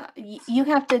 Yeah, you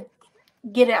have to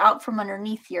get it out from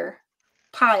underneath your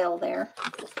pile there.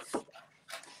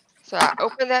 So I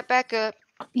open that back up.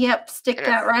 Yep, stick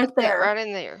that right there. Right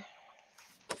in there.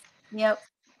 Yep.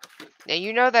 Now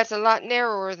you know that's a lot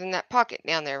narrower than that pocket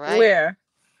down there, right? Where?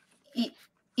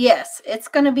 Yes, it's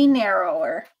going to be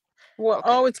narrower. Well, Okay.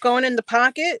 oh, it's going in the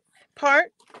pocket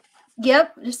part?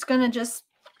 Yep, it's just going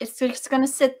to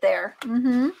sit there.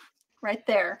 Right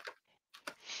there.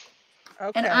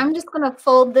 Okay. And I'm just going to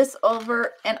fold this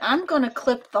over and I'm going to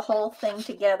clip the whole thing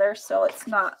together so it's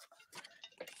not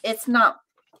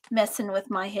messing with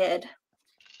my head.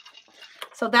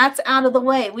 So that's out of the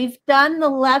way. We've done the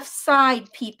left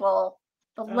side, people.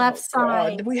 The left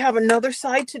side. Do we have another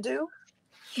side to do?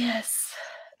 Yes.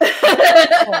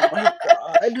 Oh my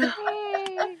God.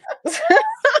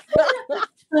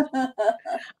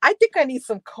 I think I need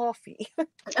some coffee.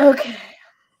 Okay.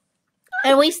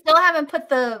 And we still haven't put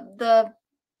the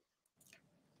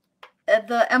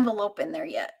envelope in there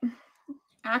yet.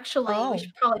 Actually, we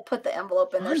should probably put the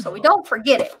envelope in there so we don't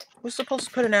forget it. We're supposed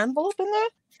to put an envelope in there?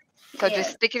 So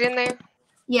just stick it in there?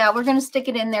 Yeah, we're going to stick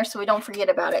it in there so we don't forget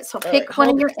about it. So pick one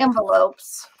of your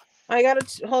envelopes. I got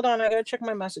to, hold on. I got to check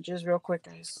my messages real quick,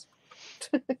 guys.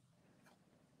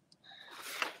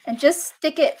 And just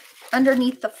stick it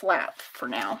underneath the flap for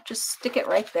now. Just stick it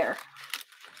right there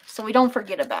so we don't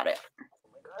forget about it.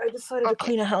 I decided to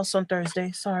clean a house on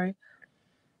Thursday. Sorry.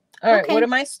 All right. What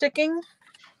am I sticking?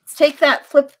 Take that,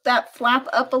 flip that flap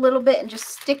up a little bit and just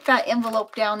stick that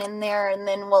envelope down in there, and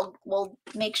then we'll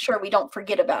make sure we don't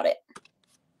forget about it.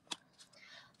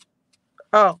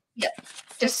 Oh. Yep.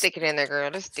 Just stick it in there,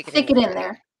 girl. Just stick it in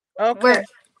there. Okay.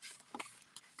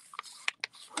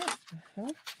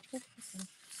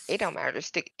 It don't matter. Just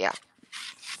stick, yeah.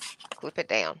 Clip it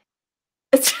down.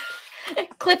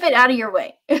 Clip it out of your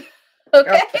way.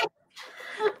 Okay.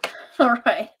 All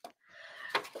right.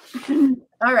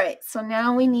 All right. So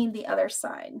now we need the other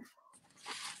side.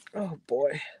 Oh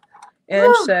boy.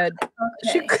 And said,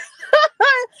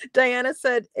 Diana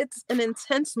said, it's an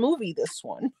intense movie, this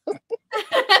one.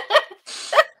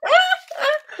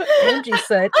 Angie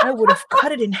said, I would have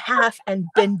cut it in half and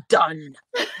been done.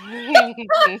 Okay. You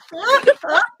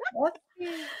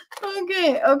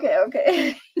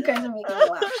guys are making me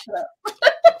laugh. Shut up.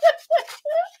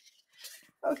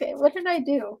 Okay, what did I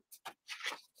do?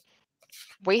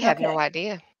 We have no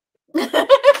idea. We're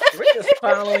just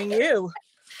following you.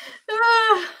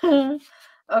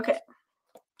 Okay.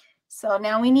 So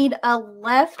now we need a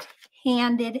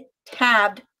left-handed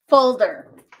tabbed folder.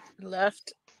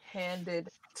 Left-handed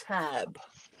tab.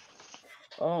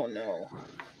 Oh no.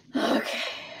 Okay.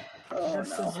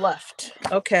 This is left.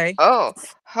 Okay. Oh,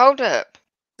 hold up.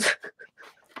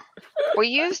 We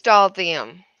used all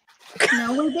them.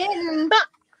 No, we didn't.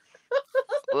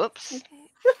 Whoops.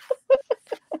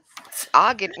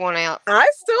 I'll get one out. I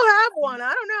still have one.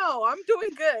 I don't know. I'm doing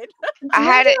good. I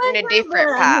had it in a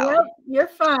different pile. Yep, you're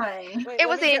fine. It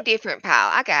was in a different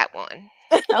pile. I got one.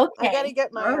 Okay. I gotta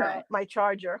get my my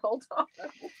charger. Hold on.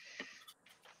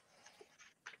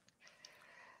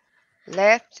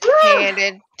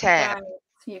 Left-handed tab.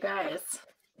 You guys.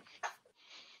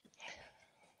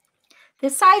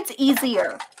 This side's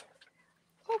easier.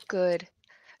 Oh, good.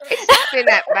 It's not been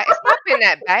that bad. It's not been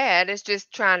that bad. It's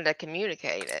just trying to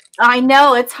communicate it. I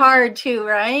know it's hard too,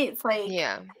 right? It's like,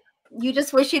 yeah, you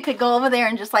just wish you could go over there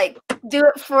and just like do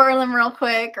it for them real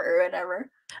quick or whatever.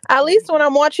 At least when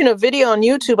I'm watching a video on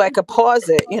YouTube, I could pause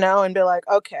it, you know, and be like,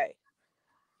 okay,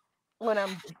 when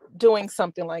I'm doing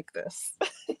something like this,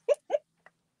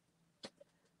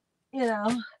 you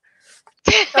know.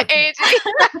 Angie.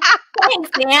 Thanks,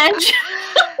 Ange.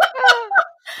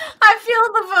 I feel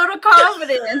the photo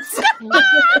confidence.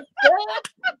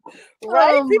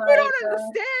 Right? Oh People my don't God.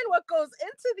 understand what goes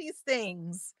into these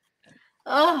things.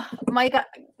 Oh my God,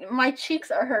 my cheeks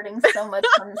are hurting so much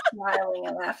from smiling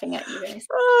and laughing at you guys.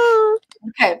 Oh.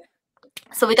 Okay,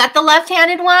 so we got the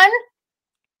left-handed one.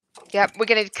 Yep, we're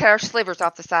gonna cut our slivers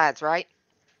off the sides, right?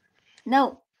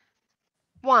 No.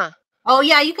 Why? Oh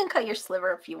yeah, you can cut your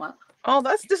sliver if you want. Oh,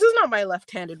 this is not my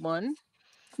left-handed one.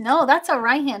 No, that's a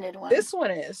right-handed one. This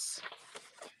one is.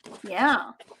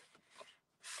 Yeah.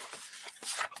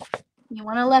 You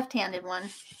want a left-handed one.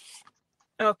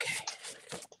 Okay.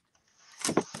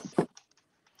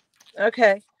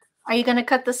 Okay. Are you going to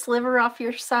cut the sliver off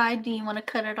your side? Do you want to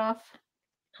cut it off?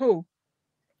 Who?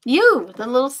 You, the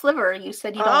little sliver you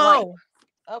said you don't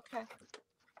like. Okay.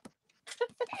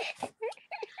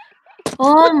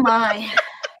 Oh my.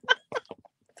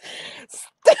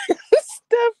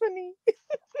 Stephanie.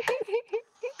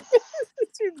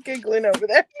 She's giggling over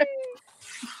there.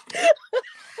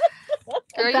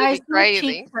 Girl, Guys, you be my crazy.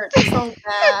 cheeks hurt so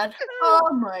bad.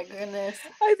 Oh my goodness.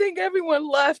 I think everyone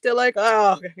left. They're like,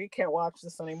 oh, you can't watch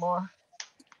this anymore.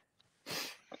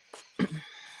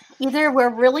 Either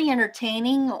we're really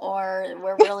entertaining or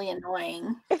we're really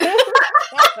annoying.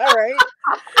 All right.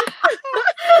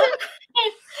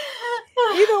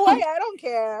 Either way, I don't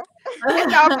care.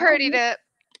 It's all prettied up.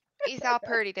 He's all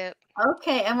prettied up.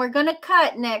 Okay, and we're gonna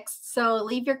cut next. So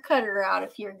leave your cutter out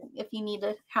if you need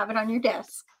to have it on your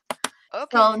desk.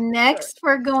 Okay. So next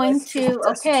we're going Let's to,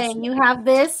 just- okay, you have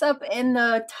this up in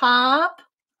the top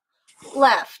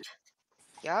left.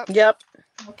 Yep.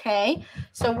 Okay,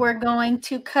 so we're going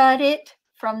to cut it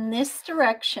from this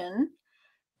direction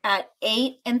at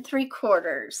 8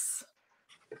 3/4.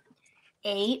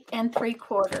 8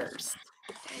 3/4. Man,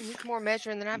 you're more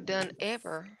measuring than I've done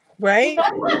ever. Right?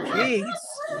 Jeez.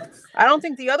 I don't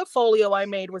think the other folio I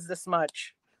made was this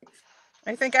much.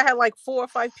 I think I had like 4 or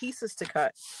 5 pieces to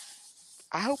cut.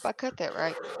 I hope I cut that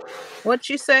right. What'd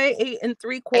you say? 8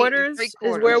 3/4 is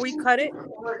where we cut it?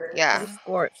 Yeah. I'll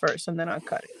score it first and then I'll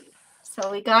cut it. So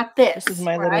we got this. This is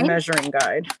my right? little measuring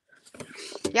guide.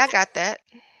 Yeah, I got that.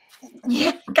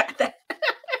 Yeah, got that.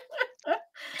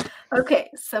 Okay,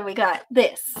 so we got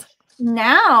this.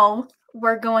 Now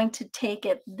we're going to take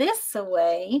it this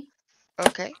way.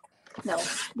 Okay. No,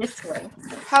 this way.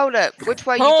 Hold up. Which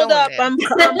way Hold you going up. now? I'm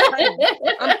cutting.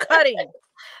 I'm cutting.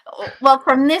 Well,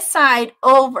 from this side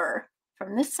over.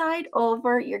 From this side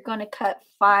over, you're going to cut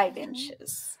 5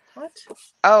 inches. What?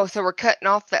 Oh, so we're cutting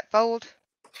off that fold?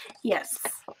 Yes.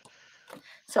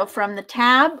 So from the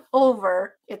tab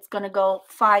over, it's going to go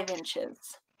 5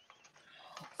 inches.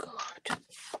 Oh, God.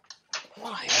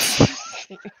 Why? Guys,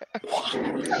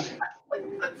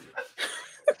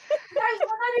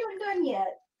 we're not even done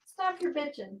yet. Stop your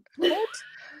bitching. What?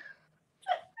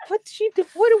 What's she do?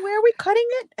 Where are we cutting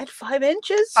it? At 5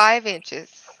 inches? 5 inches.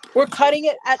 We're cutting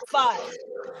it at 5.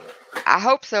 I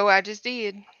hope so. I just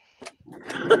did.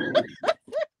 So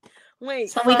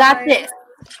Wait. 5. we got this.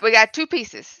 We got 2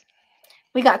 pieces.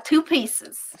 We got 2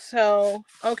 pieces. So,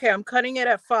 okay, I'm cutting it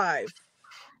at 5.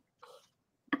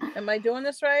 Am I doing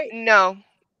this right? No.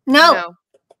 No.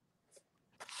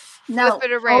 Flip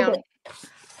it around.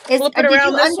 Flip it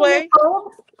around this way?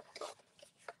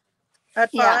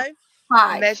 At 5? Yeah.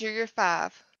 5. Measure your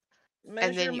 5. Measure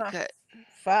and then you my cut.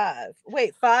 5.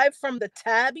 Wait, 5 from the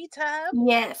tabby tab?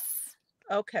 Yes.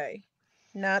 Okay.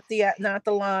 Not the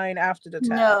line after the tab.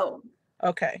 No.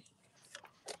 Okay.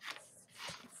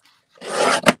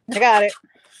 I got it.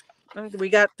 We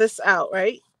got this out,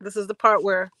 right? This is the part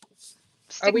where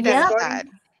Stick we that discarding? aside.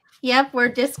 Yep, we're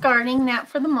discarding that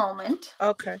for the moment.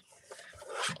 Okay.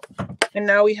 And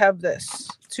now we have this.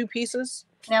 2 pieces.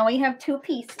 Now we have 2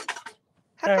 pieces.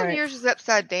 How All come right. yours is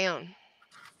upside down?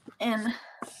 And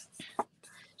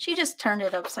she just turned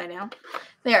it upside down.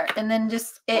 There. And then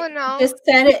just no. just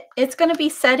set it. It's going to be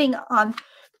setting on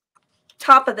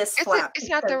top of this flap. It's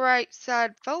not the right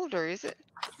side folder, is it?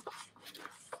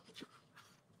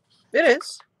 It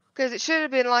is. Because it should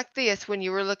have been like this when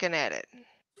you were looking at it.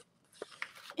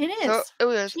 It is. So it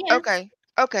was. Yes. Okay.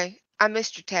 Okay. I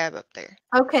missed your tab up there.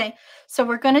 Okay. So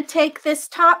we're going to take this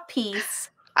top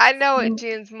piece. I know it,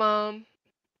 Jen's mom.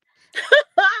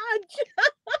 Mom.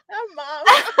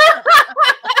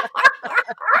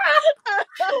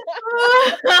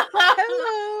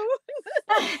 Hello.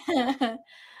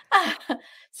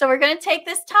 So we're going to take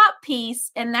this top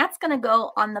piece and that's going to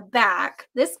go on the back.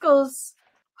 This goes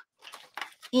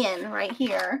in right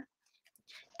here.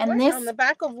 And Wait, on the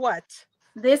back of what?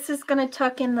 This is going to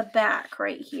tuck in the back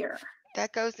right here.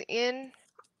 That goes in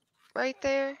right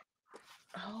there.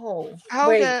 Oh. Hold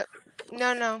wait. up.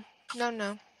 No.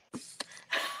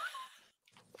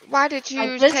 Why did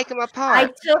you take them I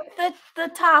apart? took the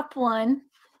top one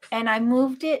and I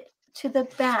moved it to the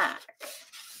back.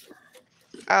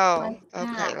 Oh, Like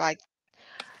okay. that.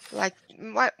 Like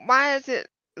why is it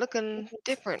looking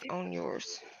different on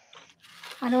yours?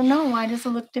 I don't know. Why does it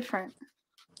look different?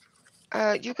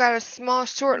 You got a small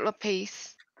short little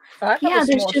piece. I have Yeah, a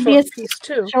there small should be a short piece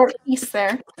too. short piece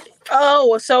there.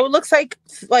 Oh, so it looks like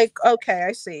okay,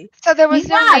 I see. So there was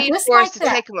no Yeah, need just for us like to that.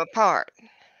 take them apart.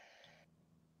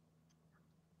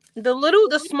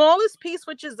 The smallest piece,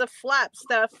 which is the flap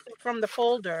stuff from the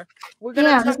folder. We're gonna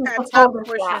Yeah, this tuck is that the top folder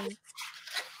flap. portion.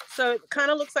 So it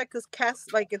kind of looks like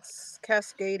it's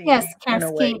cascading Yes, in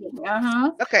a way. cascading.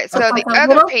 Uh-huh. Okay, So so like the a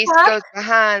other little piece flap. goes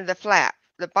behind the flap,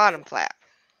 the bottom flap.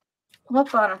 What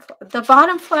bottom flap? The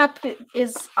bottom flap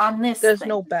is on this There's thing.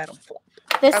 no bottom flap.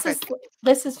 Okay.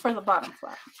 This is for the bottom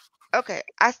flap. Okay,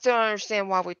 I still don't understand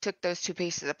why we took those two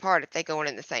pieces apart if they go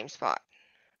in the same spot.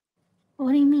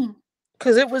 What do you mean?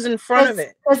 Because it was in front of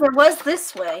it. Because it was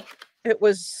this way, It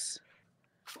was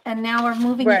and now we're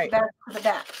moving right. it back to the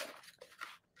back.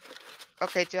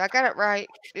 Okay, do I got it right?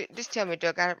 Just tell me, do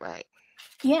I got it right?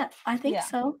 Yeah, I think Yeah.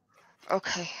 so.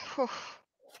 Okay. Whew.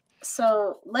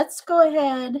 So let's go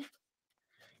ahead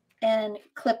and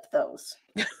clip those.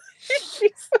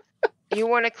 You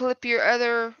want to clip your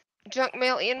other junk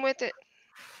mail in with it?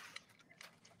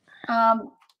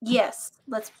 Yes,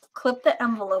 let's clip the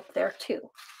envelope there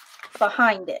too,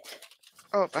 behind it.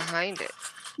 Oh, behind it.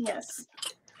 Yes,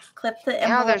 clip the Now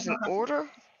envelope. there's an behind. order?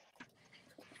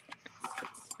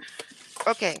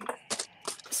 Okay.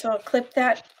 So clip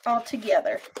that all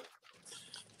together.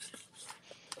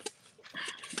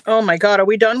 Oh my God, are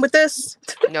we done with this?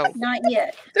 No. Not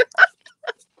yet.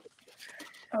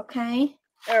 Okay.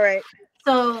 All right.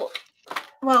 So,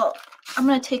 well, I'm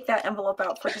going to take that envelope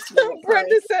out for just a minute.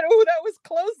 Brenda said, "Oh, that was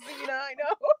close, Zena." I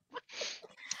know.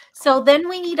 So then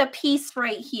we need a piece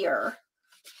right here.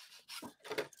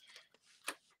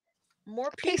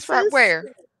 More Piece pieces. right where?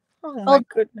 Oh my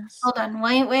goodness. Hold on.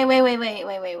 Wait.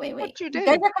 What'd you do? You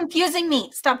guys are confusing me.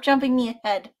 Stop jumping me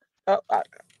ahead. Oh,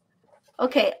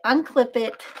 Okay, unclip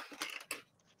it.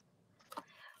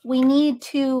 We need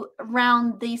to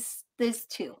round these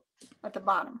two at the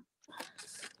bottom.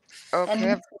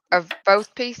 Okay, of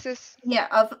both pieces? Yeah,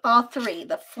 of all three.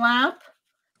 The flap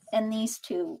and these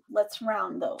two. Let's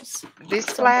round those. This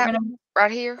flap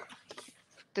right here?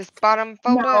 This bottom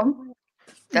fold up?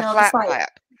 The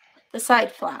flap. The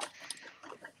side flap.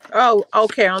 Oh,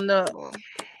 okay. On the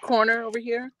corner over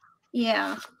here?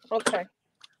 Yeah. Okay.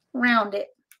 Round it.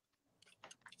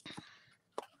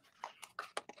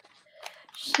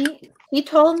 He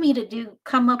told me to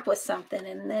come up with something,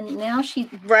 and then now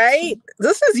right.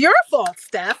 This is your fault,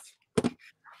 Steph.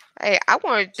 Hey, I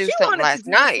wanted to do something last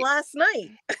night.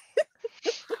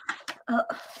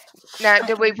 Now,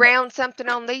 did we round something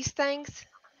on these things?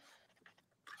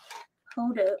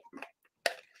 Hold up.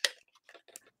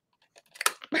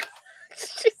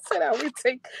 She said, "I would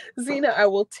take Zena. I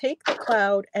will take the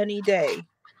cloud any day."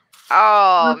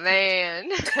 Oh man.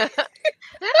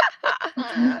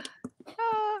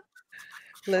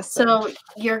 Listen. So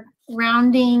you're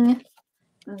rounding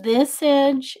this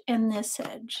edge and this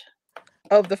edge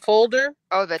of the folder.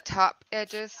 Oh, the top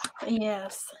edges.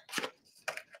 Yes.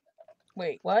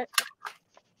 Wait, what?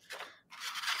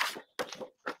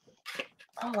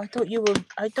 Oh, I thought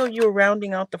you were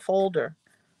rounding out the folder.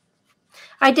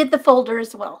 I did the folder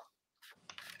as well.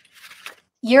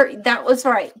 That was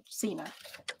right, Zena.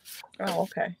 Oh,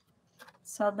 okay.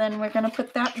 So then we're going to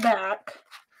put that back,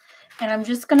 and I'm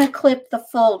just going to clip the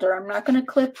folder. I'm not going to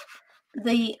clip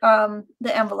the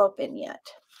envelope in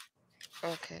yet.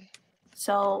 Okay.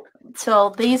 So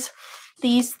these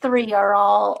three are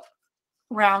all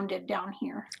rounded down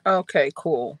here. Okay,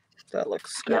 cool. That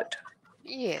looks good. Yep.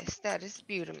 Yes, that is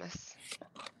beautiful.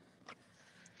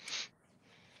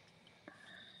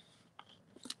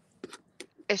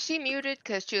 Is she muted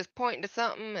because she was pointing to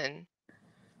something and?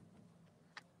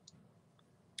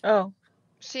 Oh.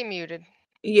 She muted.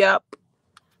 Yep.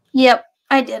 Yep,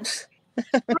 I did.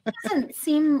 It doesn't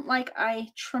seem like I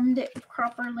trimmed it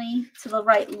properly to the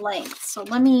right length. So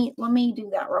let me do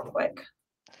that real quick.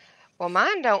 Well,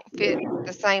 mine don't fit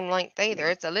the same length either.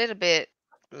 It's a little bit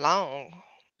long.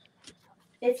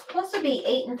 It's supposed to be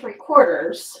 8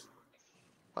 3/4.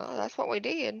 Well, that's what we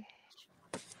did.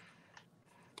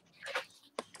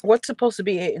 What's supposed to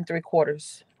be 8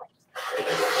 3/4?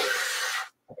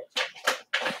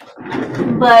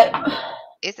 But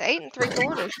it's 8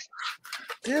 3/4.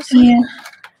 Yeah.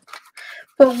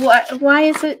 But why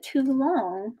is it too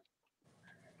long?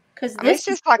 Because it's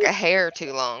just like a hair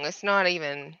too long. It's not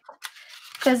even.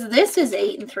 Because this is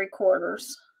 8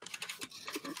 3/4.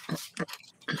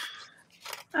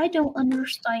 I don't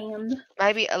understand.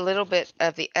 Maybe a little bit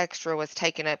of the extra was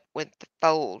taken up with the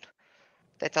fold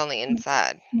that's on the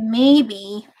inside.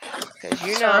 Maybe. Because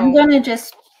you So I'm know, going to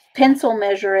just pencil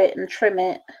measure it and trim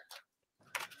it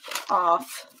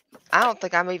off. I don't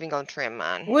think I'm even going to trim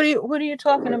mine. What are you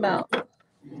talking about?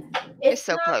 It's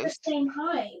so not close. the same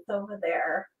height over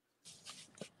there.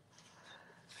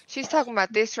 She's talking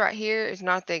about this right here is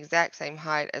not the exact same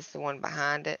height as the one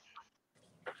behind it.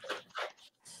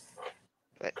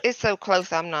 But it's so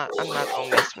close, I'm not gonna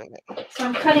mess with it. So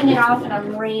I'm cutting it off and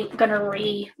I'm gonna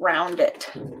re-round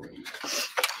it.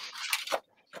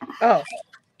 Oh,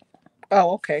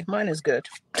 okay. Mine is good.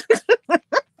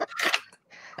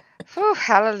 Whew,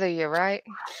 hallelujah, right?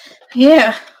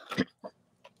 Yeah.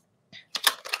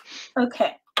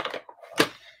 Okay.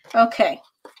 Okay.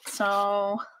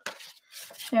 So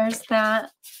there's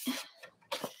that.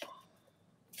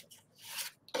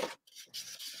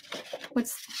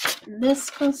 This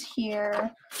goes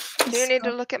here. Do you need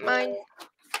to look at mine?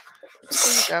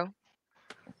 Here you go.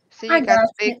 See, I you got got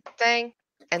the big it. thing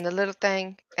and the little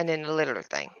thing and then the littler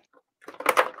thing.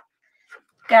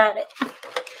 Got it.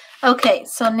 Okay,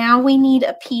 so now we need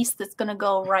a piece that's going to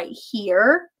go right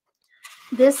here.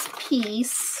 This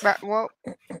piece. Right, whoa.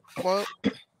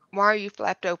 Why are you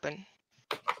flapped open?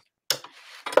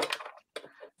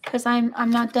 Because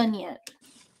I'm not done yet.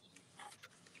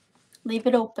 Leave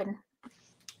it open.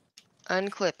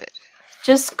 Unclip it.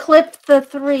 Just clip the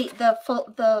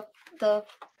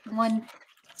one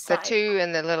side. The two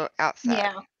and the little outside.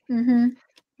 Yeah. Mm-hmm.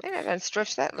 Man, I done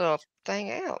stretched that little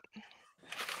thing out.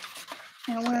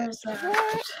 Now where is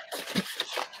that?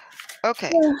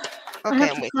 Okay. I Okay, have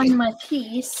I'm to with find you. my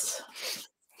piece.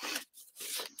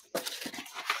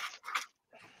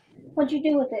 What'd you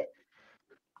do with it?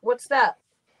 What's that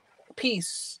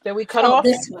piece that we cut off?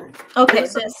 This one. Okay,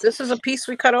 This is a piece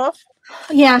we cut off?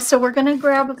 Yeah, so we're gonna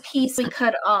grab a piece we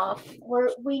cut off.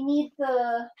 We need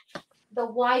the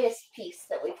widest piece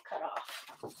that we've cut off.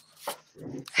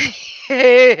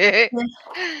 It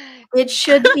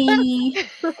should be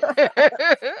a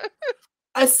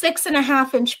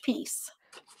 6.5 inch piece.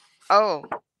 Oh,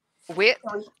 width?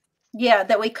 Yeah,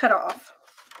 that we cut off.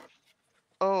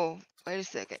 Oh, wait a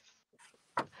second.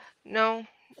 No.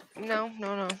 No.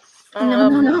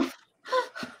 I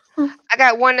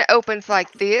got one that opens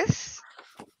like this,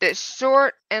 that's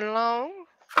short and long,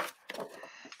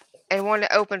 and one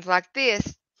that opens like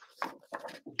this,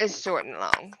 is short and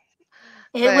long.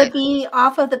 It would be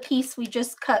off of the piece we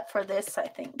just cut for this, I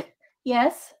think.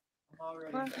 Yes?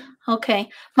 Okay.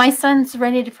 My son's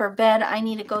ready for bed. I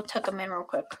need to go tuck him in real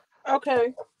quick.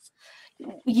 Okay.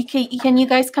 Can you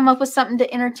guys come up with something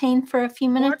to entertain for a few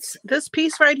minutes? This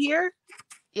piece right here?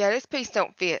 Yeah, this piece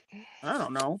don't fit. I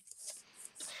don't know.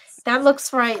 That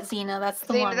looks right, Zena. That's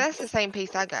the one. That's the same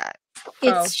piece I got.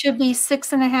 It should be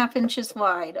 6.5 inches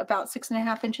wide. About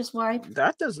 6.5 inches wide.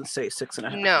 That doesn't say 6.5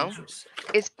 inches. No,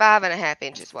 it's 5.5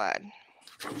 inches wide.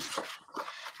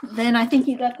 Then I think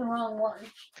you got the wrong one.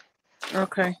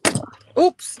 Okay.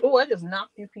 Oops. Oh, I just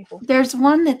knocked you people. There's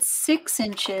one that's 6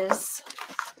 inches.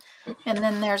 And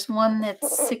then there's one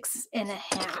that's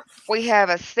 6.5. We have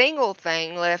a single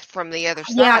thing left from the other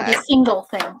side. Yeah, the single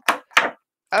thing.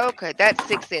 Okay, that's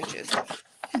 6 inches.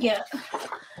 Yeah.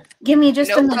 Give me just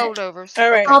a minute. No foldovers.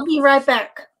 All right. I'll be right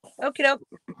back. Okay, doke.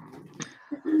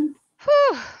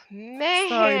 Whew, man.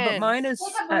 Sorry, but mine is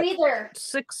Take a breather.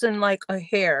 6 and like a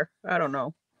hair. I don't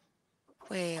know.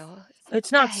 Well,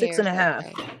 It's not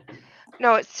 6.5. Okay.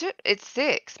 No, it's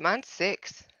 6. Mine's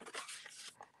 6.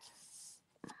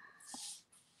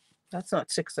 That's not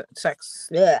 6.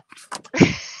 Yeah.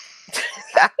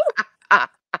 Ay.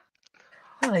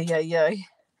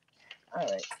 All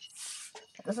right.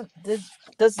 Does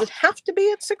it have to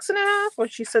be at 6.5? Or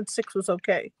she said 6 was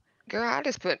okay? Girl, I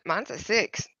just put mine's a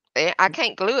 6. I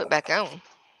can't glue it back on.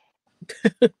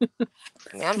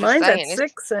 Mine's at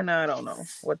 6, and I don't know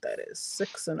what that is.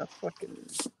 6 and a fucking.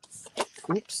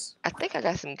 Oops. I think I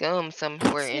got some gum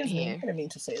somewhere in here. I didn't mean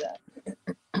to say that.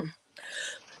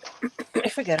 I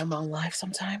forget I'm on live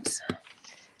sometimes.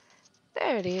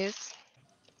 There it is.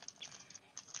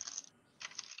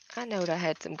 I know I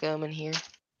had some gum in here.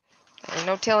 Ain't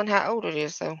no telling how old it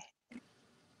is, though.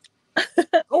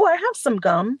 Oh, I have some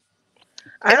gum.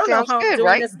 I don't know how I'm doing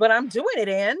right? this, but I'm doing it,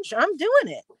 Ange. I'm doing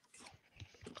it.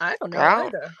 I don't know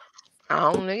either.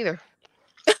 I don't either.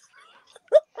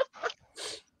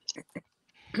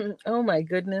 Oh my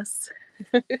goodness.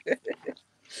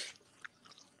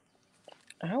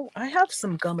 Oh, I have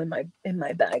some gum in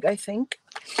my bag, I think.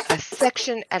 A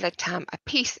section at a time, a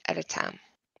piece at a time.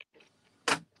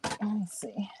 Let me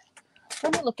see.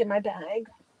 Let me look in my bag.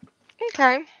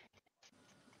 Okay.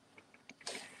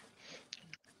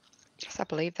 I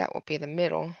believe that will be the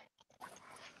middle.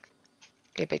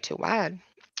 It'd be too wide.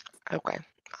 Okay,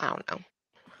 I don't know.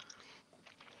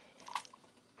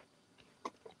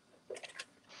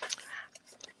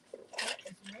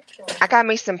 I got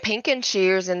me some Pinkin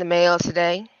shears in the mail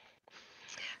today.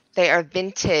 They are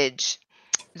vintage.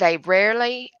 They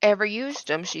rarely ever used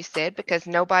them, she said, because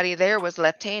nobody there was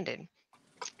left-handed.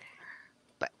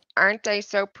 But aren't they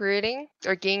so pretty?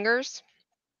 They're gingers.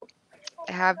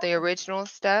 They have the original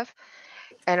stuff.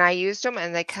 And I used them,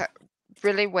 and they cut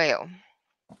really well.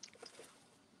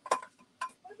 What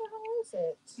the hell is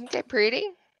it? Aren't they pretty?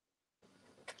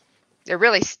 They're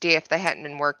really stiff. They hadn't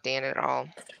been worked in at all.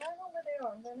 I don't know where they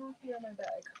are. They're not here in my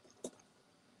bag.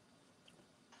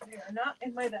 They are not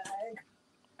in my bag.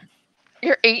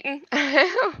 You're eating?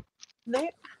 I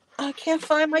can't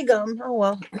find my gum. Oh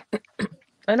well.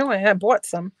 I know I had bought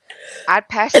some. I'd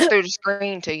pass it through the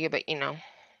screen to you, but you know.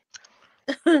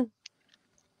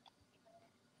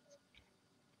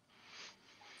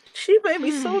 She made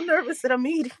me so nervous that I'm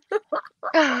eating.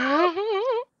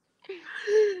 Oh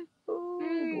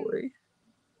boy.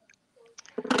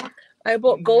 I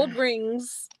bought gold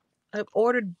rings. I've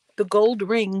ordered the gold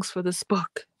rings for this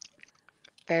book.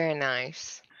 Very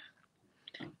nice.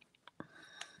 I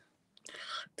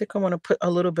think I want to put a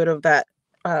little bit of that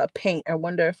paint. I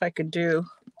wonder if I could do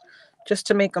just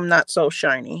to make them not so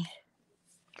shiny.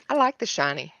 I like the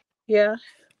shiny. Yeah.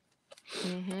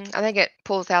 I think it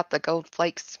pulls out the gold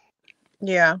flakes.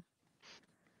 Yeah.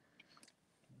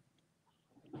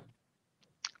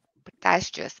 But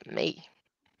that's just me.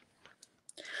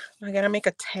 I gotta make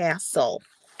a tassel.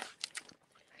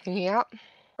 Yep.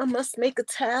 I must make a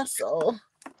tassel.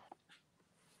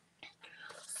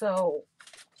 So,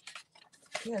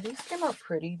 yeah, these came out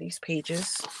pretty, these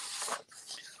pages.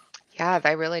 Yeah,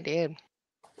 they really did.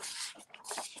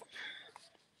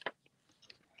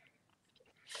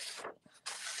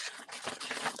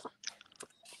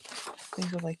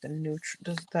 These are like the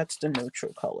neutral, that's the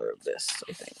neutral color of this,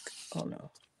 I think. Oh no,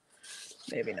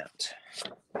 maybe not.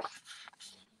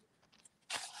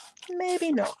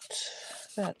 Maybe not.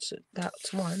 That's it.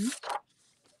 That's one.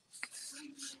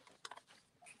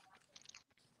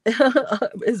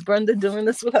 Is Brenda doing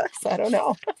this with us? I don't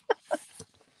know.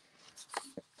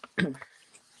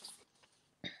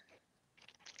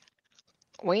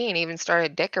 We ain't even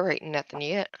started decorating nothing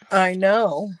yet. I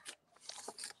know.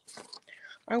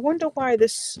 I wonder why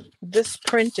this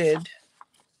printed.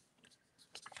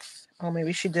 Oh,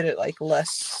 maybe she did it like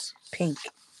less pink.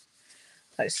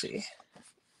 I see.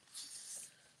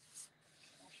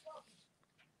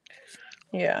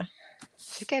 Yeah.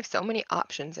 She gave so many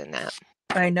options in that.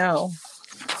 I know.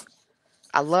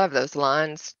 I love those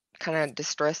lines, kind of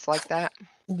distressed like that.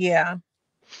 Yeah.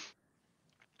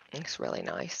 It's really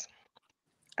nice.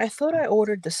 I thought I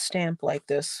ordered the stamp like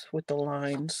this with the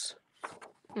lines.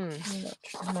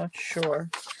 I'm not sure.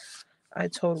 I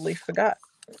totally forgot.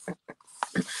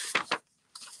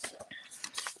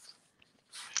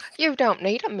 You don't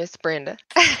need them, Miss Brenda.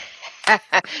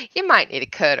 You might need a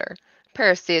cutter. A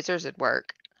pair of scissors would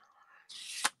work.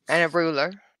 And a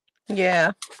ruler.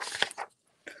 Yeah.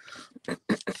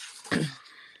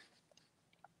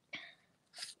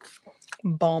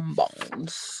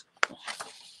 Bonbons.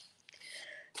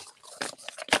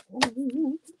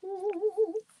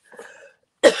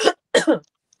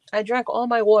 I drank all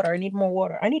my water. I need more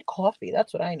water. I need coffee.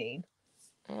 That's what I need.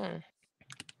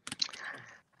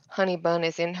 Honey Bun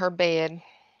is in her bed.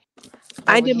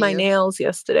 I did my nails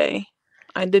yesterday.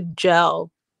 I did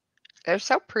gel. They're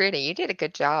so pretty. You did a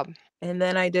good job. And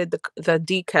then I did the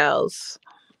decals.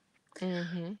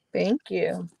 Thank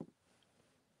you.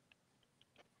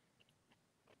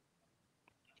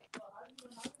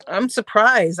 I'm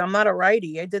surprised. I'm not a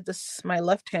righty. I did this my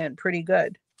left hand pretty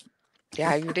good.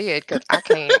 Yeah, you did, because I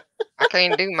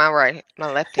can't do my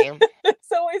left hand. It's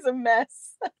always a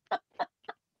mess.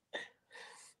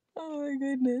 Oh my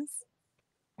goodness.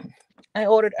 I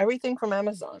ordered everything from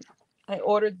Amazon. I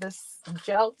ordered this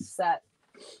gel set.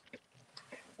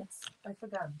 I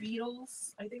forgot,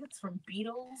 Beatles. I think it's from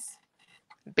Beatles.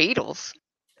 Beatles?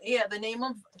 Yeah, the name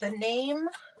of the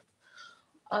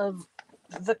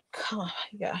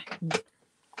yeah,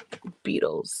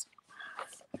 Beatles.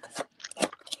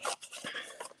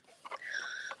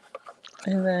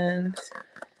 And then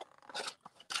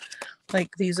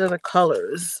like these are the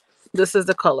colors. This is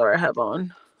the color I have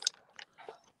on.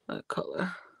 That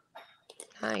color.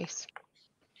 Nice.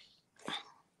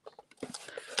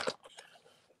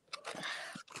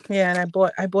 Yeah, and I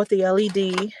bought the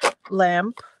LED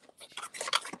lamp.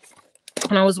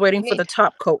 And I was waiting for the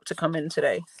top coat to come in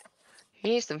today. You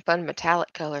need some fun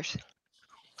metallic colors.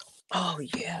 Oh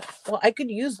yeah. Well, I could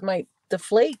use my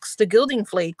flakes, the gilding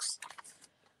flakes.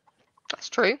 That's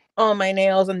true. On my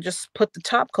nails and just put the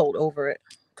top coat over it.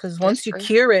 Because once you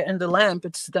cure it in the lamp,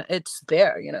 it's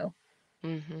there, you know.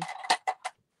 Mm-hmm.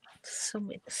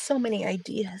 So many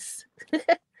ideas.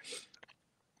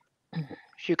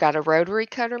 You got a rotary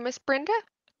cutter, Miss Brenda?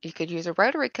 You could use a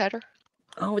rotary cutter.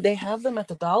 Oh, they have them at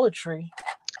the Dollar Tree.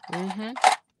 Mm-hmm.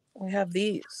 We have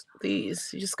these. You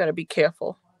just got to be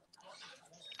careful.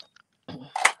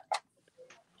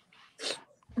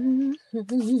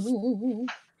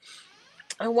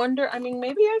 I wonder, I mean,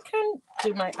 maybe I can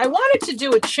do I wanted to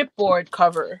do a chipboard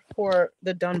cover for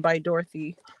the Done by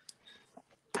Dorothy.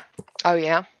 Oh,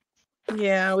 yeah?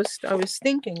 Yeah, I was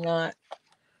thinking that.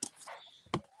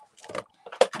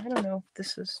 I don't know if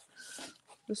this is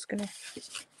just gonna.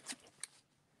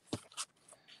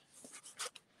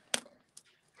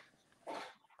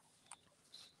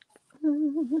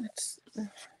 It's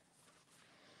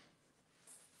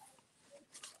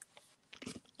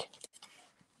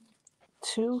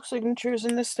 2 signatures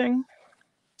in this thing.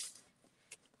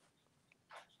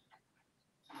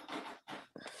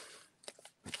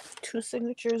 Two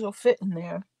signatures will fit in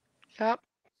there. Yep.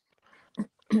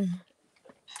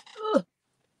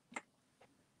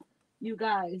 You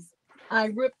guys, I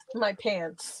ripped my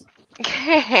pants. You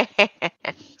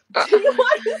You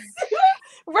want to see it?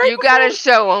 Right gotta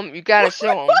show them. You gotta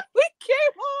show them. we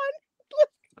came on.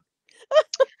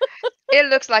 It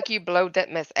looks like you blowed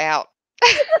that mess out.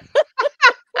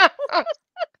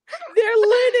 They're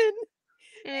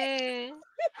linen.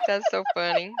 That's so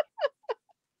funny.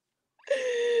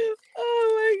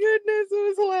 Oh my goodness, it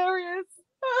was hilarious.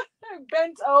 I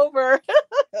bent over.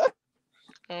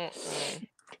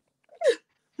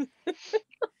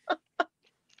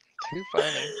 Too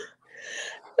funny.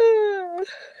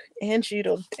 Angie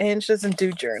doesn't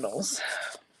do journals.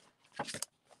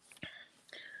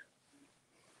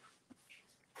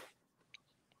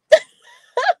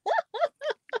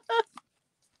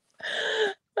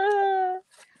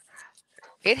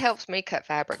 It helps me cut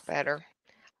fabric better.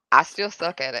 I still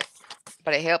suck at it,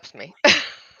 but it helps me.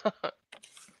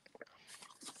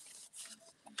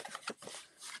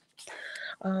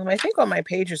 I think all my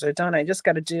pages are done. I just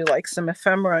got to do like some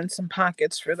ephemera and some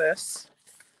pockets for this.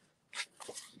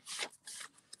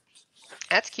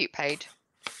 That's a cute page.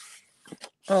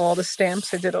 Oh, all the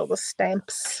stamps. I did all the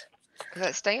stamps. Is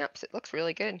that stamps? It looks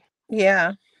really good.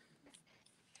 Yeah.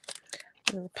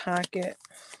 Little pocket.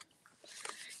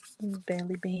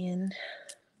 Belly band.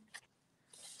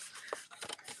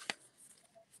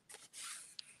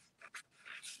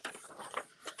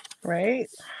 Right?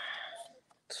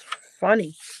 It's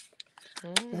funny.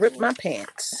 Rip my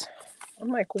pants. I'm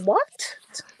like, what?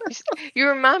 You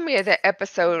remind me of that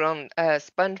episode on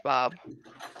SpongeBob.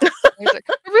 He's like,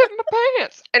 I ripped my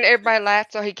pants. And everybody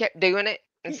laughed, so he kept doing it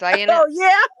and saying Oh, it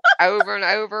yeah. over and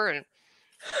over. And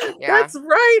yeah. That's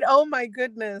right. Oh, my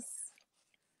goodness.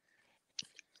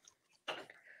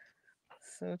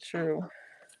 So true.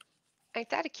 Ain't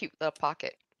that a cute little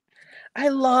pocket? I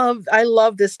love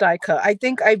this die cut. I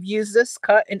think I've used this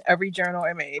cut in every journal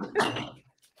I made.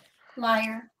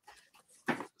 Liar.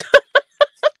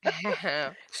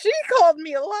 She called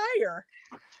me a liar.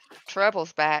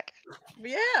 Trouble's back.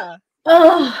 Yeah.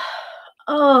 Oh.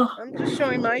 I'm just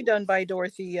showing my Done by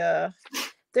Dorothy. They're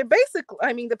basically,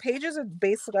 I mean, the pages are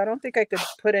basic. I don't think I could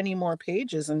put any more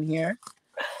pages in here.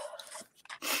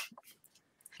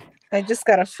 I just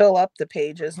got to fill up the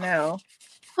pages now.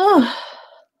 Oh.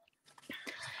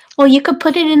 Well, you could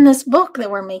put it in this book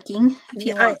that we're making if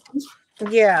you want.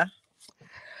 Yeah.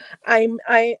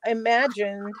 I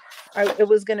imagined it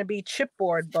was going to be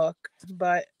chipboard book,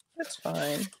 but that's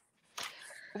fine.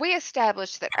 We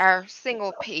established that our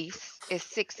single piece is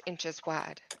 6 inches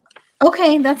wide.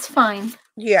 Okay, that's fine.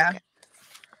 Yeah.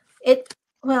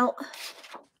 Well,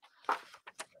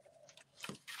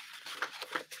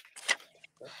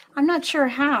 I'm not sure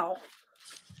how.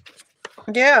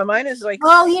 Yeah, mine is like.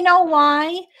 Oh, you know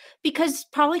why?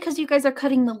 Probably because you guys are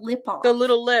cutting the lip off. The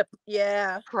little lip.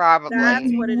 Yeah. Probably.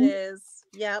 That's what it is.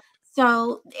 Yep.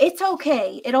 So it's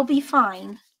okay. It'll be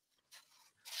fine.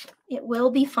 It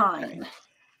will be fine. Okay.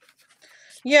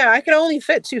 Yeah, I can only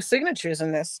fit 2 signatures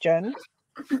in this, Jen.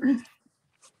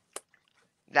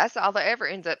 That's all that ever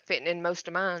ends up fitting in most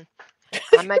of mine.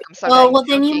 I make them so well,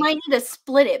 then you might need to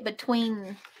split it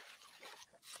between.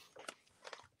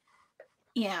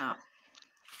 Yeah.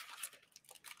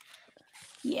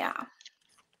 Yeah.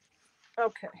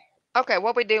 Okay. Okay,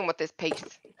 what are we doing with this piece?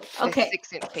 Okay.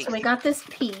 6-inch piece. So we got this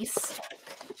piece.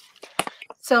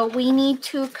 So we need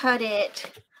to cut it.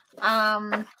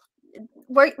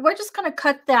 we're just gonna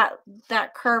cut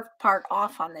that curved part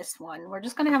off on this one. We're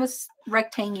just gonna have a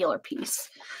rectangular piece.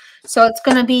 So it's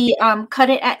gonna be cut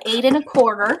it at 8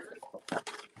 1/4.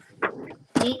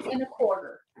 8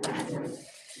 1/4.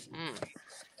 Mm.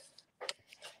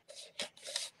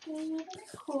 8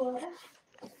 1/4.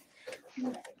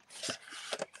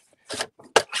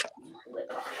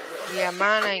 Yeah,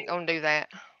 mine ain't gonna do that.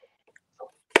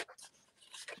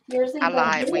 Yours ain't I gonna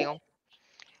lie, it do it? will.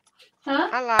 Huh?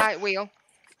 I lie, it will.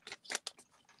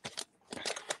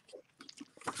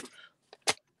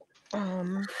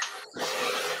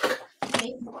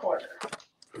 8 1/4.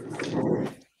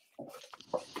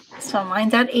 So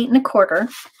mine's at 8 1/4.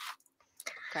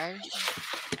 Okay.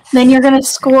 Then you're gonna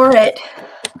score it.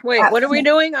 Wait, what are we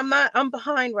doing? I'm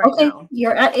behind right Okay, now.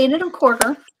 you're at 8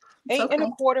 1/4. It's 8 okay.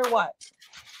 1/4 what?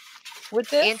 With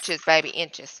this? Inches, baby,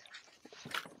 inches.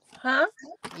 Huh?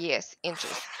 Yes,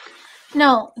 inches.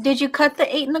 No, did you cut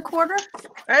the 8 1/4?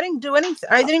 I didn't do anything.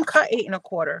 I didn't cut 8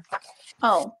 1/4.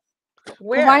 Oh,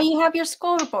 Where? why you have your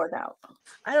scoreboard out?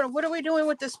 I don't know. What are we doing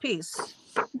with this piece?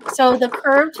 So the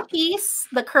curved piece,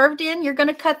 the curved in, you're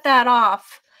gonna cut that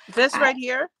off This right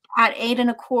here at 8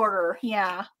 1/4.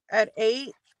 Yeah. at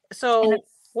 8. So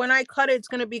when I cut it, it's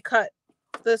going to be cut.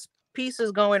 This piece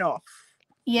is going off.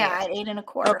 Yeah, at 8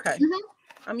 1/4. Okay.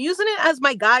 I'm using it as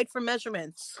my guide for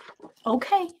measurements.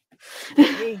 Okay.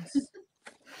 Jeez.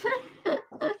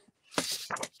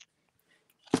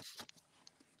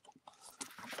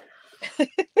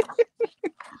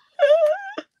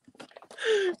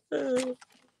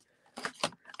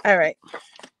 All right.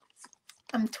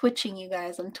 I'm twitching, you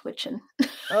guys. I'm twitching.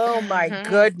 Oh my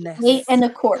goodness. 8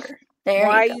 1/4. There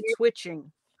Why you are go. you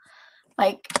twitching?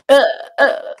 Like, All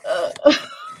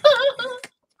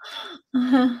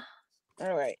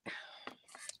right.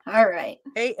 All right.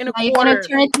 8 Now you're gonna 1/4.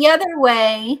 turn it the other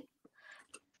way.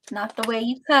 Not the way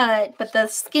you cut, but the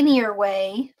skinnier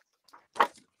way.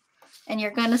 And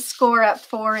you're gonna score at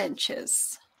 4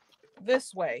 inches.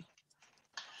 This way.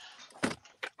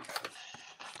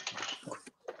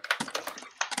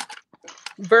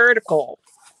 Vertical.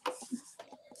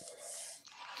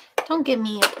 Don't get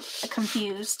me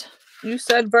confused. You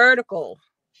said vertical.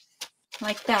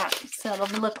 Like that. So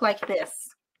it'll look like this.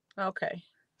 Okay.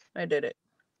 I did it.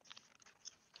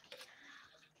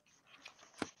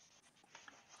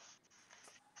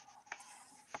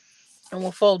 And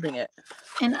we're folding it.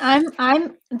 And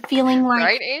I'm feeling like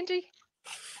Right, Angie?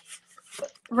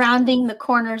 rounding the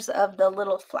corners of the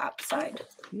little flap side.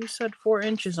 You said 4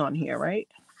 inches on here, right?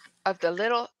 Of the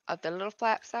little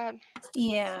flap side.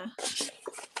 Yeah.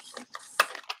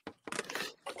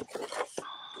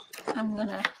 I'm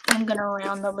gonna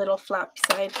round the little flap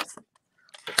side.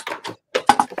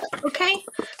 Okay,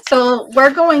 so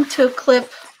we're going to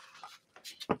clip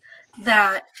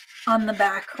that on the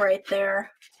back right there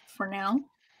for now.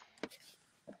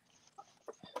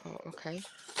 Oh, okay.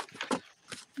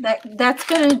 That's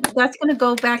gonna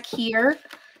go back here,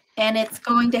 and it's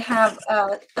going to have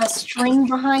a string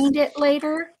behind it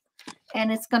later,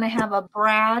 and it's gonna have a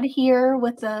brad here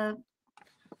with a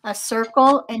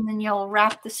circle, and then you'll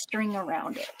wrap the string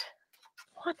around it.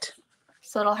 What?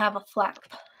 So it'll have a flap.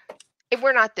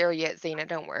 We're not there yet, Zena.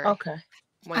 Don't worry. Okay.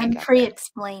 I'm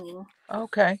pre-explaining.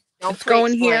 Okay. Don't It's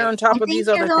going here pre-explain. on top I of these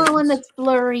think other you're the only one things. that's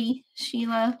blurry,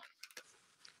 Sheila.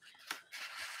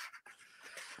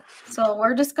 So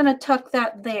we're just going to tuck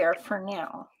that there for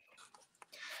now.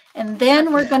 And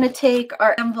then we're going to take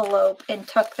our envelope and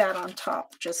tuck that on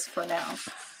top just for now.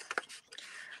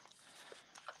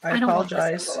 I don't want this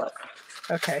apologize. envelope.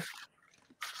 Okay.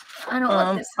 I don't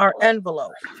want this Our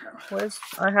envelope.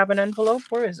 I have an envelope.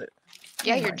 Where is it?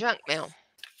 Yeah, Oh your my- junk mail.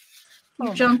 Your Oh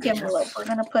my junk goodness. envelope. We're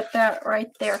going to put that right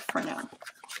there for now.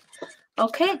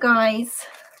 Okay, guys.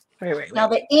 Wait. Now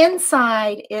the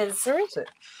inside is Where is it?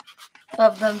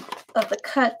 of the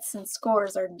cuts and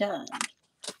scores are done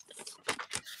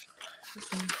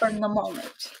for the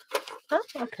moment. Huh?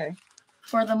 Okay.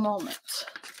 For the moment.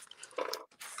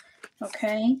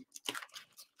 Okay.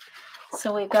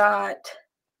 So we got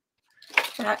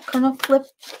that gonna flip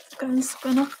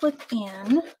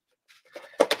in,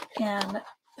 and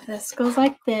this goes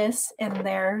like this, and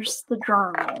there's the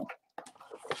journal.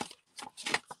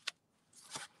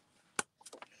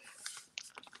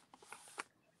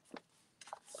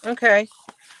 Okay.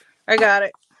 I got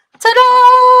it.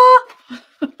 Ta-da!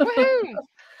 Woohoo!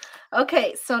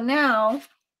 Okay, so now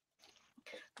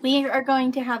we are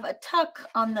going to have a tuck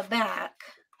on the back,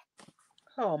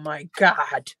 Oh my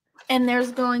God. and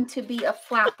there's going to be a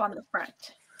flap on the front.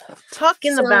 Tuck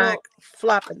in the So- back,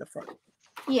 flap in the front.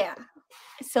 Yeah.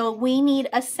 So we need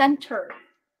a center.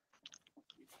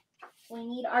 We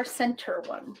need our center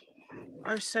one.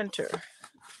 Our center.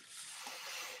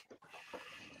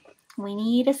 We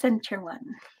need a center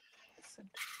one.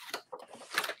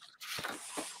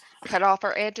 Cut off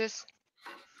our edges.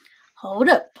 Hold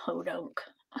up, podunk.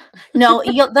 No,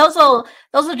 those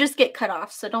will just get cut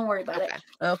off, so don't worry about it.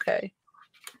 Okay.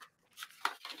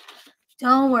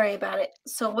 Don't worry about it.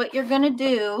 So what you're gonna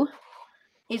do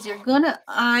is you're gonna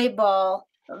eyeball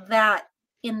that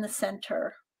in the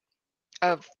center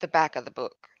Of the back of the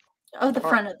book. of the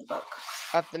front of the book.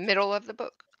 Of the middle of the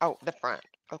book. Oh, the front.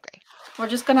 Okay. We're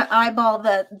just gonna eyeball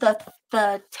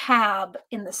the tab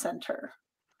in the center.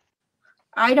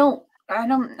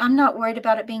 I'm not worried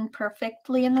about it being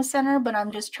perfectly in the center, but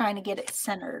I'm just trying to get it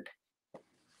centered.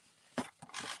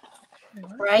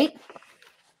 Right?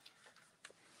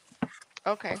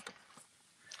 Okay.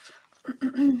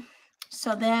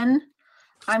 So then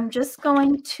I'm just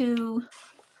going to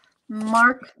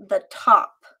mark the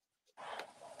top.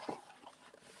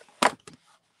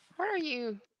 What are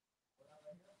you?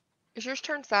 Is yours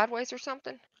turned sideways or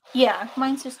something? Yeah,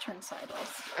 mine's just turned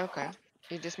sideways. Okay.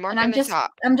 You just And marking the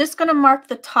top. I'm just going to mark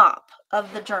the top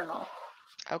of the journal.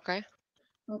 Okay.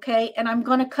 Okay, and I'm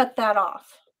going to cut that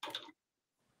off.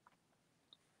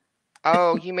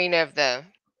 Oh, you mean of the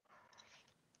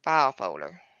file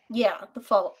folder? Yeah,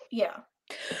 yeah.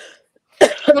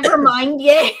 Never mind,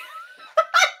 yay.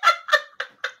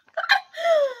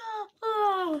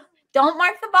 Oh, don't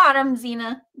mark the bottom,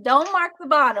 Zena. Don't mark the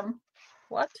bottom.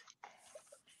 What?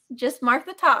 Just mark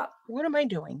the top. What am I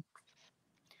doing?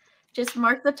 Just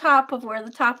mark the top of where the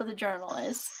top of the journal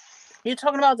is. You're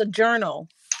talking about the journal.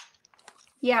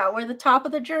 Yeah, where the top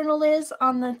of the journal is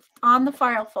on the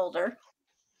file folder.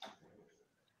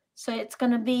 So it's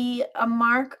going to be a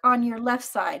mark on your left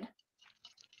side.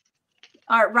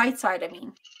 Or right side, I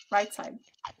mean. Right side.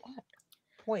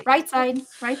 Wait. Right side.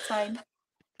 Right side.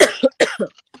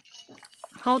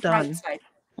 Hold on. Right side.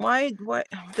 Why?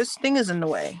 This thing is in the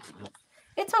way.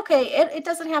 It's okay. It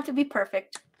doesn't have to be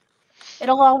perfect.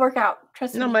 It'll all work out.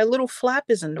 Trust me. No, my little flap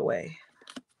is in the way.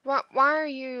 Why are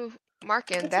you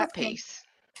marking that piece?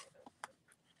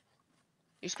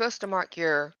 You're supposed to mark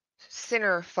your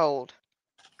center fold.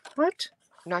 What?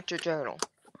 Not your journal.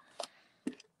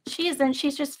 She isn't.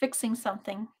 She's just fixing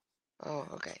something. Oh,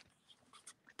 okay.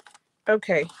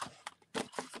 Okay.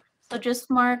 So just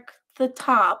mark the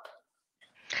top.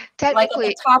 Technically,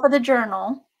 like at the top of the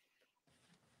journal.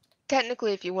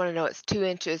 Technically, if you want to know, it's 2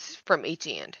 inches from each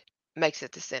end. Makes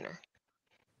it the center.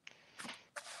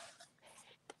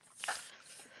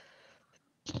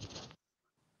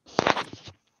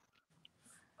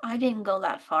 I didn't go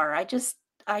that far. I just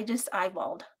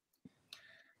eyeballed.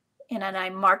 And then I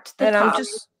marked the top.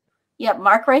 Yep,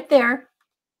 mark right there.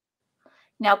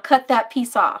 Now cut that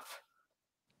piece off.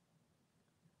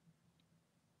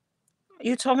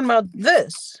 You're talking about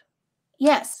this?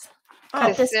 Yes.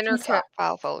 Cut the center cut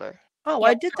file folder. Oh, yep,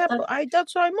 I did that.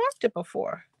 That's why I marked it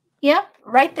before. Yep,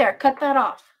 right there. Cut that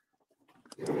off.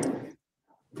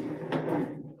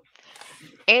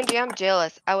 Angie, I'm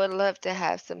jealous. I would love to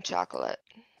have some chocolate.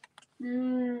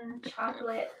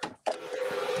 Chocolate.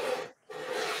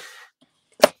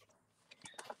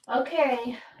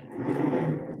 Okay.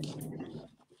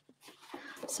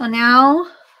 So now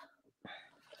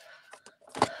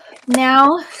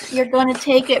you're going to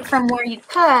take it from where you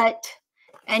cut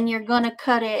and you're going to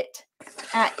cut it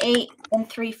at 8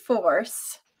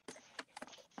 3/4.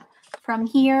 From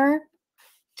here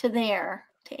to there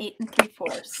to 8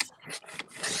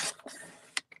 3/4.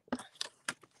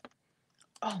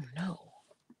 Oh no.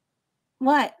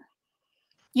 What?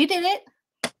 You did it?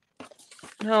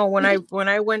 No, when I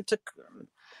went to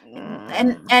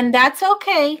and that's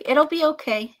okay. It'll be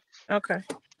okay. Okay.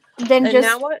 Then and just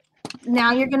now what?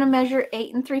 Now you're going to measure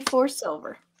 8 3/4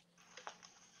 over.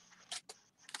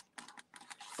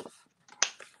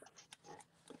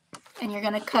 And you're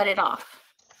going to cut it off.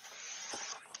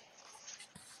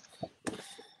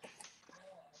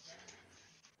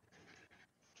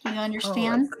 Do you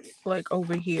understand? Oh, like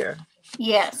over here.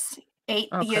 Yes. 8.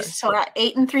 Okay. So at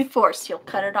 8 3/4, you'll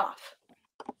cut it off.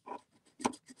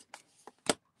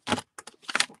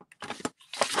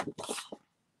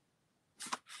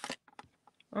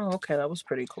 Oh, okay. That was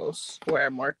pretty close where I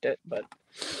marked it, but.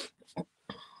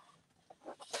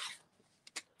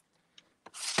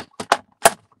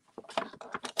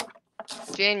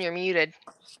 Jen, you're muted.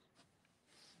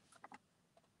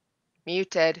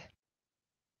 Muted.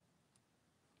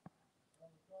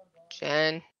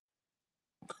 Jen.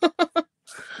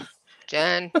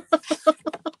 Jen.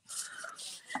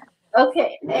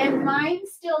 Okay, and mine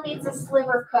still needs a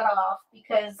sliver cut off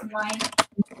because mine.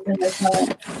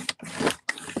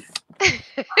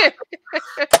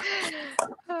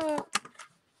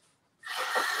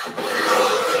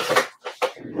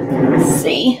 Let's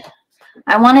see.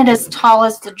 I want it as tall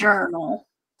as the journal.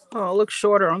 Oh, it looks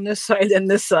shorter on this side than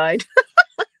this side.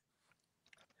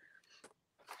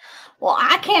 Well,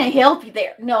 I can't help you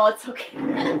there. No, it's okay.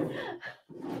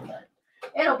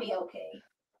 It'll be okay.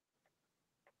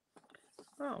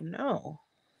 Oh, no.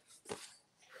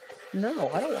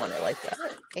 No, I don't want it like that.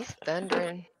 It's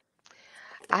thundering.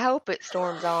 I hope it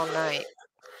storms all night.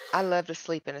 I love to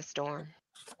sleep in a storm.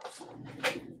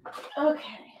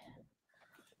 Okay.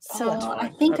 So that's I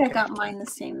fine. think I Okay. got mine the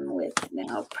same width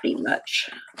now, pretty much.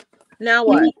 Now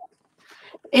what? Maybe-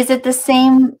 Is it the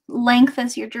same length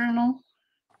as your journal?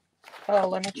 Oh,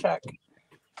 let me check.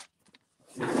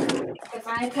 Because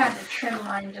I've had to trim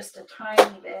mine just a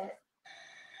tiny bit.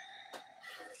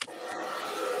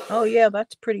 Oh, yeah,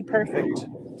 that's pretty perfect.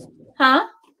 Huh?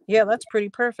 Yeah, that's pretty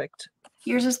perfect.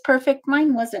 Yours is perfect.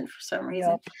 Mine wasn't for some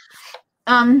reason.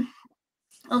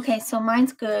 Okay, so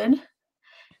mine's good.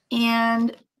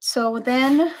 And so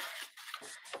then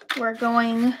we're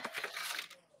going,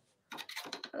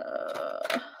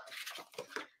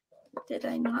 did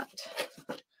I not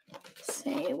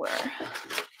say where?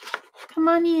 Come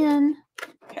on in.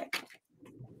 Okay.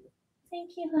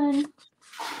 Thank you, hon.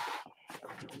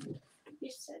 You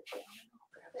said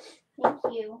thank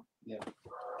you.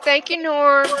 Thank you,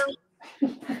 Norm.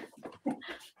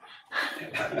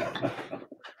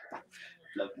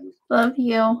 Love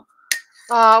you.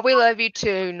 Oh, we love you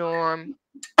too, Norm.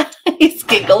 He's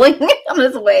giggling on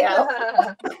his way out.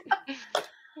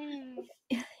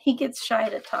 He gets shy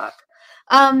to talk.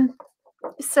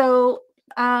 So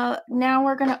now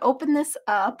we're going to open this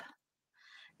up,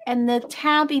 and the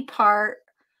tabby part,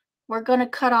 we're going to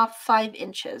cut off 5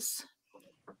 inches.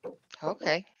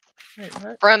 Okay. Wait,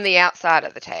 what? From the outside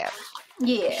of the tab.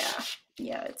 Yeah,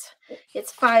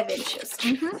 it's 5 inches.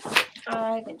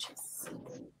 5 inches.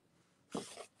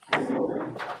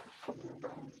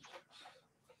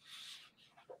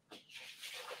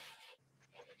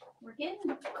 We're getting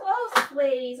close,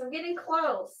 ladies. We're getting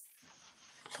close.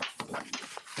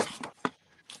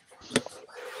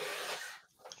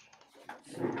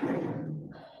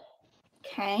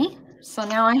 Okay, so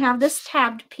now I have this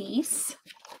tabbed piece.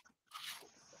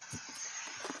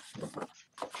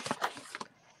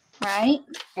 Right?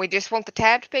 We just want the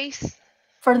tabbed piece?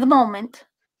 For the moment.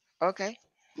 Okay.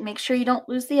 Make sure you don't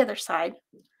lose the other side.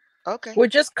 Okay. We're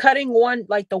just cutting one,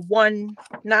 like the one,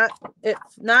 not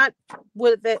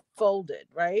with it folded,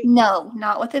 right? No,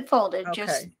 not with it folded.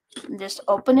 Okay. Just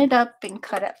open it up and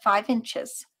cut at 5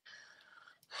 inches.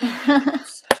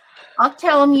 I'll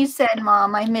tell him you said,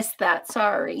 Mom. I missed that.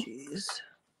 Sorry. Jeez.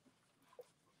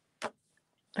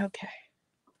 Okay.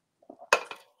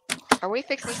 Are we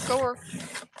fixing to score?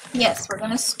 Yes, we're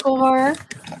going to score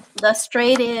the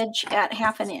straight edge at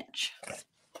 1/2 inch.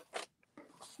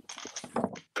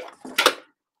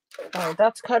 All right,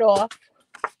 that's cut off.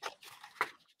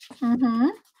 Mm-hmm.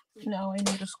 Now I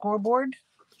need a scoreboard.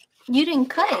 You didn't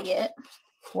cut it yet.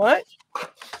 What?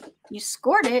 You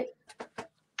scored it.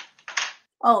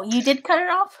 Oh, you did cut it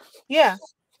off? Yeah.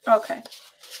 Okay.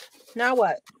 Now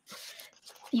what?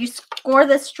 You score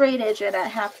the straight edge at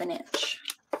 1/2 inch.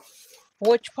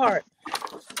 Which part?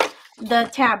 The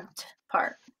tabbed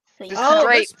part. The Oh,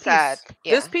 straight this piece. side.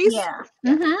 Yeah. This piece? Yeah.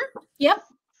 Mm-hmm. Yep.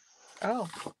 Oh.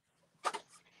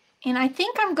 And I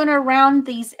think I'm going to round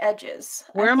these edges.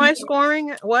 Where am I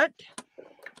scoring? What?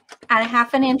 At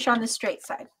 1/2 inch on the straight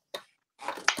side.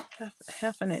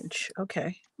 Half an inch.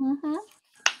 Okay. Mm-hmm.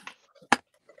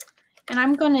 And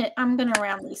I'm gonna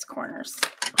round these corners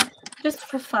just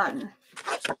for fun.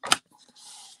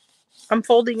 I'm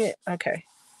folding it. Okay.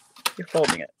 You're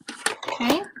folding it.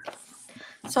 Okay.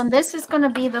 So this is going to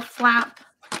be the flap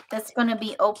that's going to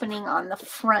be opening on the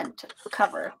front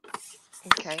cover.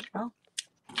 Okay. Oh.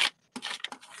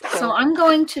 So I'm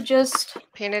going to just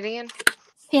Pin it in?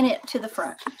 pin it to the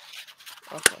front.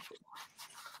 Okay.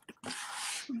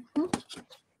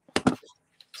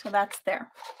 So that's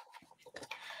there.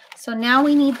 So now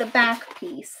we need the back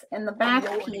piece, and the back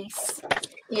piece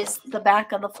is the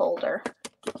back of the folder.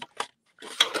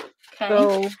 Okay.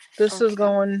 So this is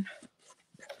going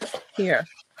here.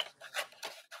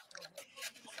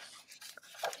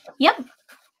 Yep.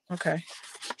 Okay.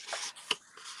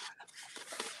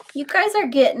 You guys are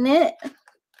getting it.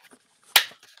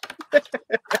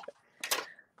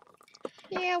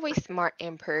 Yeah, we smart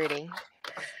and pretty.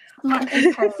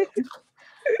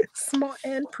 Smart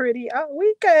and pretty. Oh,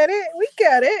 we got it. We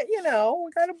got it. You know,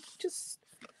 we gotta just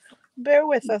bear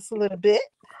with us a little bit.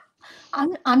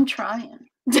 I'm trying.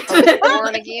 Are we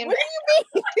scoring again? What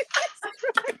do you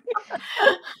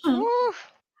mean? Woo.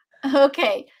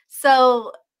 Okay,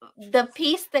 so the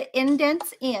piece that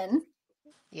indents in.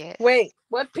 Yes. Wait,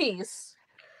 what piece?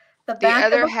 The back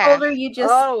other of the half. folder you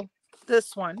just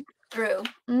this one. drew.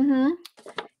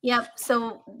 Yep.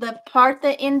 So the part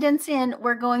that indents in,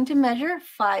 we're going to measure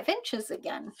 5 inches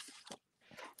again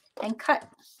and cut.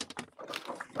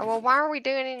 Oh, well, why are we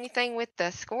doing anything with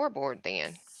the scoreboard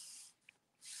then?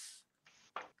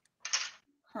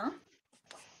 Huh?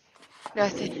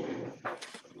 Nothing.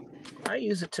 I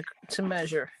use it to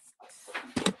measure.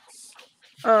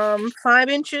 5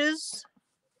 inches.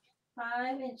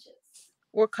 5 inches.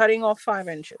 We're cutting off 5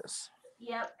 inches.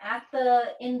 Yep, at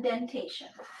the indentation.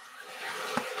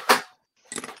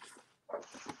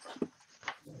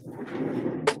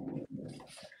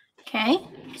 Okay,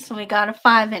 so we got a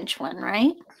 5-inch one,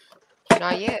 right?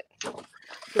 Not yet. Ooh,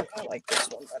 I like this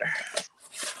one better.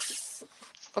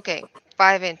 Okay,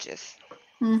 5 inches.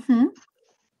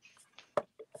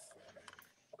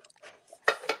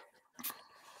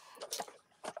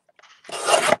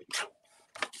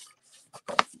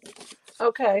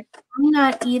 Okay. I'm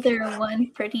not either one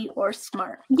pretty or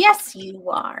smart. Yes, you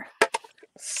are.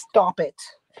 Stop it.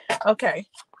 Okay.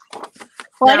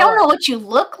 Well, Now I don't what? know what you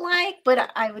look like, but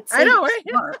I would say I know, you're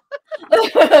smart.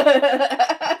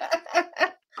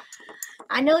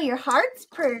 I know your heart's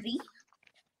pretty.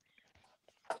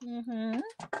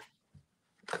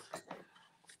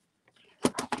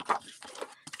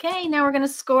 Okay, now we're going to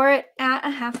score it at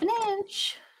 1/2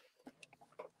 inch.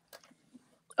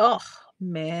 Oh,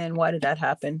 man. Why did that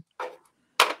happen?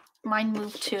 Mine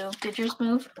moved too. Did yours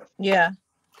move? Yeah.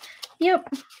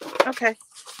 Yep. Okay.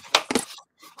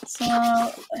 So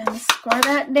I'm going to score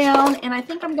that down, and I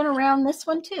think I'm going to round this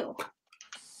one too.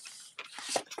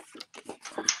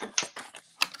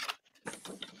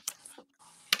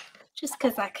 Just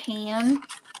because I can.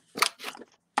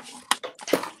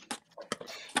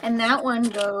 And that one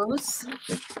goes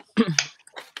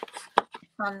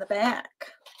on the back.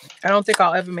 I don't think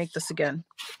I'll ever make this again.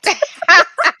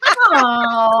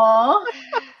 Aww.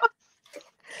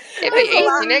 It'll be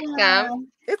easy next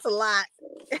time. It's a lot.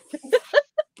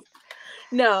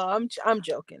 No, I'm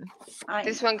joking.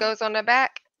 This one goes on the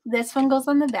back? This one goes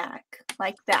on the back,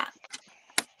 like that.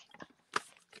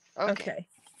 Okay.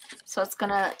 So it's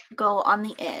going to go on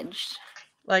the edge.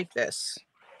 Like this.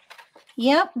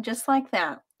 Yep, just like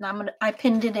that. Now I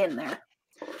pinned it in there.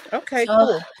 Okay, So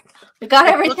cool. we got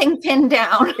everything pinned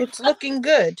down. It's looking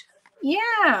good.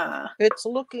 Yeah. It's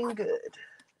looking good.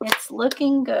 It's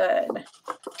looking good.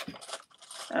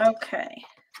 Okay.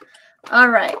 All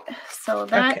right. So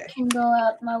that can go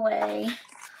out my way.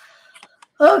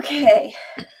 Okay.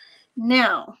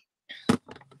 Now.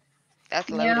 That's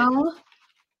loaded. Now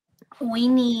we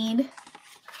need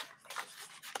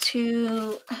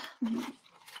to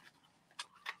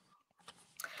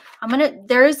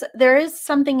there is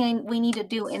something we need to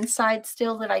do inside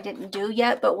still that I didn't do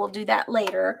yet, but we'll do that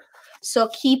later. So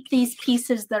keep these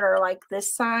pieces that are like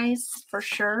this size for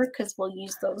sure, because we'll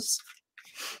use those.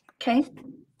 Okay.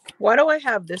 Why do I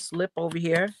have this lip over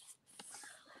here?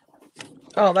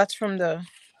 Oh, that's from the,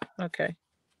 okay.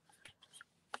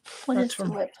 What is the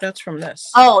lip? That's from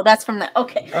this. Oh, that's from that.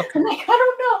 Okay. Okay. I'm like, I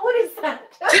don't know. What is that?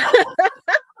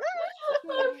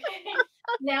 Okay.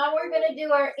 Now we're going to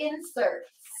do our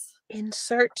inserts.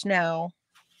 Insert now.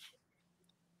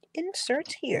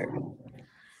 Insert here.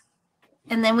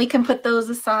 And then we can put those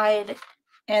aside.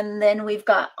 And then we've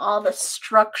got all the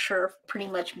structure pretty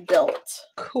much built.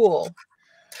 Cool.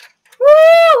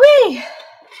 Woo-wee!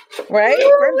 Right?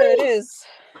 Woo-wee! Brenda, it is.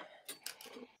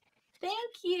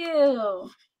 Thank you.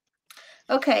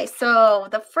 Okay, so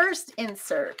the first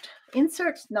insert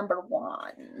number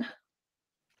 1.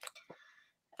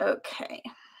 Okay.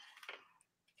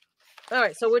 All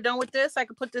right, so we're done with this. I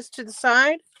can put this to the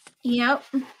side. Yep.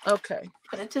 Okay.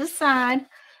 Put it to the side.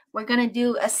 We're going to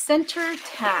do a center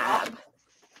tab.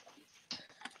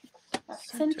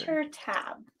 Center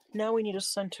tab. Now we need a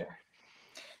center.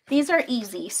 These are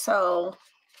easy, so.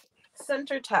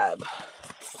 Center tab.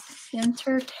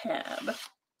 Center tab.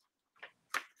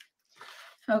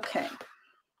 Okay.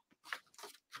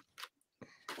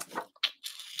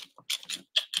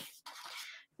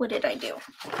 What did I do?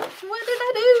 What did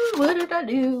I do? What did I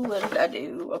do? What did I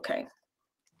do? Okay.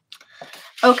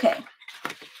 Okay.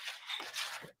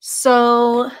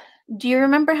 So, do you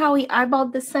remember how we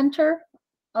eyeballed the center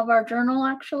of our journal,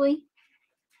 actually?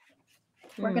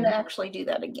 We're going to actually do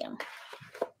that again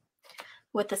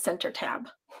with the center tab.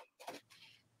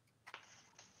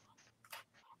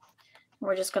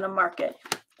 We're just going to mark it,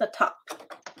 the top.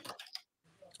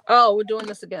 Oh, we're doing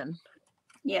this again.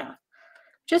 Yeah.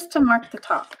 Just to mark the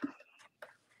top.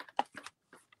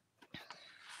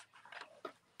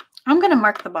 I'm going to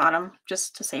mark the bottom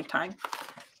just to save time.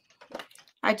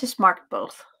 I just marked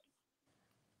both.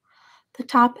 The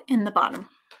top and the bottom.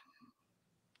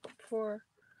 For.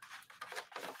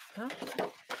 Huh?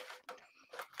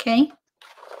 Okay.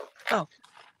 Oh.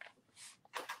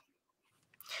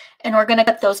 And we're going to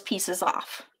cut those pieces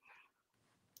off.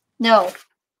 No,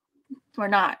 we're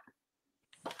not.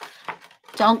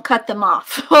 Don't cut them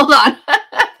off. Hold on.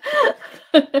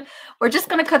 We're just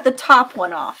going to cut the top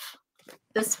one off.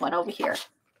 This one over here.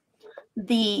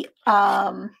 The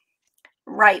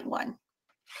right one.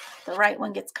 The right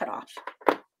one gets cut off.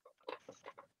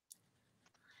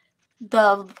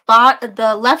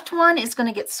 The left one is going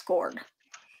to get scored.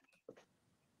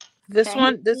 This Okay.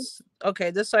 one, this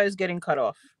side is getting cut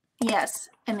off. Yes,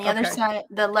 and the other side,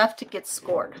 the left, it gets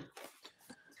scored.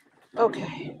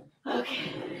 Okay.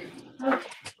 Okay.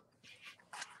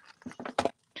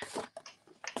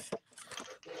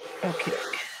 Okay.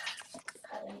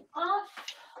 Cutting off.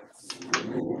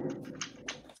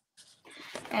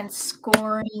 And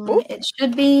scoring, Ooh. it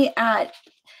should be at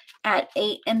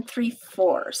 8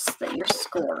 3/4 that you're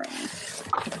scoring.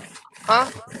 Huh?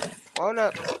 Hold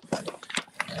up.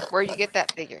 Where'd you get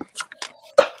that figure?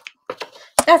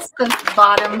 That's the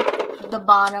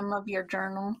bottom of your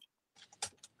journal.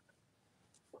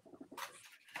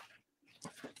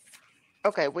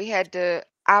 Okay, we had to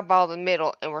eyeball the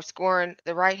middle, and we're scoring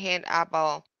the right hand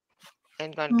eyeball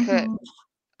and going to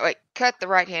cut the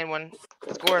right hand one,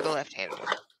 score the left hand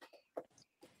one.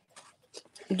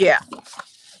 Yeah.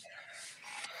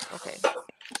 Okay.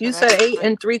 You said 8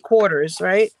 3/4,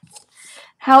 right?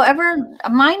 However,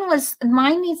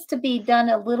 mine needs to be done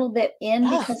a little bit in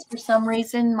because for some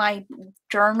reason my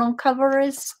journal cover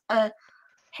is a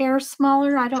hair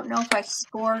smaller. I don't know if I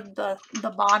scored the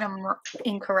bottom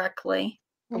incorrectly.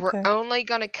 Okay. We're only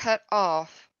going to cut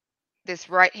off this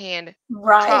right hand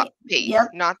top piece,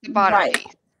 not the bottom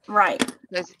piece. Right.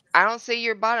 Because I don't see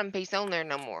your bottom piece on there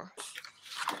no more.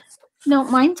 No,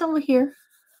 mine's over here.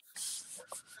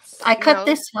 I cut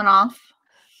this one off.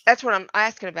 That's what I'm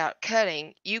asking about.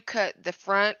 Cutting. You cut the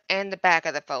front and the back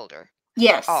of the folder.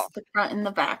 Yes, the front and the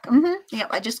back. Yep,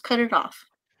 I just cut it off.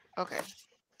 Okay.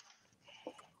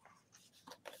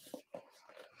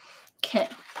 Okay.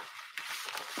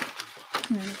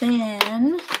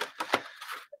 Then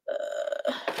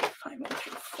 5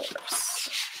 3/4.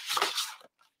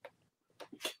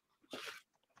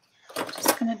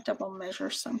 Just gonna double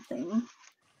measure something.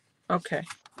 Okay.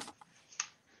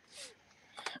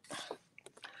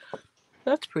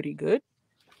 That's pretty good.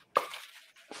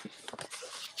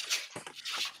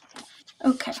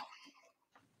 Okay.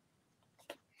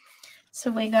 So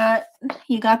you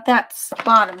got that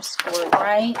bottom scored,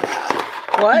 right?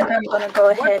 What? I'm going to go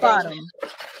ahead. What bottom?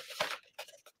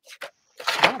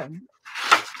 Bottom.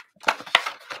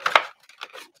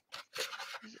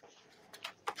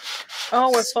 Oh,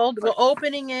 we're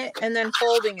opening it and then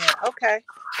folding it. Okay.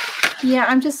 Yeah,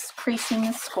 I'm just creasing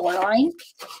the score line.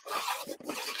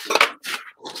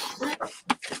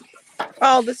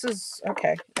 Oh, this is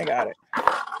okay. I got it.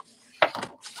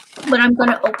 But I'm going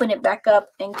to open it back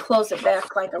up and close it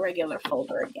back like a regular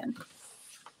folder again.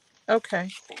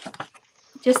 Okay.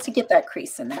 Just to get that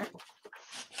crease in there.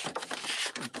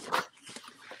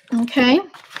 Okay.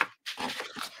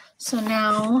 So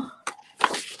now,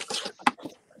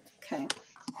 okay.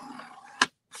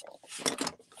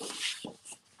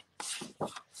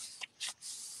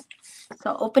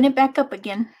 So open it back up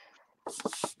again.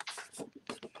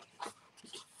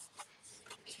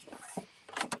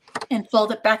 And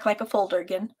fold it back like a folder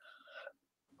again.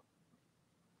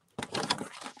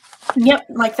 Yep,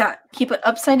 like that. Keep it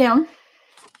upside down.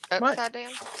 Upside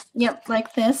down? Yep,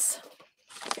 like this.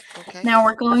 Okay. Now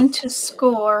we're going to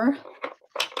score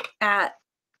at,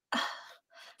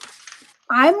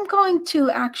 I'm going to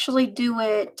actually do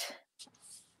it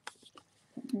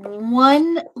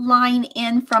one line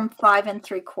in from 5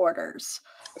 3/4.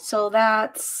 So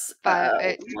that's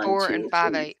 4 and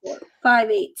 5/8.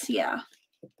 5/8, yeah.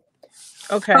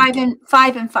 Okay. 5 and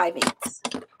 5/8.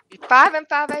 5 and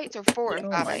 5/8 or 4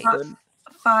 and 5/8?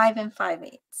 5 and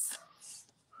 5/8.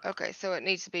 Okay, so it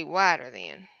needs to be wider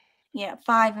then. Yeah,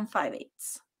 5 and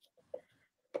 5/8.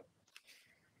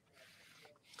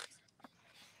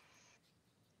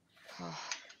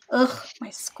 Ugh, my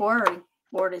scoring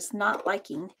board is not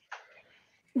liking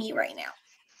me right now.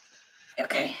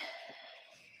 Okay.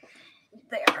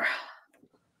 There.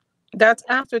 That's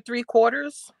after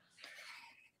 3/4?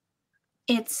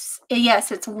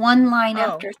 Yes, it's one line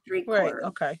after 3/4. Right,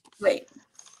 okay. Wait.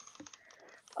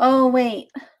 Oh,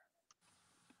 wait.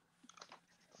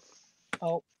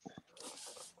 Oh.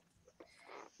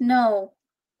 No.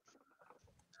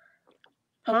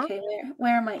 Huh? Okay,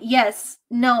 where am I? Yes.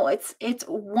 No, it's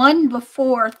 1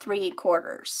 before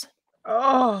 3/4.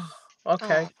 Oh, Oh,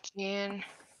 okay. Jen.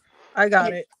 I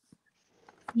got it.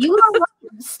 You are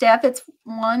right, Steph. It's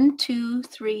 1, 2,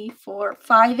 3, 4,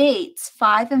 5/8.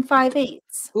 5 and 5/8.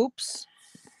 Oops.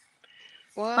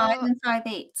 5 Well, and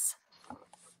 5/8.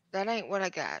 that ain't what I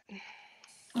got.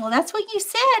 Well, that's what you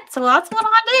said, so that's what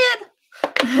I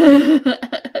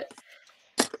did.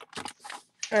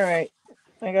 All right.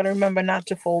 I gotta remember not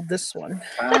to fold this one.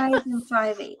 5 and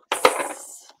 5/8.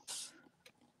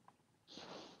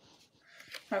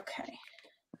 Okay.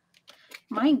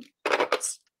 My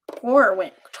score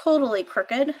went totally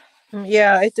crooked.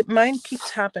 Yeah, mine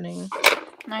keeps happening.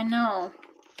 I know.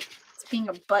 It's being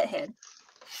a butthead.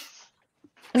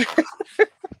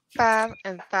 5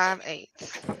 and 5/8.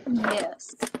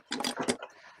 Yes.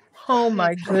 Oh I'm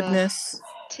my gonna put a goodness.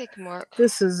 tick mark.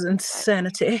 This is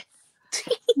insanity.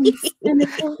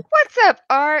 What's up,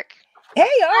 Ark? Hey,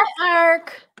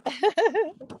 Ark.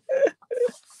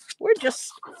 We're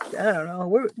just, I don't know.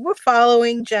 We're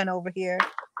following Jen over here.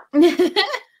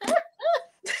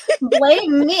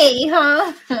 Blame me,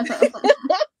 huh?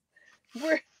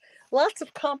 We're lots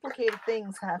of complicated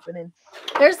things happening.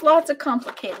 There's lots of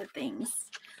complicated things.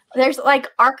 There's like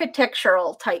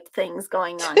architectural type things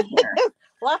going on here.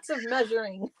 Lots of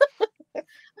measuring.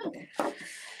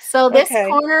 So this Okay.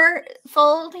 corner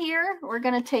fold here, we're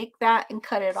going to take that and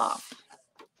cut it off.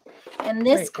 And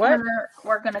this Wait, what? corner,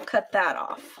 we're going to cut that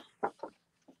off.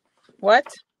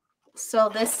 What? So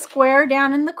this square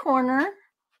down in the corner,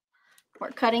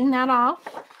 we're cutting that off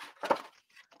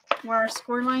where our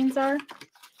score lines are. In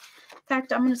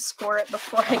fact, I'm going to score it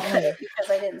before I cut it because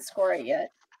I didn't score it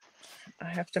yet. I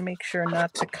have to make sure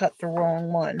not to cut the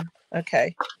wrong one.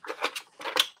 Okay.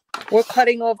 We're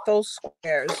cutting off those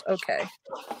squares. Okay.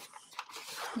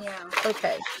 Yeah.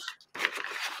 Okay.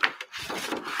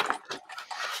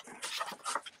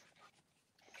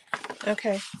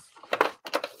 Okay.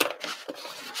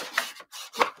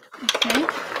 Okay.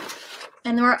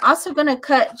 And we're also going to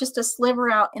cut just a sliver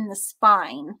out in the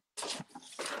spine.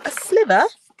 A sliver?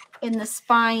 In the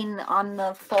spine on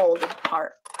the folded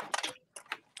part.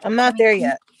 I'm not there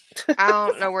yet. I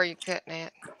don't know where you're cutting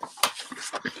at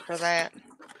for that.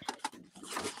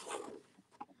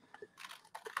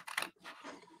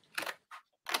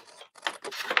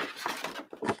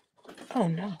 Oh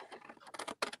no.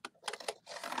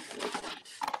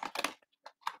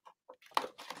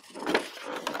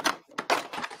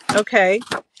 Okay.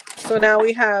 So now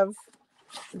we have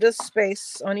this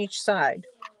space on each side.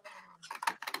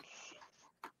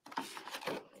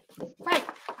 Right.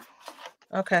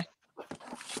 Okay.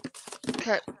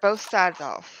 Cut both sides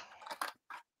off.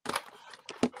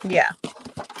 Yeah.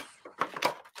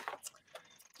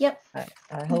 Yep.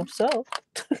 I hope so.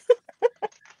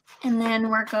 And then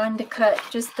we're going to cut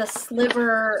just the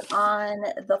sliver on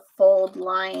the fold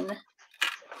line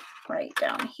right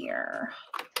down here.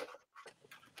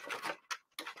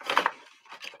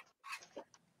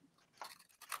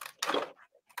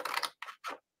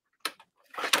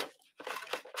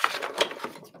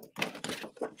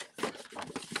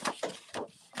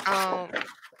 Oh,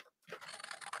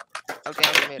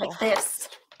 down the middle. Like this.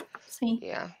 See?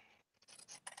 Yeah.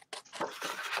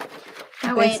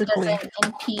 That way it Basically. doesn't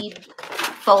impede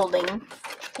folding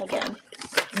again.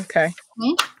 Okay.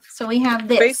 Okay? So we have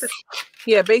this.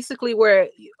 Basically where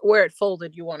it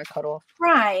folded you want to cut off.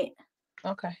 Right.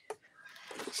 Okay.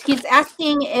 She's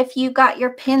asking if you got your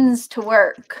pins to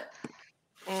work.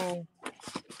 Mm.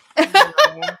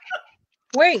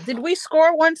 Wait, did we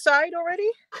score one side already?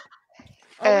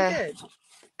 Oh, we did.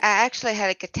 I actually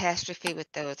had a catastrophe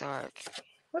with those, Ark.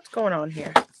 What's going on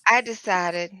here? I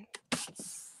decided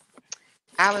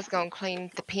I was going to clean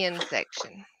the pin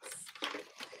section.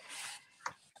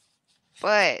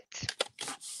 But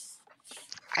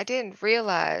I didn't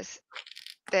realize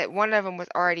that one of them was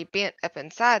already bent up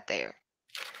inside there.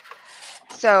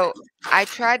 So I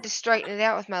tried to straighten it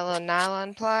out with my little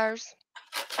nylon pliers.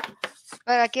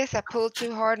 But I guess I pulled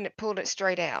too hard and it pulled it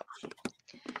straight out.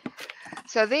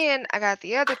 So then I got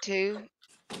the other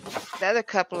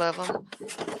couple of them,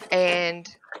 and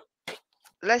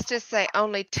let's just say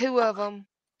only 2 of them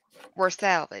were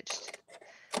salvaged.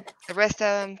 The rest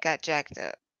of them got jacked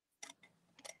up.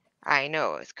 I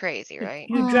know, it's crazy, right?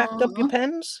 You jacked up your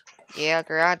pens? Yeah,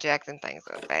 girl, I jacked them things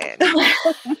up bad.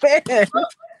 Man.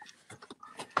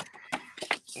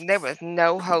 There was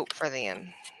no hope for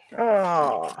them.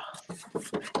 Oh.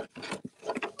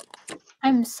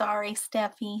 I'm sorry,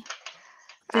 Steffi.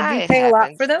 Did you pay a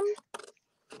lot for them?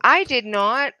 I did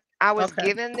not. I was Okay.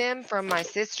 given them from my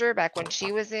sister back when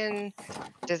she was in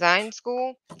design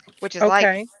school, which is Okay.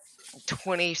 like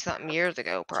 20-something years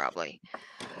ago, probably.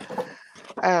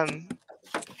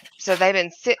 So they've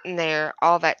been sitting there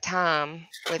all that time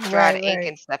with dried ink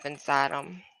and stuff inside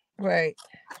them. Right.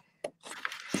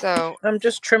 So I'm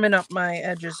just trimming up my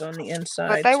edges on the inside.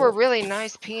 but they were really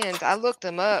nice pens. I looked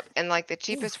them up, and like the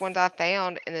cheapest ones I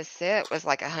found in the set was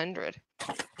like $100.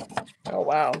 Oh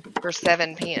wow. For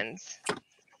 7 pens.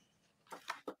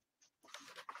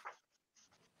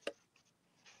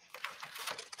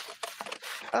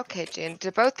 Okay, Jen.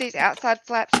 Do both these outside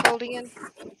flaps fold in?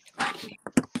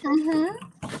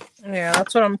 Yeah,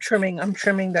 that's what I'm trimming. I'm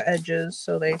trimming the edges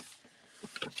so they,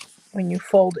 when you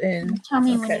fold in. Tell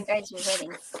me when you guys are ready.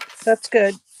 That's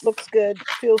good. Looks good.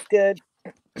 Feels good.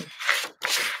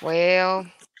 Well,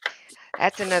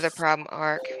 that's another problem,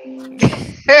 Ark.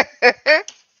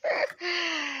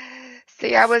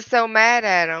 See, I was so mad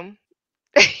at him.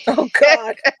 Oh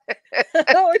God.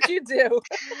 What'd you do?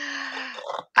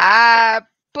 I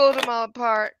pulled them all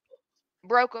apart,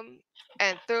 broke them,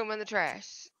 and threw them in the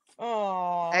trash.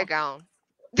 Oh. They're gone.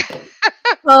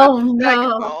 Oh no. They're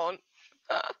gone.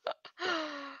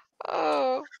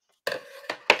 Oh.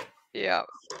 Yeah.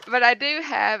 But I do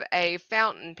have a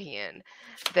fountain pen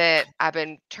that I've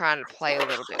been trying to play a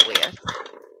little bit with.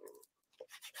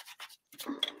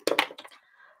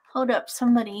 Hold up.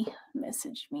 Somebody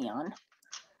messaged me on.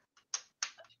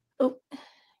 Oh.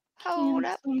 Hold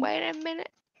up. Wait a minute.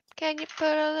 Can you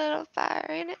put a little fire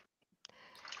in it?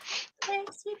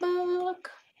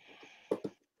 Facebook.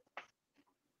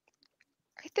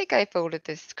 I think I folded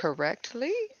this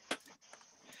correctly.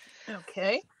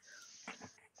 Okay.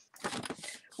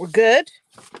 We're good?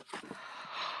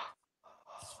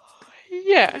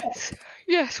 Yes.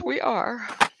 Yes, we are.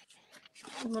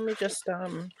 Let me just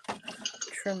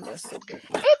trim this a bit.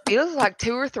 It feels like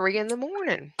 2 or 3 in the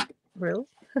morning. Really?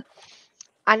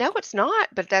 I know it's not,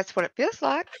 but that's what it feels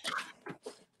like.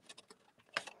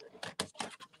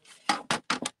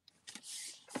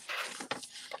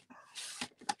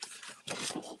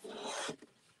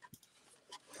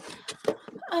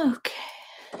 Okay.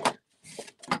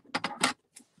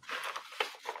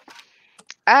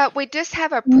 We just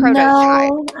have a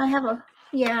prototype.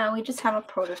 No, we just have a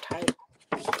prototype.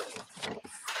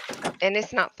 And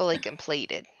it's not fully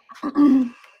completed.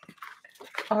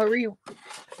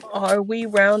 Are we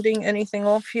rounding anything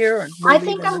off here? I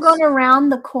think I'm going to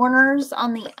round the corners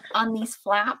on these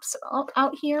flaps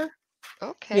out here.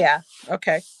 Okay. Yeah.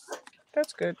 Okay.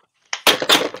 That's good.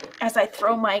 As I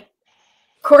throw my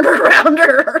corner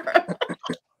rounder.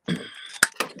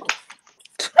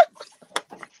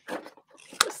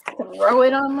 Just throw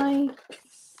it on my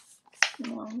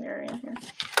area here.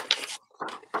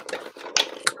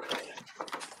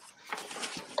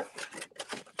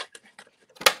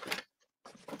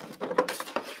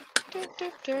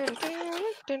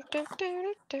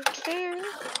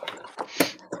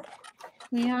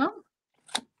 Yeah.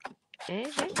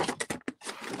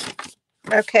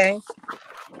 Okay.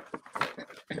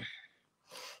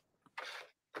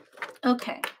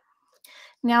 Okay.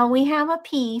 Now we have a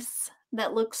piece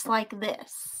that looks like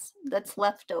this that's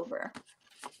left over.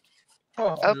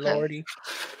 Oh, Okay. Lordy.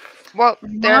 Well,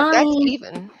 that's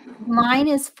even. Mine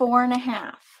is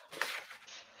 4.5.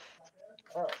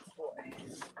 Oh, boy.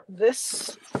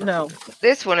 This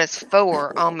one is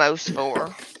 4, almost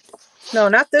 4. No,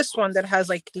 not this one that has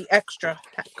like the extra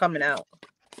coming out.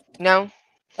 No.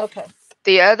 Okay.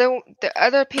 The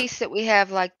other piece that we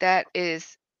have like that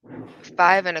is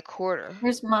 5 1/4.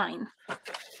 Here's mine.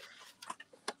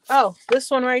 Oh,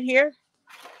 this one right here.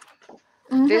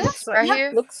 This right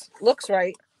here looks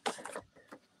right.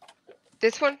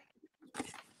 This one.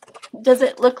 Does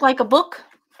it look like a book?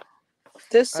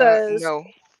 This says no.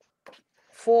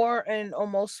 4 and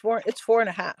almost 4. It's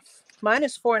 4.5. Mine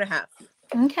is 4.5.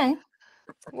 Okay.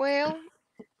 Well,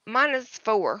 mine is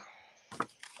 4.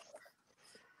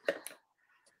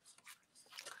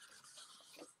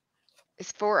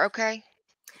 Is 4 okay?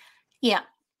 Yeah.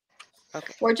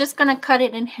 Okay. We're just going to cut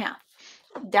it in half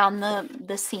down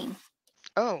the seam.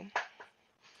 Oh.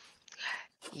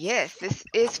 Yes, this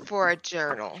is for a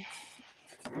journal.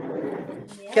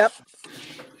 Yep.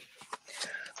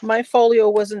 My folio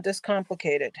wasn't this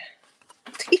complicated.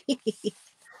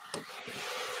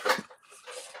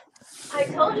 I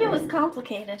told you it was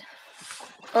complicated.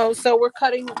 Oh, so we're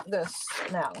cutting this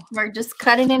now. We're just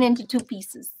cutting it into 2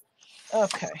 pieces.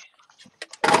 Okay.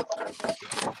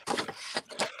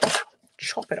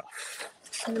 Chop it off.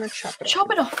 I'm going to chop it off.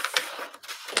 Chop it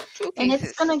off. 2 pieces. And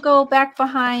it's going to go back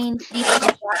behind each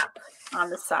flap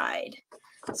on the side.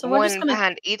 So we're just one going to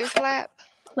behind either flap.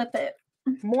 Flip it.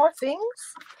 More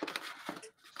things?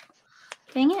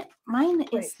 Dang it. Mine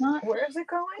Wait, is not. Where is it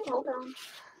going? Hold on.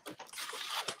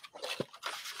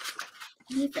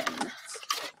 even.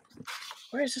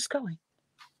 Where is this going?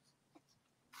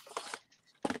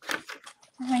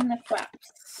 Behind the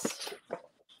flaps.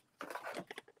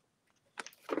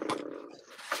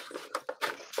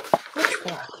 Which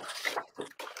flap?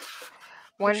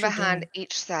 One What's she behind doing?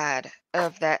 each side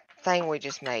of that thing we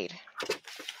just made.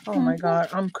 Oh my God,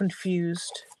 I'm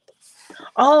confused.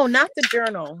 Oh, not the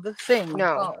journal, the thing. No,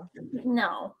 Oh,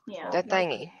 No, yeah. that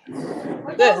thingy. We're going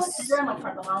with the this. journal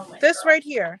for the moment. This right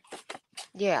here.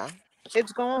 Yeah,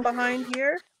 It's going behind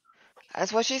here.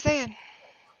 that's what she said.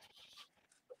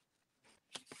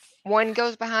 One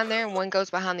goes behind there and one goes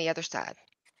behind the other side.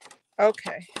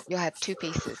 Okay. You'll have two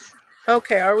pieces.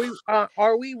 Okay.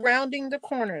 Are we rounding the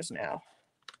corners now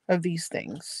of these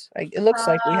things? It looks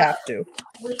like we have to.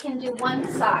 We can do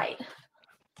one side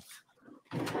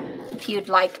if you'd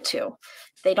like to.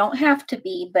 They don't have to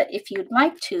be, but if you'd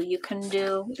like to, you can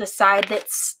do the side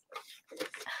that's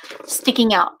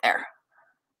sticking out there.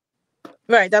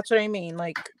 Right. That's what I mean.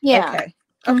 Like. Yeah. Okay.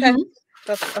 Okay. Mhm.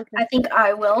 That's okay. I think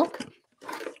I will.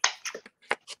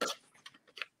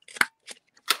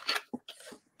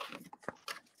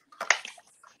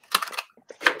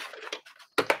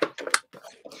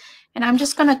 And I'm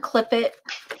just going to clip it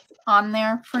on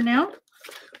there for now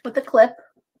with a clip.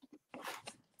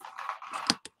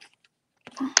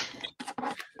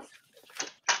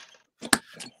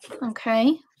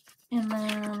 Okay. And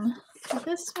then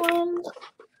this one,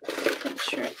 make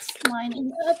sure it's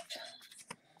lining up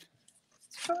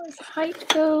as far as height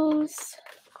goes.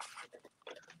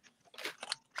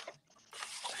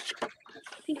 I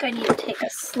think I need to take a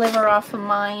sliver off of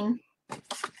mine.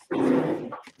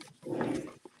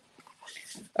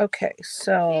 Okay.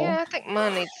 So. Yeah, I think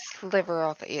mine needs sliver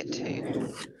off of it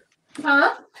too.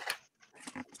 Huh?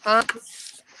 Huh?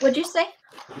 What'd you say?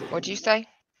 What'd you say?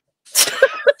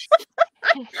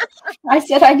 I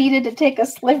said I needed to take a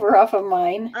sliver off of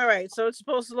mine. All right. So it's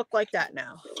supposed to look like that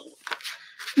now.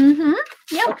 Mm-hmm.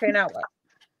 Yep. Okay. Now what?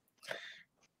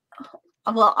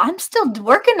 Well, I'm still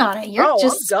working on it. You're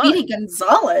just I'm done. Speedy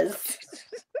Gonzalez.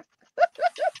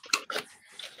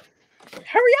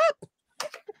 Hurry up.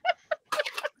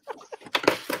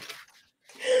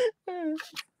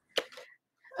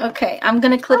 Okay, I'm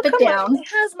gonna clip it come down. on. It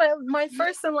has my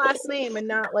first and last name and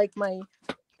not like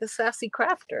the sassy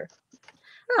crafter.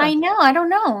 Huh. I know. I don't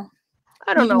know.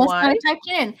 I don't know must why. not have typed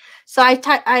it in. So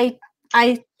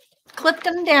I clipped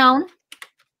them down,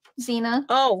 Zena.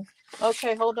 Oh,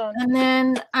 okay. Hold on. And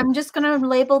then I'm just gonna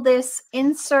label this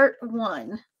insert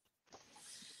 1.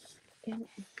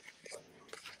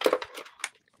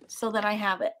 So that I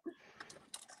have it.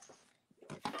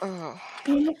 Oh.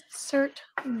 Insert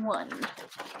 1.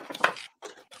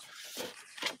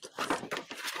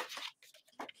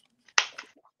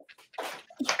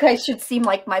 You guys should see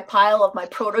like my pile of my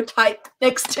prototype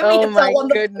next to me. Oh It's my all on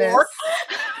the goodness. floor.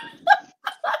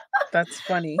 That's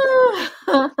funny.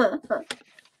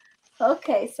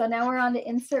 Okay, so now we're on to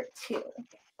insert 2.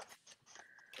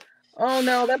 Oh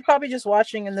no, they're probably just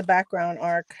watching in the background,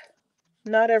 Arc.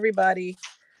 Not everybody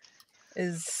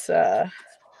is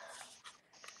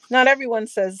not everyone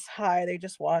says hi, they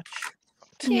just watch.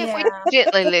 Yeah, we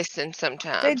gently listen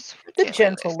sometimes. The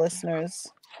gentle listeners,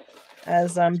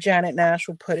 as Janet Nash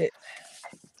would put it.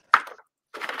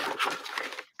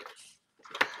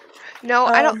 No,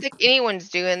 I don't think anyone's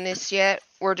doing this yet.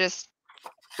 We're just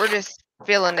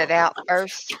filling it out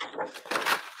first.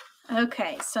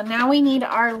 Okay, so now we need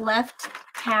our left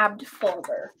tabbed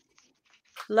folder.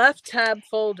 Left tab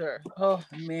folder. Oh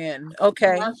man.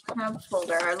 Okay. Left tab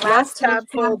folder. Our Left last tab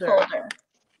left tab folder.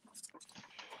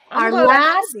 Our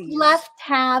last left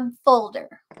tab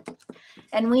folder.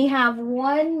 And we have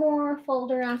one more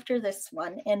folder after this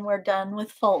one, and we're done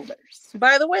with folders.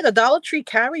 By the way, the Dollar Tree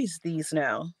carries these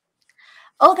now.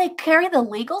 Oh, they carry the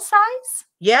legal size?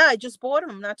 Yeah, I just bought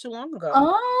them not too long ago.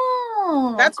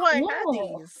 Oh, that's why I had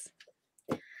these.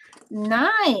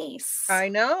 Nice. I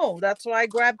know. That's why I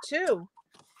grabbed 2.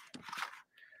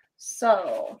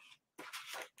 So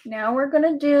now we're going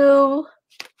to do,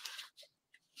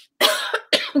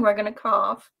 we're going to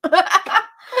cough.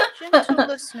 Gentle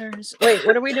listeners. Wait,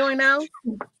 what are we doing now?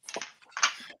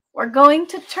 We're going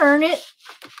to turn it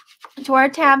to our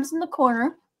tabs in the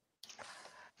corner.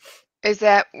 Is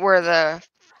that where the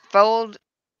fold?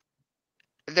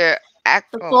 The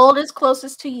fold is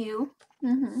closest to you.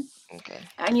 Mm-hmm. Okay.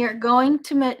 And you're going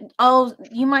to, oh,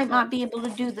 you might not be able to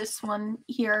do this one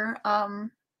here,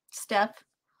 Steph.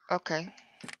 Okay.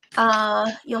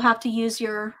 You'll have to use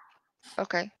your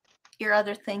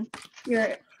other thing.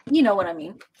 You know what I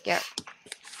mean. Yeah.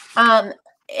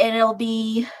 It'll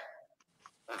be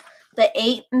the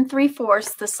 8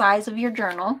 3/4, the size of your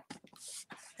journal.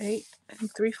 8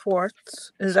 3/4.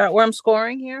 Is that where I'm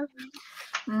scoring here?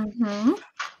 Mm-hmm.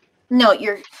 No,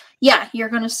 you're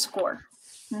going to score.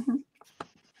 Mm-hmm.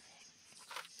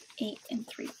 8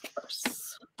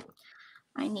 3/4.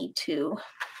 I need to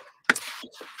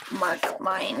mark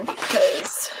mine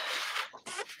because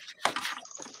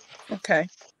Okay.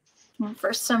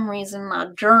 for some reason my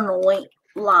journal ain't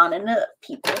lining up,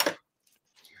 people.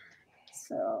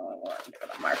 So I'm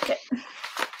going to mark it.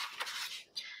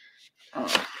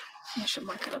 Oh, I should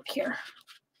mark it up here.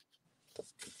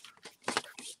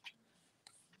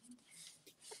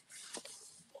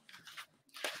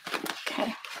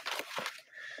 Okay.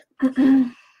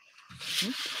 Okay.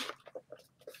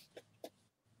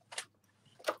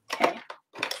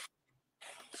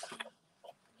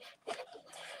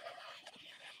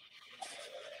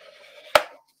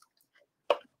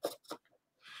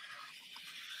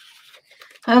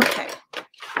 Okay.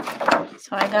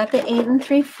 So I got the 8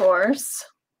 3/4.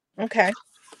 Okay.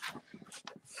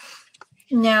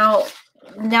 Now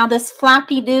this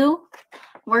flappy do,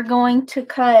 we're going to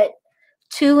cut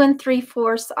 2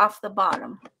 3/4 off the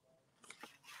bottom.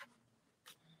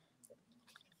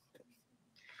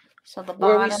 So the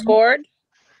bottom. Where we scored?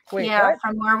 Wait, yeah, what?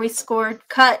 from where we scored,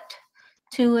 cut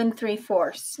 2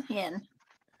 3/4 in.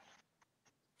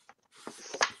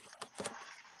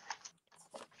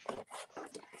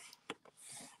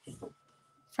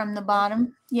 From the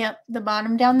bottom. Yep, the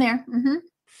bottom down there. Mm-hmm.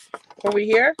 Are we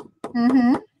here?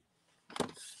 Mm-hmm.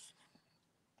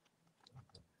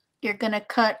 You're going to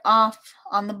cut off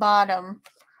on the bottom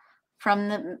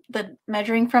from the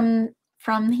measuring from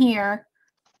here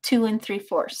 2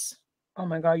 3/4. Oh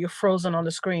my God, you're frozen on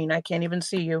the screen. I can't even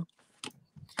see you.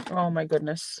 Oh my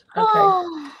goodness. Okay.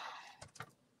 Oh.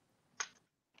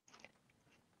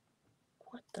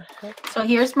 What the heck? So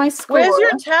here's my score. Where's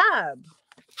your tab?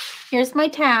 Here's my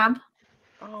tab.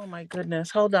 Oh my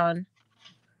goodness. Hold on.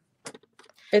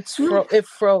 It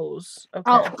froze.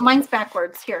 Okay. Oh, mine's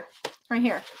backwards. Here. Right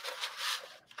here.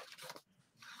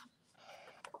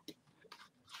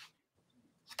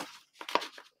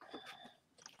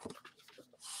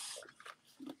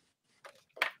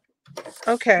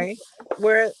 Okay.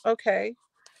 Okay.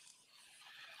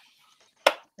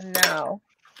 And now.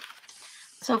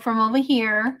 So from over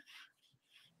here,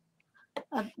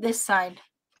 this side,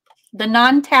 the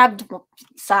non-tabbed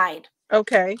side.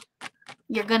 Okay.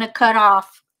 You're going to cut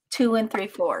off 2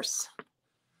 3/4.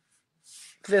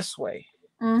 This way.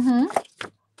 Mm-hmm.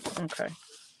 Okay.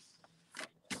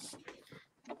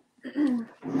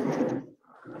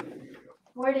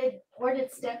 Where did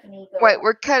Stephanie go? Wait,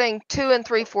 we're cutting 2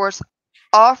 3/4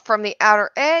 off from the outer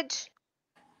edge.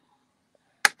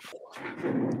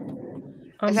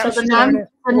 So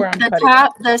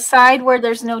the side where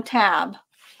there's no tab.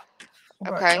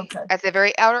 Okay. At the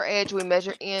very outer edge, we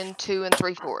measure in 2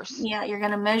 3/4. Yeah, you're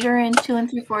gonna measure in 2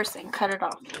 3/4 and cut it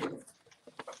off.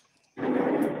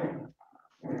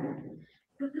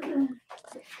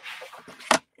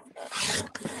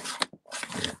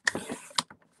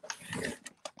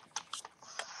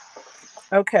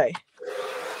 Okay.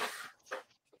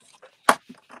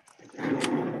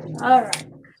 All right.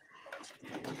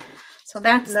 So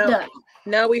that's done.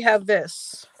 Now we have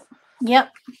this.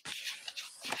 Yep.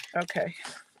 Okay.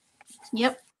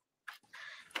 Yep.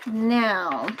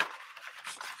 Now,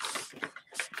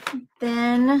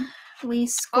 then we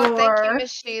score. Oh, thank you,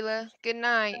 Miss Sheila. Good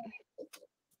night.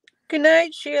 Good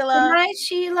night, Sheila. Good night,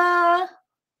 Sheila.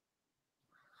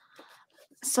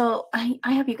 So I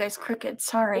have you guys crooked.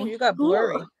 Sorry. Oh, you got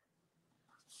blurry. Ooh.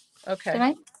 Okay. Did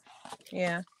I?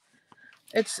 Yeah.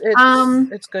 It's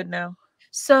good now.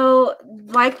 So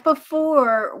like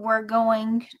before, we're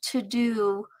going to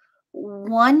do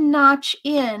 1 notch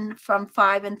in from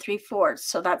 5 3/4.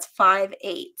 So that's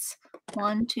 5/8.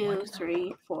 1, 2,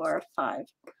 3, 4, 5.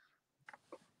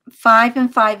 5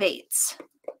 5/8.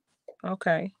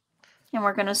 Okay. And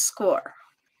we're going to score.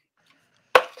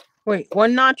 Wait,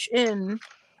 1 notch in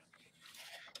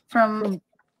from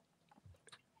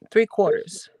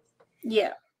 3/4.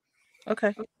 Yeah.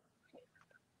 Okay.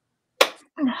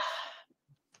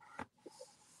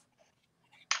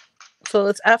 So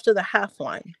it's after the half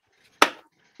line.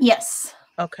 Yes.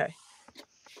 Okay.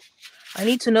 I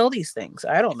need to know these things.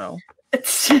 I don't know.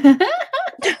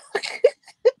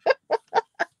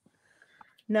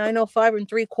 Now I know 5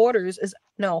 3/4 is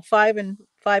 5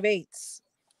 5/8.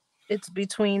 It's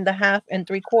between the half and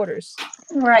 3/4.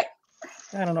 Right.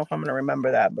 I don't know if I'm gonna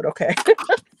remember that, but okay.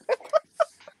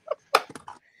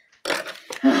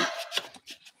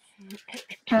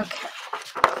 Okay.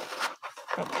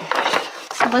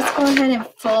 So let's go ahead and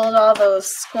fold all those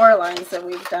score lines that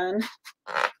we've done.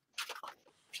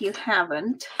 If you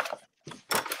haven't.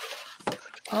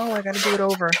 Oh, I gotta do it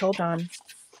over. Hold on.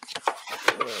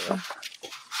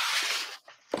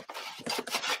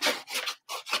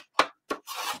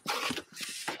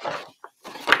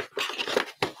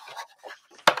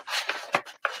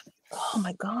 Oh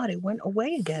my God, it went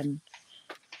away again.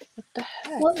 What the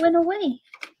heck? What went away?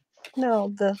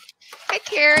 No, the Hey,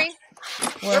 Carrie.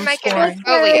 where We're I'm making scoring. a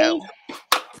folio.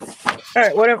 All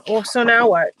right, well, so now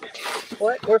what?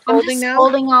 What? We're I'm folding just now?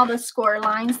 folding all the score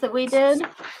lines that we did.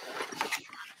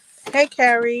 Hey,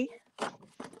 Carrie.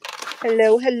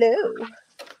 Hello, hello.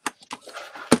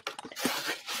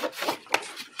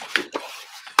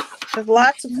 There's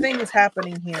lots of things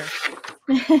happening here.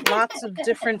 Lots of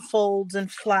different folds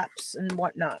and flaps and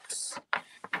whatnots.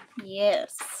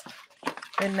 Yes.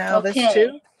 And now this Okay.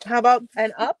 too. How about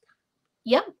an up?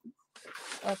 Yep.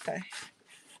 Okay.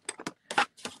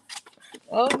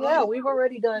 Oh yeah, we've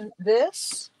already done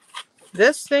this.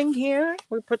 This thing here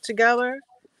we put together.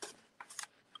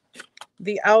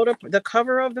 The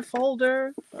cover of the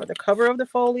folder or the cover of the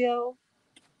folio.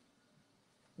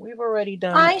 We've already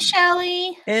done Bye,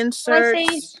 Shelly.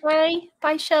 inserts.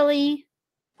 Bye, Shelly.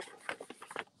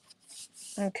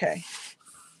 Okay.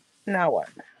 Now what?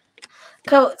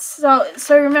 So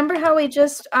remember how we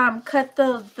just cut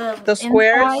the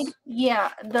squares? inside? Yeah,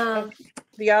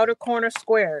 The outer corner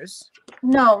squares.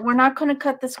 No, we're not going to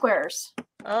cut the squares.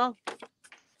 Oh.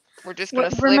 We're just gonna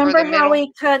sliver Remember the middle. how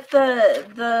we cut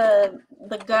the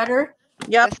gutter?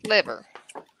 Yep. The sliver.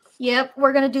 Yep,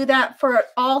 we're going to do that for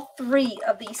all 3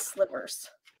 of these slivers.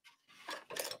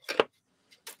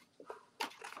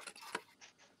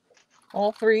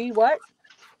 All 3 what?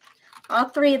 All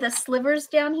 3 of the slivers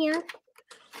down here.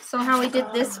 So how we did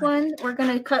this one, we're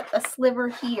going to cut a sliver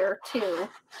here too.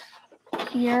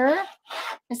 Here.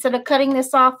 Instead of cutting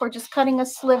this off, we're just cutting a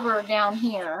sliver down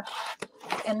here.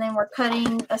 And then we're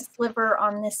cutting a sliver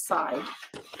on this side.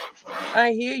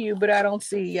 I hear you, but I don't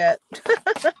see yet.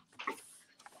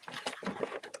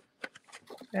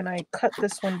 And I cut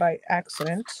this one by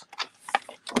accident.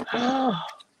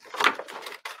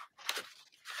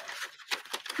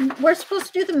 We're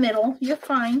supposed to do the middle. You're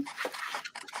fine.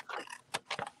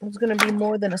 It's going to be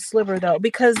more than a sliver though,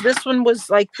 because this one was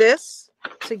like this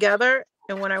together.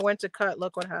 And when I went to cut,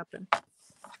 look what happened.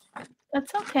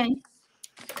 That's okay.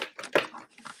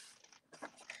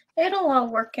 It'll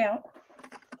all work out.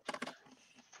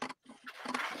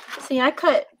 See, I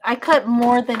cut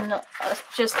more than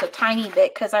just a tiny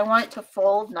bit because I want it to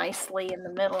fold nicely in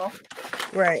the middle.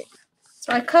 Right.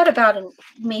 So I cut about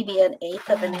maybe 1/8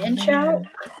 of an inch out.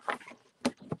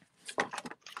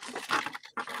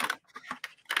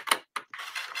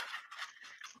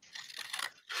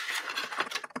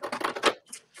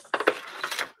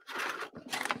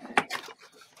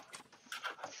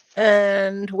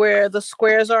 And where the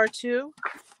squares are too?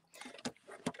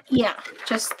 Yeah,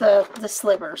 just the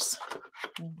slivers.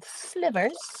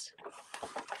 Slivers.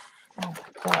 Oh my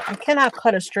God. I cannot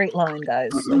cut a straight line,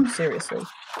 guys. Like seriously.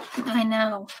 I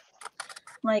know.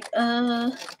 Like,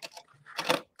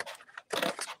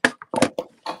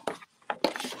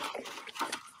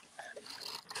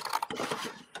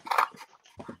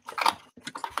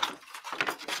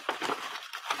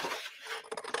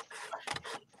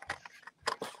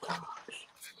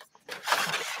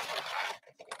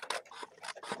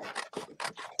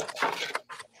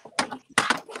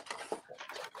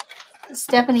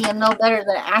 Stephanie, you'll know better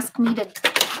than ask me to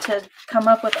come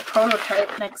up with a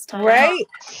prototype next time. Right?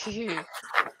 Phew.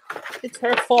 It's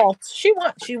her fault. She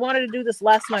wanted to do this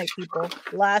last night, people.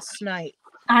 Last night.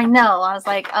 I know. I was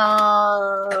like,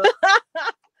 I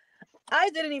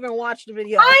didn't even watch the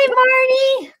video.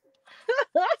 Hi, Marty.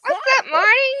 What's up,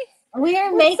 Marty?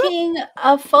 We're making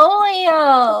a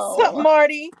folio. What's up,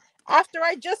 Marty? After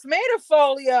I just made a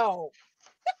folio.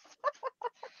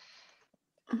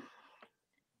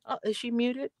 Oh, is she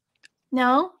muted?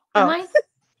 No? Oh. Am I?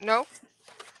 No.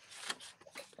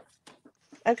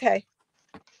 Okay.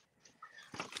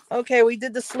 Okay, we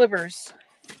did the slivers.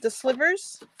 The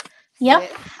slivers? Yep.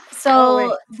 Yeah.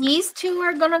 So these 2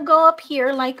 are gonna go up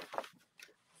here like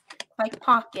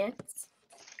pockets.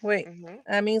 Wait, Mm-hmm.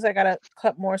 that means I gotta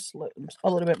cut more a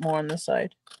little bit more on this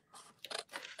side.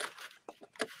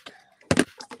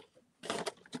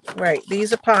 Right,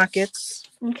 these are pockets.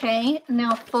 Okay.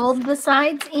 Now fold the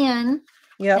sides in.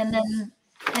 Yep.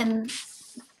 And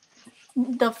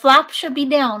the flap should be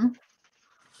down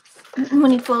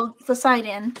when you fold the side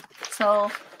in. So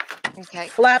Okay.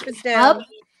 Flap is down. up,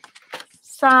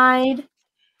 side,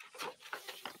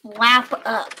 flap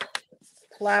up.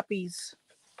 Flappies.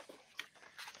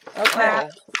 Okay. Flap.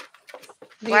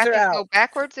 These are Flappies out. go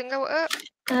backwards and go up.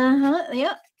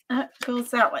 Yep.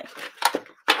 Goes that way,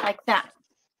 like that.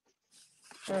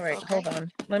 All right, Okay. hold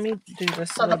on. Let me do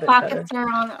this a So the little bit better. pockets are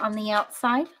on the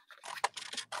outside.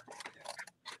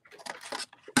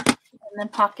 And then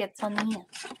pockets on the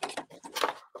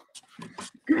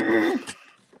end.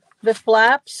 The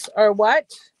flaps are what?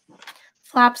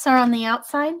 Flaps are on the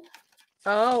outside?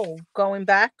 Oh, going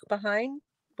back behind?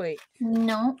 Wait,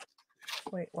 No.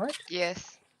 wait, what?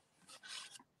 Yes.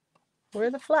 Where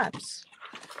are the flaps?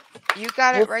 You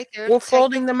got it right there. We're Take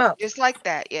folding them up. just like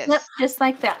that. Yes. Yep, just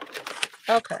like that.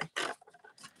 Okay.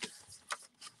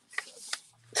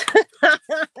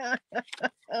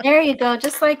 There you go,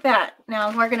 just like that.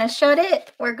 Now we're going to shut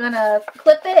it. We're going to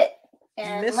clip it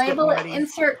and Missed it, label it, Marty.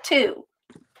 insert 2.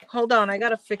 Hold on, I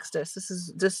gotta fix this.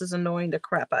 This is annoying the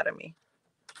crap out of me.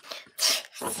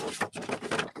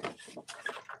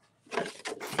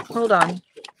 Hold on.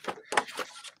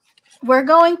 We're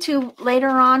going to, later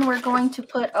on, we're going to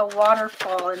put a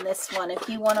waterfall in this one. If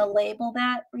you want to label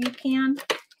that, you can.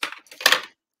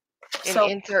 And So,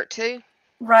 insert 2.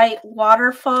 write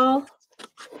waterfall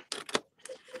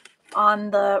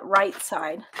on the right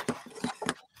side.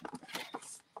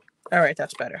 All right,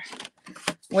 that's better.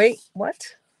 Wait, what?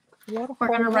 Waterfall. We're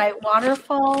going to write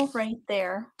waterfall right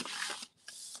there.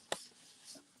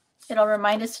 It'll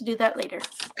remind us to do that later.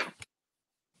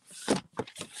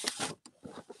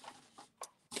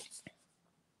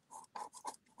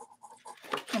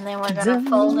 And then we're going to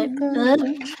fold it.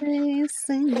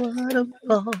 Chasing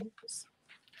waterfalls.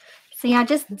 See, I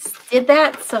just did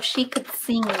that so she could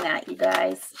sing that, you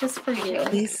guys, just for you.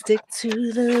 We stick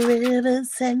to the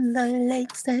rivers and the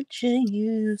lakes that you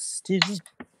used to.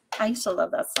 I used to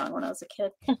love that song when I was a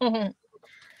kid.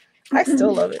 I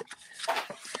still love it.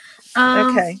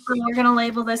 Okay. So we're going to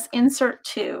label this insert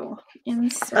 2.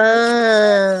 Insert.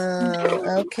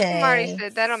 Okay. Marty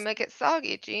said that'll make it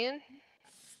soggy, Jen.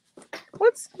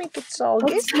 Let's make it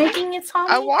soggy. What's making it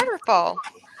soggy? A waterfall.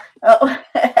 Oh,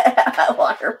 a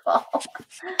waterfall.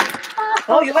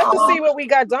 Well, you have to see what we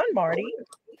got done, Marty.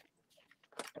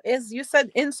 You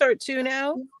said insert 2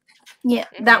 now? Yeah,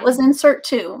 that was insert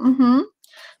 2.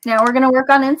 Now we're going to work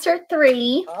on insert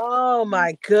 3. Oh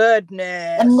my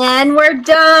goodness. And then we're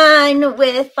done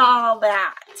with all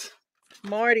that.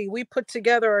 Marty, we put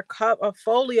together a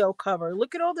folio cover.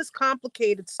 Look at all this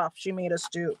complicated stuff she made us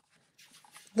do.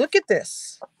 Look at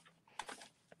this.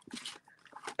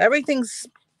 Everything's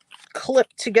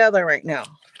clipped together right now.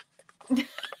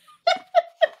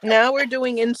 Now we're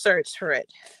doing inserts for it.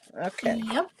 Okay.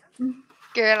 Yep.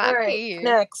 Girl, All I'm right, here.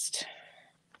 next.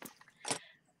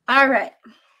 All right.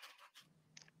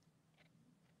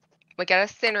 We got a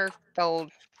center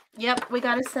fold. Yep, we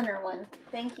got a center one.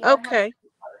 Thank you. Okay.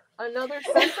 Another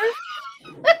center?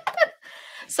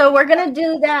 So we're going to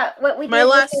do that, what we did. My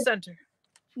last center.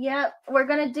 Yep, we're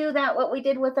going to do that, what we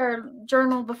did with our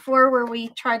journal before, where we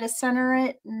try to center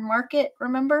it and mark it,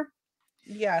 remember?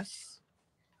 Yes.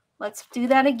 Let's do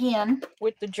that again.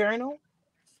 With the journal?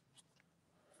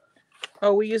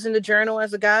 Oh, we're using the journal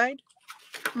as a guide?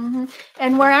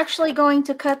 And we're actually going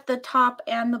to cut the top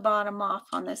and the bottom off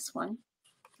on this one.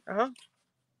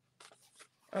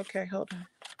 Okay, hold on.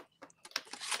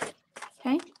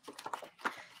 Okay.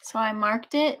 So I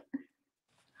marked it.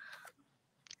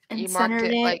 And You marked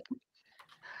centered it like,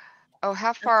 oh,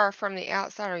 how far from the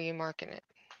outside are you marking it?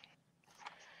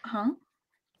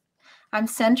 I'm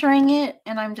centering it,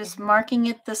 and I'm just marking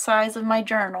it the size of my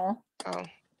journal. Oh.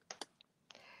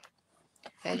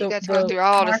 Yeah, you guys go through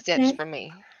all the steps for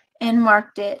me. And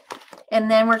marked it.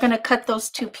 And then we're going to cut those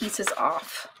 2 pieces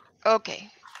off. Okay.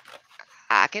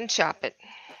 I can chop it.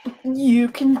 You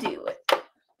can do it.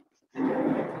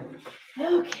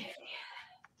 Okay.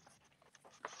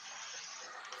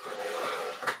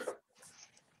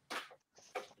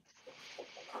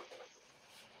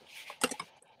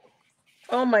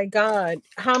 Oh my God.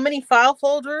 How many file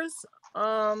folders?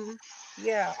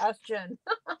 Yeah, ask Jen.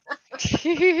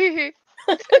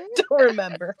 Don't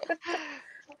remember.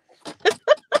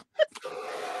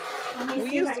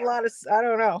 We used a lot of, I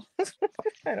don't know.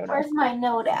 I don't know. Where's my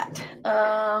note at?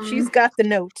 She's got the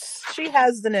notes. She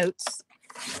has the notes.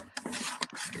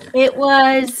 It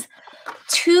was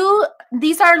 2,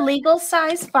 these are legal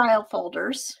size file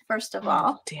folders, first of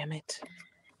all. Damn it.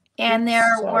 And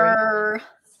there were,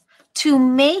 to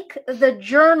make the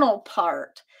journal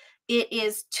part, it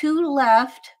is 2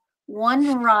 left,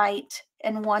 1 right,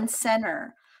 and 1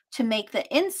 center. To make the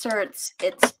inserts,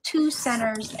 it's 2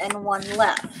 centers and 1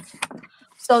 left.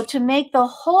 So to make the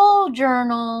whole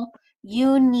journal,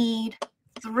 you need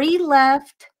 3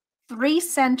 left, 3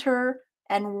 center,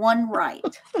 and 1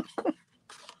 right.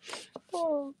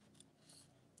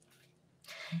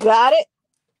 Got it.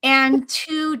 And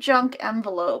 2 junk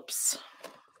envelopes.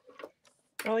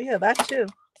 Oh yeah, that too.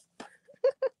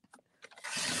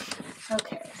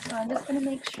 Okay, so I'm just gonna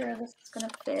make sure this is gonna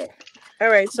fit. All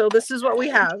right, so this is what we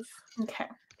have. Okay.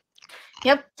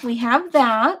 Yep, we have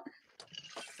that.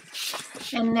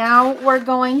 And now we're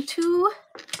going to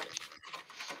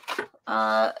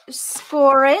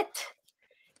score it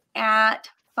at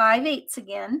 5/8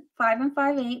 again. 5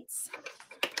 5/8.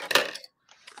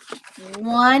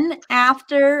 One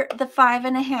after the 5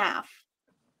 1/2.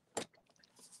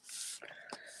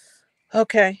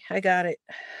 Okay, I got it.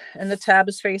 And the tab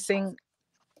is facing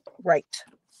right.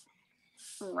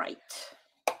 Right.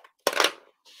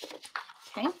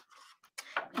 Okay.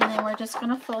 And then we're just going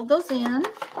to fold those in.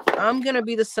 I'm going to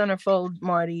be the centerfold,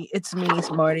 Marty. It's me,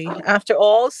 Marty. After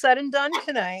all said and done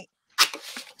tonight.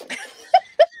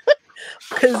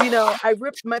 Because, you know, I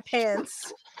ripped my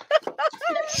pants. Oh,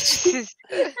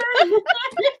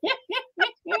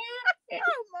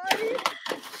 Marty.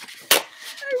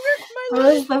 I ripped my That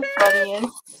was the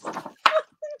funniest.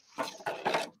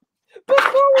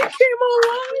 Before we came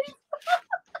online.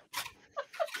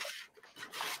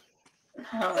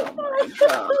 Oh my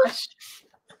gosh.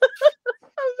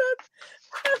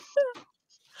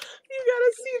 You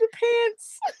gotta see the pants.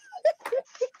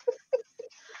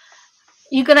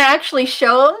 You gonna actually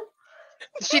show them?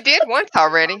 She did once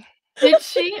already. Did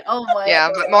she? Oh my Yeah,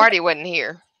 God. but Marty wasn't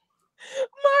here.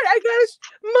 Marty, I gotta,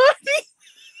 Marty.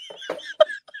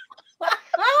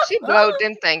 She blowed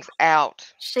them things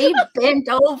out. She bent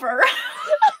over.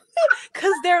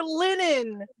 Because they're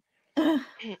linen.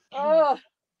 Oh.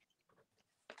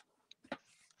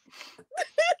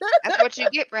 That's what you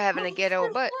get for having a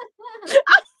ghetto butt.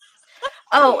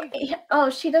 Oh,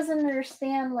 she doesn't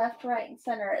understand left, right, and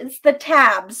center. It's the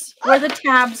tabs, where the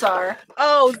tabs are.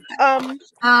 Oh,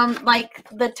 like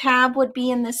the tab would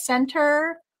be in the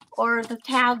center, or the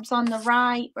tabs on the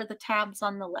right, or the tabs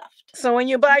on the left. So when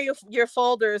you buy your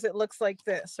folders, it looks like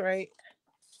this, right?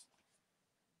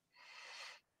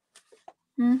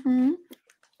 Mm-hmm.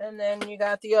 And then you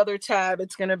got the other tab.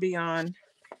 It's gonna be on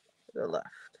the left,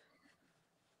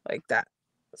 like that.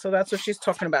 So that's what she's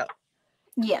talking about.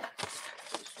 Yeah.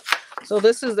 So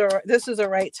this is a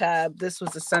right tab. This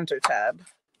was the center tab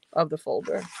of the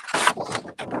folder.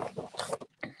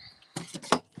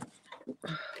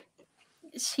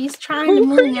 She's trying to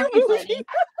move everybody.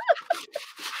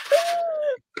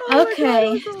 Oh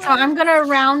Okay, God, so I'm gonna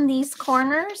round these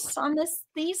corners on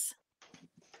these.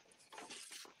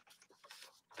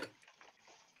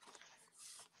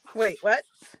 Wait, what?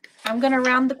 I'm gonna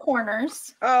round the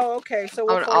corners. Oh, okay. So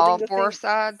we're On folding all the four thing.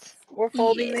 sides. We're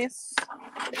folding Yeah. this.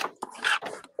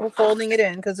 We're folding it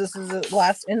in because this is the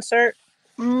last insert.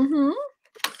 Mm-hmm.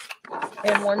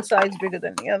 And one side's bigger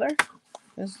than the other.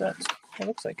 Is that? It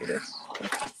looks like it is.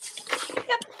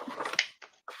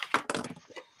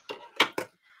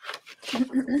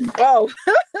 Oh.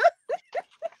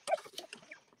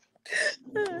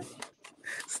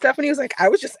 Stephanie was like, I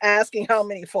was just asking how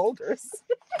many folders.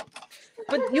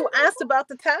 But you asked about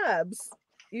the tabs.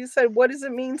 You said, what does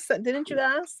it mean? Didn't you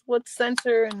ask? What's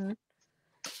center and...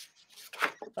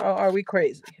 Oh, are we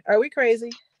crazy? Are we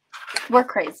crazy? We're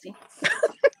crazy.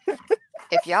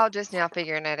 If y'all just now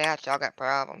figuring that out, y'all got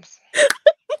problems.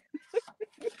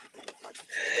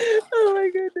 Oh my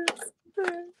goodness.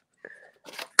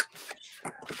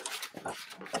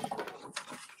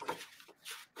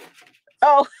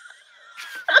 Oh.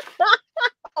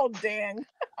 Oh, dang.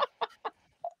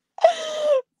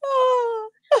 Oh.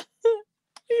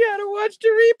 You gotta watch the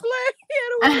replay.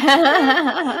 You gotta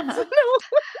watch the no.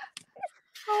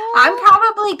 I'm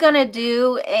probably gonna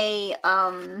do a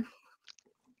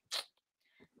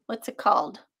what's it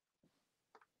called?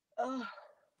 Oh,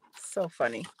 so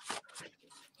funny.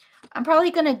 I'm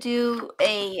probably gonna do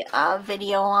a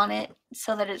video on it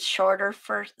so that it's shorter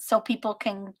so people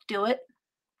can do it.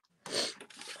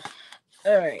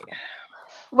 All right.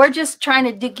 We're just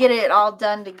trying to get it all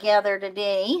done together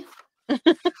today.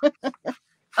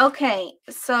 Okay,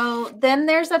 so then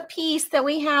there's a piece that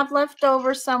we have left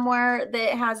over somewhere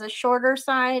that has a shorter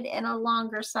side and a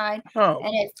longer side, Oh,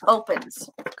 and it opens.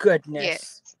 goodness.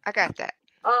 Yes, I got that.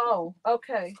 Oh,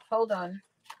 okay. Hold on.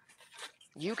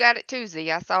 You got it too,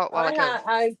 Z. I saw it while ago.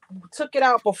 I took it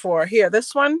out before. Here,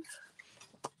 this one.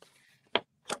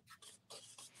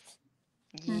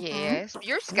 Yes,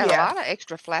 yours got a Yeah. lot of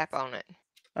extra flap on it.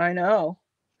 I know.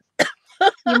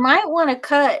 You might want to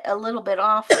cut a little bit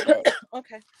off of it.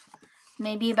 Okay.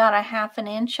 Maybe about a 1/2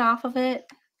 inch off of it.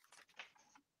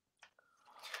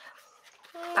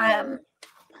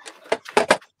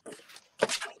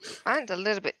 Mine's a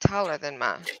little bit taller than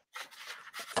my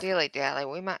dilly dally.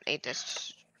 We might need to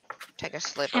take a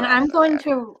sliver. And off I'm of going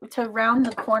that. to round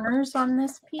the corners on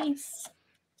this piece.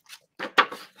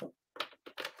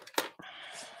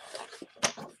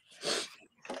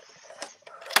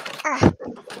 Ah,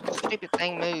 stupid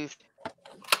thing moved.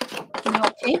 You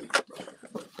okay?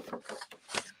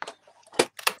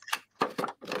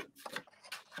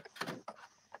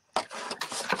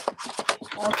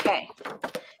 Okay.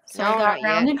 So No, we got not yet.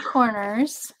 rounded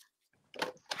corners.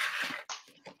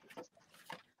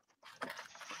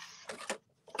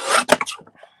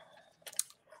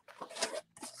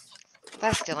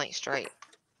 That still ain't straight.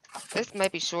 This may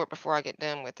be short before I get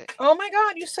done with it. Oh my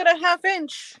God, you said a ½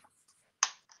 inch.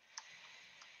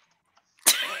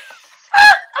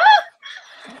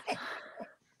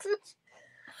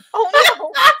 Oh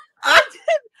no, I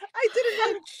did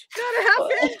an inch, not a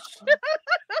 ½ inch. I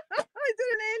did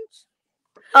an inch.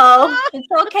 Oh,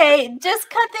 it's okay. Just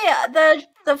cut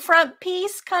the front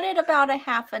piece. Cut it about a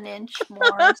 ½ inch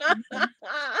more. Or something.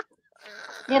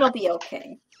 It'll be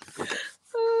okay.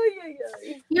 Oh, yeah,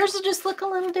 yeah. Yours will just look a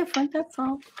little different. That's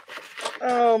all.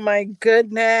 Oh my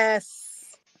goodness.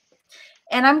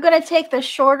 And I'm going to take the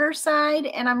shorter side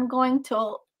and I'm going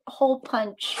to hole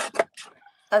punch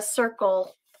a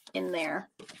circle in there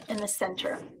in the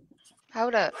center.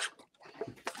 Hold up.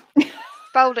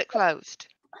 Fold it closed.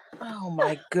 Oh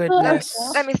my goodness.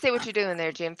 Let me see what you're doing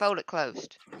there, Jim. Fold it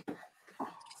closed.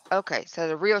 Okay, so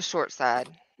the real short side.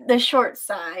 The short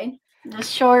side. The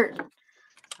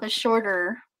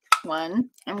shorter one.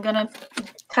 I'm going to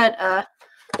cut a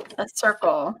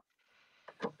circle.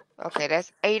 Okay,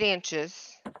 that's 8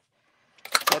 inches.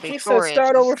 So it'll be She 4 said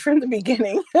start inches. over from the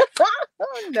beginning.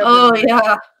 Oh,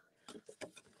 yeah.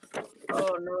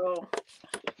 Oh, no.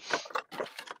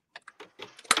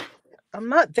 I'm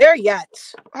not there yet.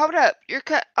 Hold up. You're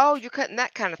cutting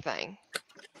that kind of thing.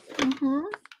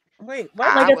 Mm-hmm. Wait,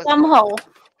 what? Like a thumb hole.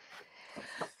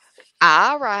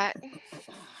 All right.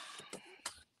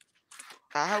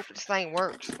 I hope this thing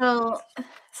works.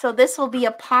 So this will be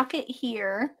a pocket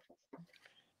here.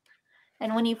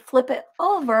 And when you flip it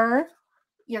over,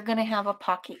 you're going to have a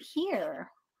pocket here.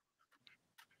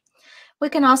 We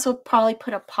can also probably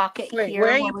put a pocket here. Wait,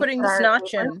 where are you putting this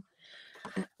notch in?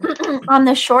 On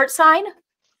the short side?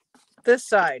 This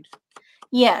side.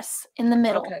 Yes, in the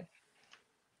middle. Okay.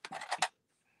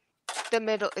 The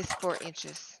middle is 4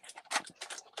 inches.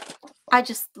 I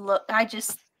just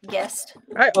guessed.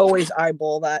 I always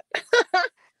eyeball that.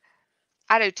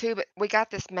 I do too, but we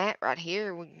got this mat right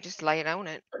here. We can just lay it on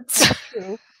it.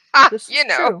 True. This you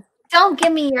know. True. Don't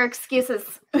give me your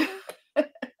excuses.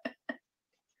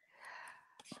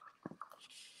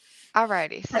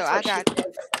 Alrighty, so I got.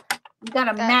 You got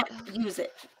a mat. Use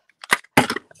it.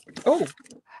 Oh.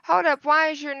 Hold up. Why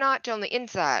is your notch on the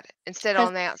inside instead of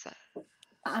on the outside?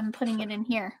 I'm putting it in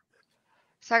here.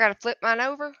 So I got to flip mine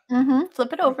over? Mm-hmm.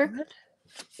 Flip it over.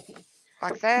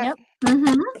 Like that? Yep.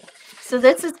 Mm-hmm. So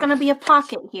this is going to be a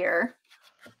pocket here.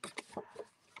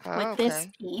 With this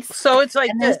piece. So it's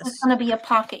like and this. This is going to be a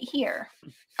pocket here.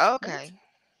 Okay.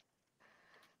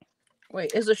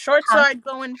 Wait, is the short side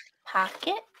going?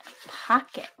 Pocket.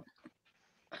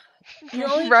 You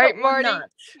only right, cut one Marty?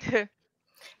 notch.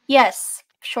 Yes,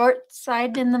 short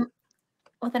side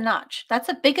with a notch. That's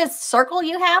the biggest circle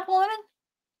you have, woman?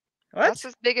 What? That's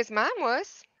as big as mine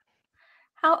was.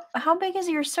 How big is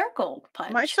your circle,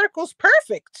 Punch? My circle's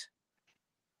perfect.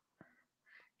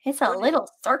 It's a little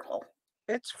circle.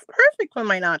 It's perfect with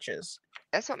my notches.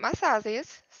 That's what my size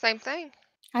is. Same thing.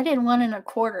 I did 1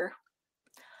 1/4.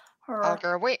 Oh,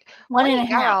 girl, wait. 1 Why you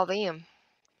got 1/2. all them?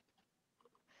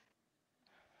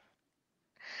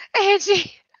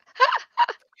 Angie.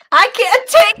 I can't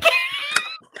take it.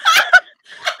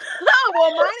 Oh,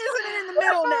 well, mine isn't in the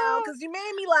middle now because you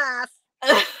made me laugh.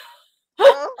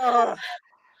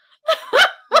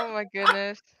 Oh my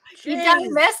goodness. You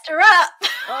done messed her up.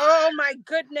 Oh my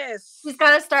goodness. She's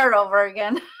got to start over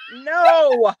again.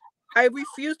 No, I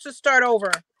refuse to start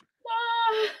over.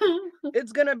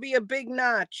 It's going to be a big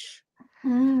notch.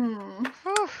 There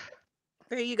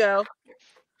you go.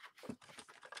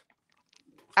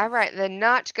 All right, the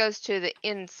notch goes to the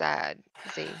inside.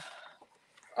 See.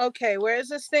 Okay, where is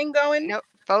this thing going? Nope.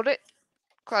 Fold it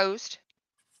closed.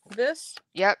 This?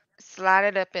 Yep. Slide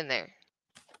it up in there.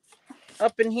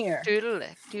 Up in here. To the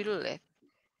left. To the left.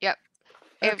 Yep.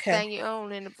 Okay. Everything you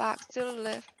own in the box to the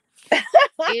left.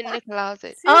 In the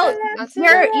closet. Oh,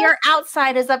 your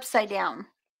outside is upside down.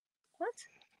 What?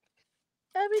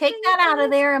 Take that out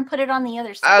of there and put it on the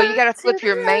other side. Oh, you got to flip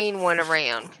your main one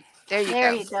around. There you go.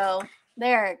 There you go.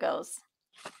 There it goes.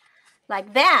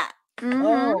 Like that.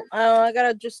 Mm-hmm. Oh, I got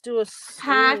to just do a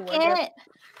pocket.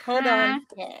 Hold on.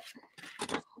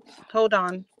 Hold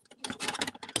on.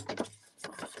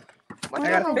 What I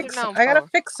gotta fix something. I gotta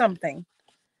fix something.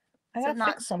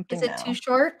 Is it too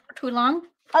short or too long?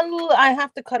 I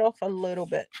have to cut off a little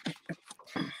bit.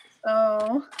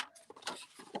 Oh.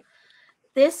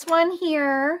 this one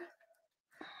here,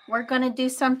 we're going to do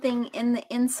something in the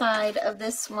inside of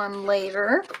this one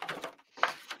later.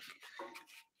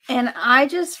 And I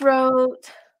just write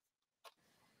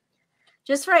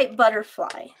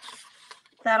butterfly.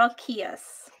 That'll key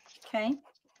us, okay,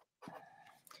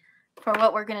 for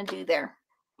what we're going to do there.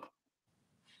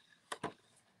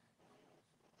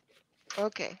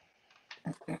 Okay.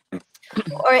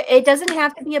 Or it doesn't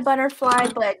have to be a butterfly,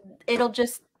 but it'll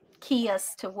just key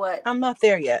us to what. I'm not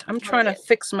there yet. I'm trying to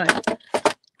fix my,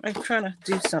 I'm trying to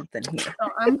do something here. So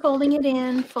I'm folding it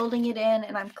in,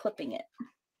 and I'm clipping it.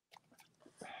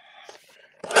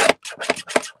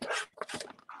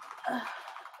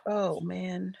 Oh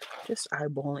man, just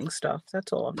eyeballing stuff.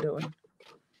 That's all I'm doing.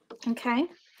 Okay,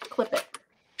 clip it.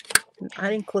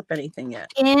 I didn't clip anything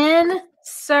yet.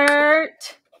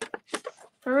 Insert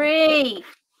 3.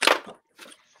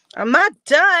 I'm not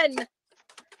done.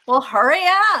 Well, hurry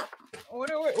up.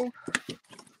 What are we?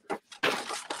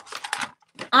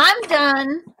 I'm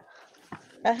done.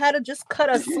 I had to just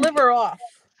cut a sliver off.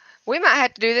 We might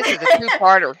have to do this as a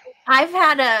two-parter. I've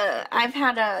had a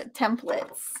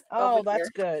templates. Oh, that's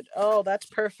good. Oh, that's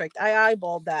perfect. I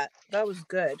eyeballed that. That was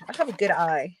good. I have a good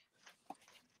eye.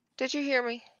 Did you hear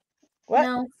me? What?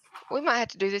 No. We might have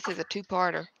to do this as a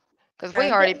two-parter because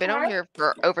we already been on here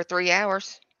for over 3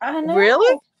 hours. I know.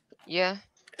 Really? Yeah.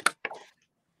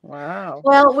 Wow.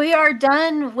 Well, we are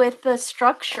done with the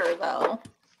structure, though.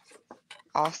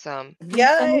 Awesome.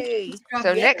 Yay.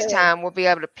 So next time we'll be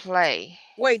able to play.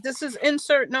 Wait, this is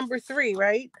insert number 3,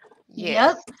 right?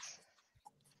 Yes.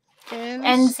 Yep.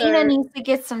 And Zena needs to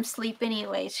get some sleep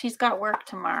anyway. She's got work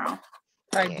tomorrow.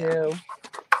 I do.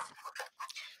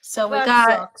 So we That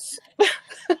got. sucks.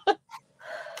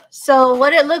 So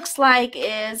what it looks like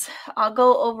is, I'll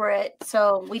go over it.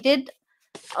 So we did.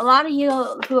 A lot of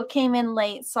you who came in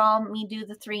late saw me do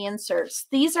the 3 inserts.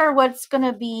 These are what's going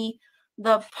to be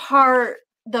the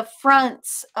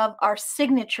fronts of our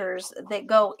signatures that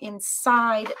go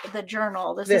inside the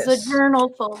journal. This is a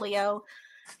journal folio.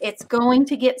 It's going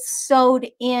to get sewed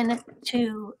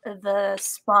into the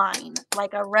spine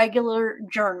like a regular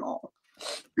journal.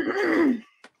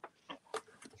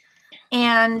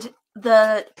 And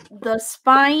the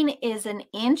spine is 1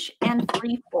 3/4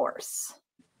 inches,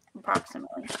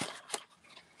 approximately.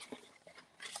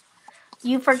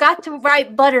 You forgot to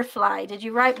write butterfly. Did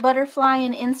you write butterfly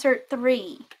in insert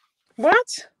 3?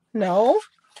 What? No.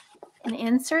 In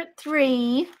insert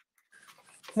 3.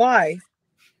 Why?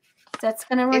 That's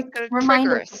going to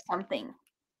remind us of something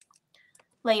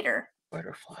later.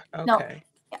 Butterfly. Okay.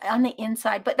 No, on the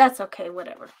inside, but that's okay.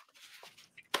 Whatever.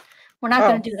 We're not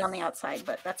going to do it on the outside,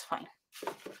 but that's fine.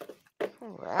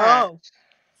 Right. Oh,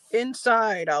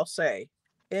 inside, I'll say.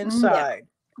 Inside.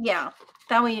 Yeah.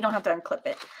 That way you don't have to unclip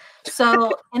it.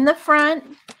 So in the front,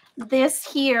 this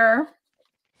here.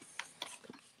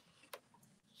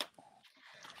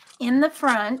 In the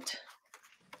front,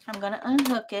 I'm going to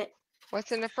unhook it.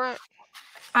 What's in the front?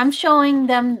 I'm showing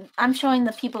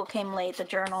the people who came late, the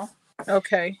journal.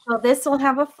 Okay. So this will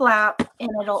have a flap and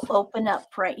it'll open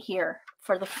up right here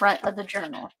for the front of the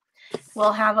journal.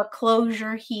 We'll have a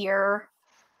closure here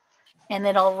and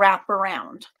it'll wrap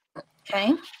around.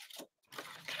 Okay.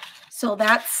 So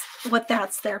that's what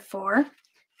that's there for.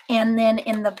 And then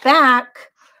in the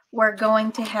back, we're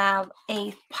going to have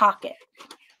a pocket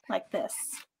like this.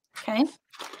 Okay.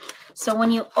 So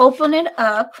when you open it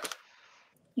up,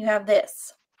 you have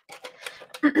this.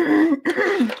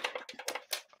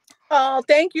 Oh,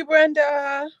 thank you,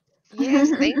 Brenda. Yes,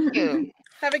 thank you.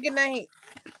 Have a good night.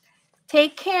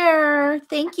 Take care.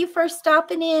 Thank you for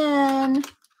stopping in.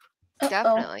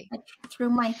 Definitely. I threw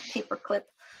my paper clip.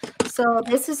 So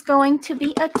this is going to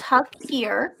be a tuck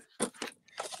here.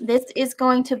 This is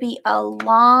going to be a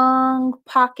long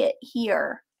pocket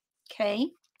here. Okay.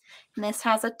 And this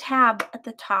has a tab at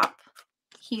the top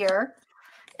here.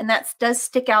 And that does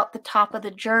stick out the top of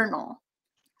the journal.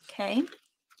 Okay.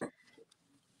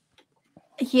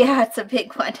 Yeah, it's a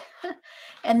big one.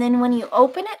 And then when you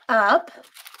open it up,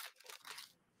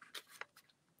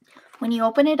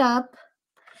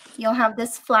 you'll have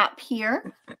this flap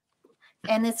here.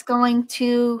 And it's going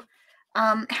to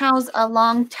house a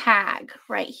long tag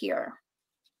right here.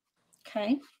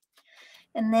 Okay.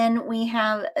 And then we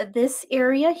have this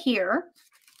area here.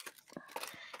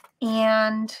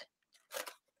 And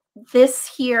this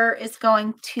here is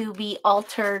going to be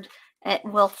altered. It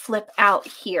will flip out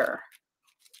here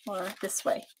or this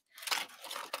way,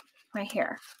 right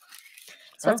here.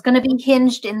 So it's going to be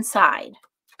hinged inside.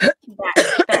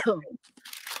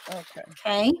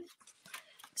 Okay.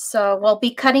 So we'll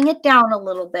be cutting it down a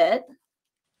little bit.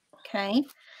 Okay.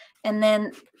 And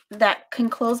then that can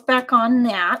close back on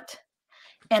that.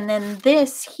 And then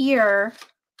this here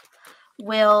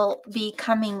will be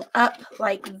coming up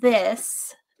like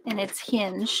this, and it's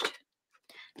hinged,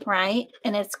 right?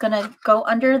 And it's going to go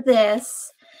under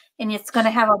this, and it's going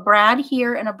to have a brad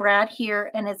here and a brad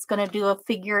here, and it's going to do a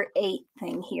figure 8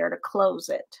 thing here to close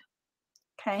it.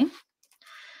 Okay.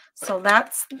 So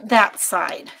that's that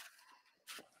side.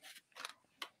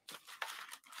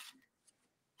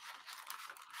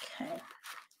 Okay.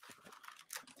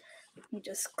 You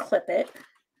just clip it.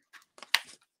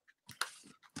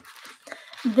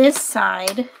 This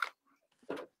side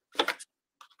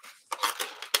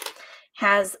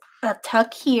has a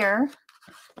tuck here,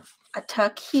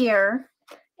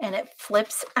 and it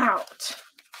flips out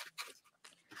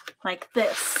like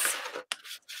this.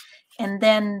 And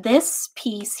then this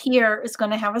piece here is going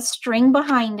to have a string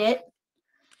behind it.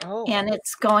 Oh. And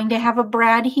it's going to have a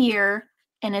brad here,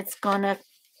 and it's going to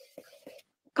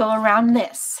go around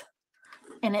this,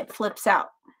 and it flips out.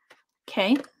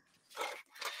 Okay.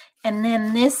 And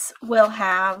then this will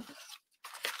have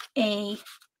in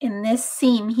this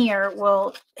seam here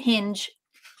will hinge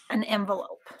an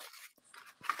envelope.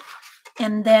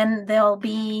 And then there'll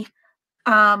be,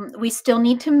 we still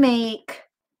need to make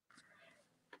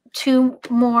 2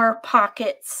 more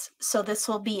pockets. So this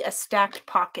will be a stacked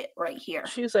pocket right here.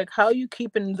 She's like, how are you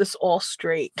keeping this all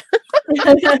straight?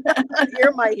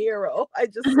 You're my hero. I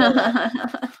just saw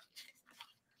that.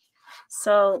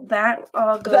 So that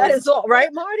all goes. That is all right,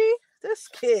 Marty? This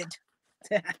kid.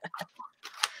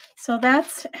 So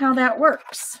that's how that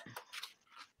works.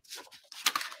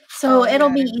 So it'll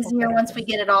be easier once we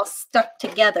get it all stuck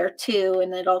together too,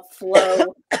 and it'll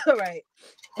flow. Right.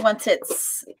 Once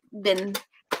it's been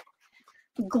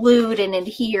glued and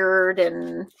adhered,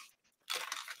 and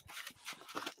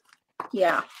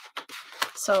yeah.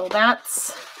 So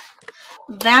that's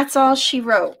all she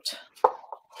wrote.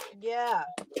 Yeah.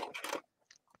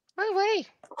 Wait.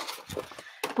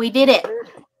 We did it.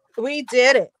 We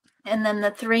did it. And then the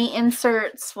 3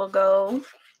 inserts will go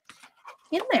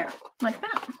in there like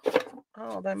that.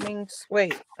 Oh, that means,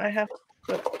 wait, I have to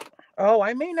put, oh,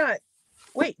 I may not.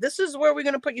 Wait, this is where we're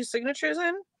going to put your signatures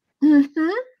in? Mm-hmm.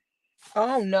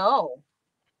 Oh, no.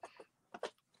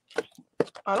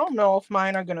 I don't know if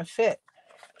mine are going to fit.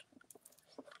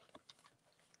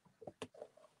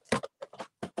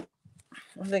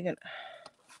 I'm thinking.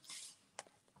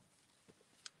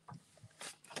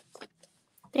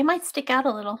 They might stick out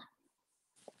a little.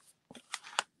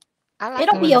 I like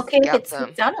It'll them be when okay they if stick it out some.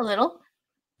 sticks out a little.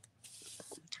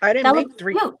 I didn't That make looks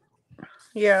 3. cute.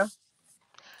 Yeah.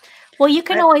 Well, you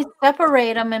can always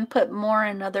separate them and put more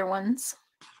in other ones.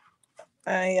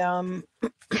 I only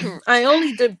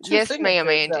did 2 Yes, signatures, ma'am,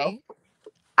 Angie.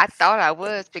 I thought I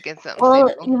was picking something Well,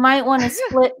 simple. you might want to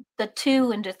split the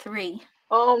 2 into 3.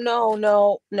 Oh,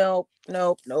 no.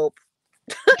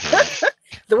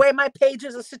 The way my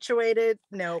pages are situated,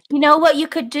 nope. You know what you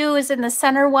could do is in the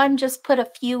center one, just put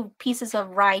a few pieces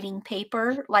of writing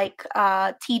paper, like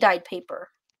tea-dyed paper.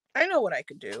 I know what I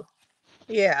could do.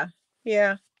 Yeah.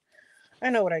 I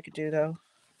know what I could do, though.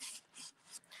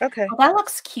 Okay. Well, that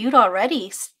looks cute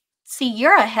already. See,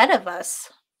 you're ahead of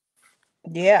us.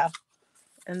 Yeah.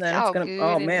 And then it's Oh, going to, good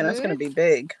oh, and man, that's going to good. be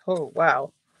big. Oh,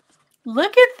 wow.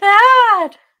 Look at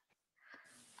that.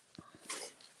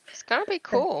 It's gonna be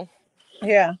cool.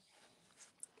 Yeah.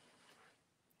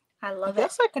 I I love it.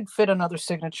 guess I could fit another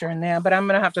signature in there, but I'm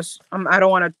going to have to, I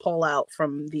don't want to pull out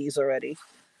from these already.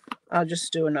 I'll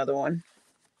just do another one.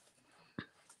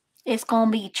 It's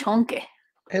going to be chunky.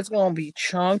 It's going to be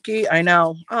chunky. I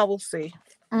know. Oh, we'll see.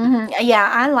 Mm-hmm. Yeah,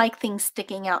 I like things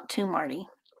sticking out too, Marty.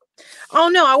 Oh,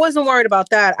 no, I wasn't worried about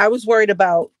that. I was worried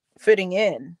about fitting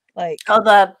in. Like, oh,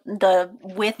 the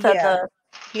width of yeah. the.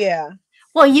 Yeah.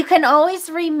 Well, you can always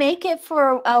remake it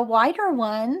for a wider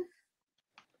one.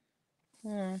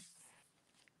 You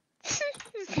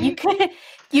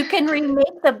can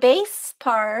remake the base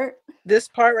part. This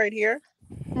part right here.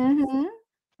 Mm-hmm.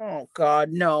 Oh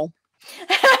God, no.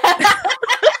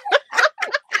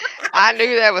 I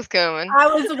knew that was coming. I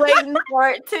was waiting for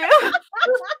it too.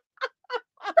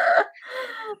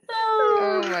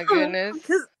 Oh my goodness.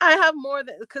 Because I have more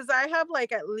than I have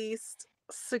like at least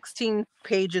 16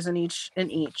 pages in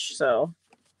each. So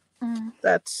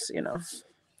that's,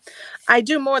 I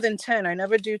do more than 10. I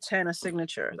never do 10 a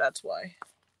signature. That's why.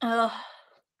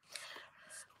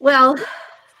 Well,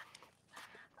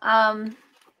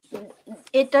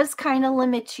 it does kind of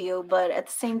limit you, but at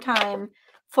the same time,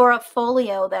 for a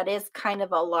folio, that is kind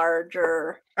of a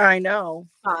larger. I know.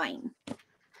 Fine.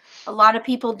 A lot of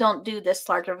people don't do this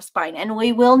large of a spine, and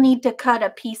we will need to cut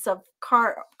a piece of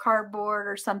cardboard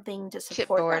or something to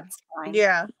support Chipboard. that spine.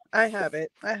 Yeah, I have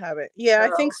it. Yeah, I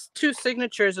So, think 2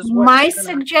 signatures is what. my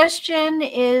suggestion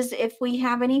is, if we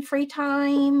have any free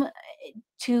time,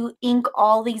 to ink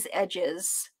all these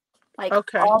edges, like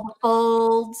all the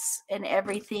folds and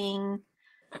everything,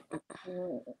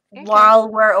 while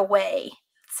we're away,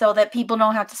 so that people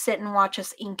don't have to sit and watch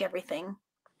us ink everything.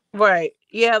 Right.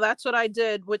 Yeah, that's what I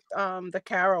did with the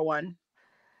Cara one.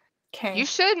 Okay. You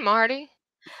should, Marty.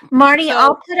 Marty,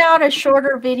 I'll put out a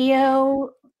shorter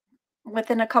video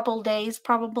within a couple days,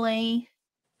 probably.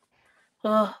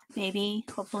 Maybe,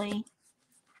 hopefully.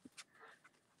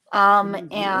 And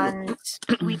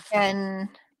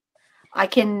I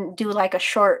can do like a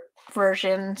short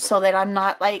version so that I'm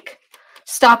not like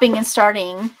stopping and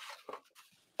starting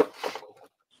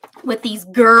with these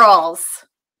girls.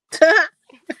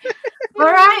 All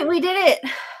right, we did it.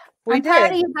 I'm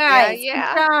proud of you guys.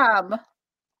 Yeah. Good job.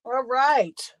 All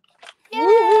right. Yay.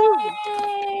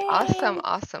 Awesome.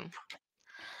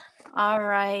 All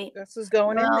right. This is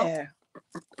going in there.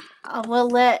 We'll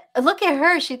look at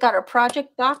her. She's got her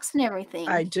project box and everything.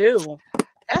 I do.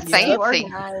 That's too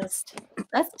organized.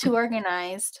 That's too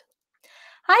organized.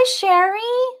 Hi, Sherry.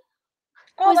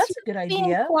 Oh, that's a good idea.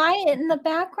 Being quiet in the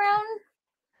background.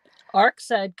 Ark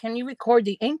said, "Can you record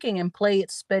the inking and play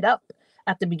it sped up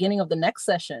at the beginning of the next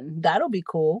session? That'll be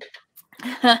cool."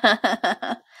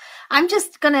 I'm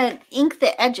just gonna ink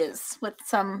the edges with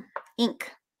some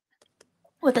ink.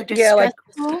 With a distress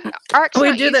tool. Art's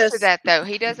not used to that though.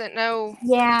 He doesn't know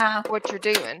what you're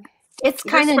doing. It's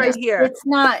kind of right here.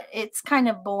 It's kind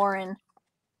of boring.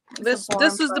 This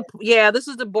is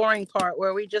the boring part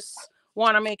where we just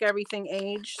want to make everything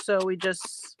age, so we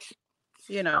just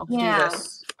do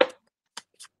this.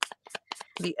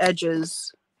 The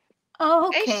edges. Oh,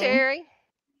 okay. Hey, Sherry.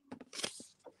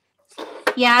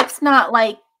 Yeah, it's not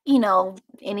like,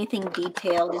 anything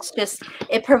detailed. It's just,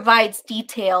 it provides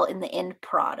detail in the end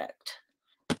product.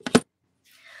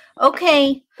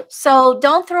 Okay, so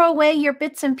don't throw away your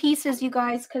bits and pieces, you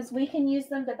guys, because we can use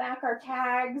them to back our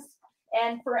tags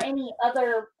and for any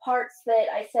other parts that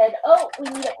I said, we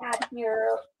need to add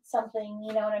here something,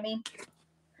 you know what I mean?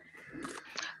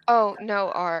 Oh, no,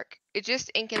 Ark. It's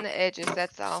just inking the edges,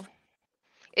 that's all.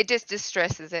 It just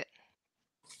distresses it.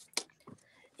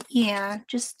 Yeah,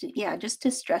 just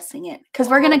distressing it, because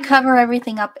we're gonna cover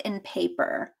everything up in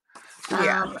paper,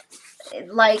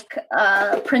 like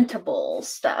printable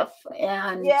stuff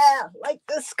and like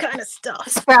this kind of stuff,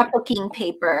 scrapbooking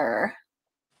paper.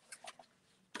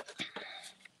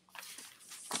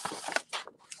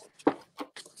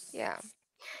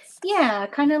 Yeah,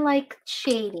 kind of like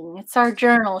shading. It's our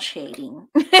journal shading.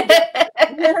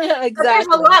 Exactly. There's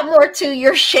a lot more to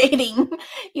your shading.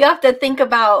 You have to think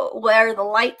about where the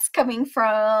light's coming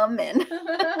from and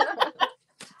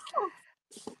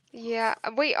yeah,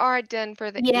 we are done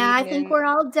for the evening. I think we're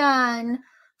all done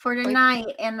for tonight,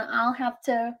 and I'll have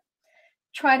to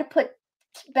try to put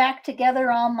back together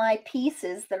all my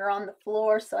pieces that are on the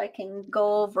floor so I can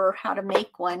go over how to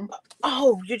make one.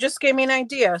 Oh, you just gave me an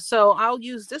idea. So I'll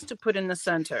use this to put in the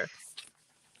center.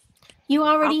 You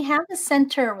already have the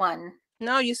center one.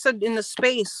 No, you said in the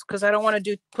space, because I don't want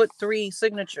to put 3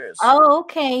 signatures. Oh,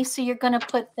 okay. So you're going to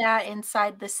put that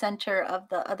inside the center of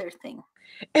the other thing.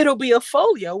 It'll be a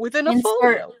folio within a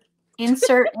folio.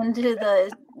 Insert into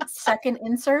the second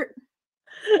insert.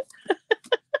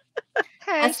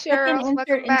 Hey, Cheryl,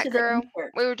 welcome back, girl.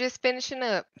 We were just finishing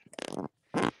up.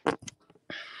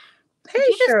 Hey,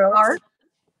 Cheryl.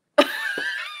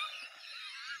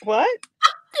 What?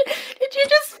 Did you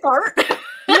just fart?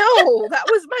 No, that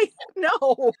was my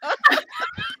no.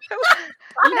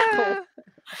 No.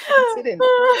 I didn't.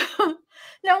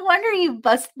 No wonder you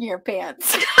busted your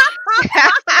pants.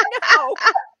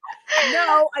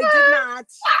 No, I did not.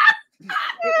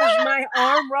 It was my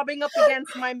arm rubbing up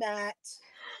against my mat.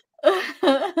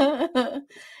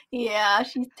 Yeah,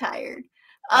 she's tired.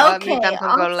 Okay, I'll see you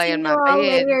all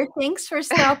later. Thanks for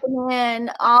stopping in.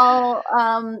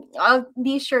 I'll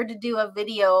be sure to do a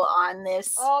video on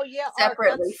this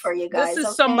separately for you guys. This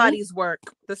is somebody's work.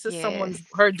 This is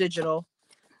her digital.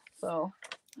 So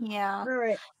yeah. All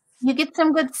right. You get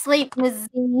some good sleep, Ms.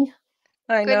 Z.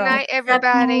 I know. Good night,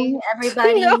 everybody.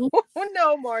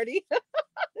 No, Marty.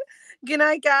 Good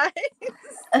night, guys.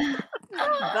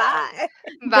 Bye.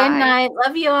 Good night.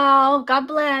 Love you all. God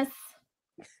bless.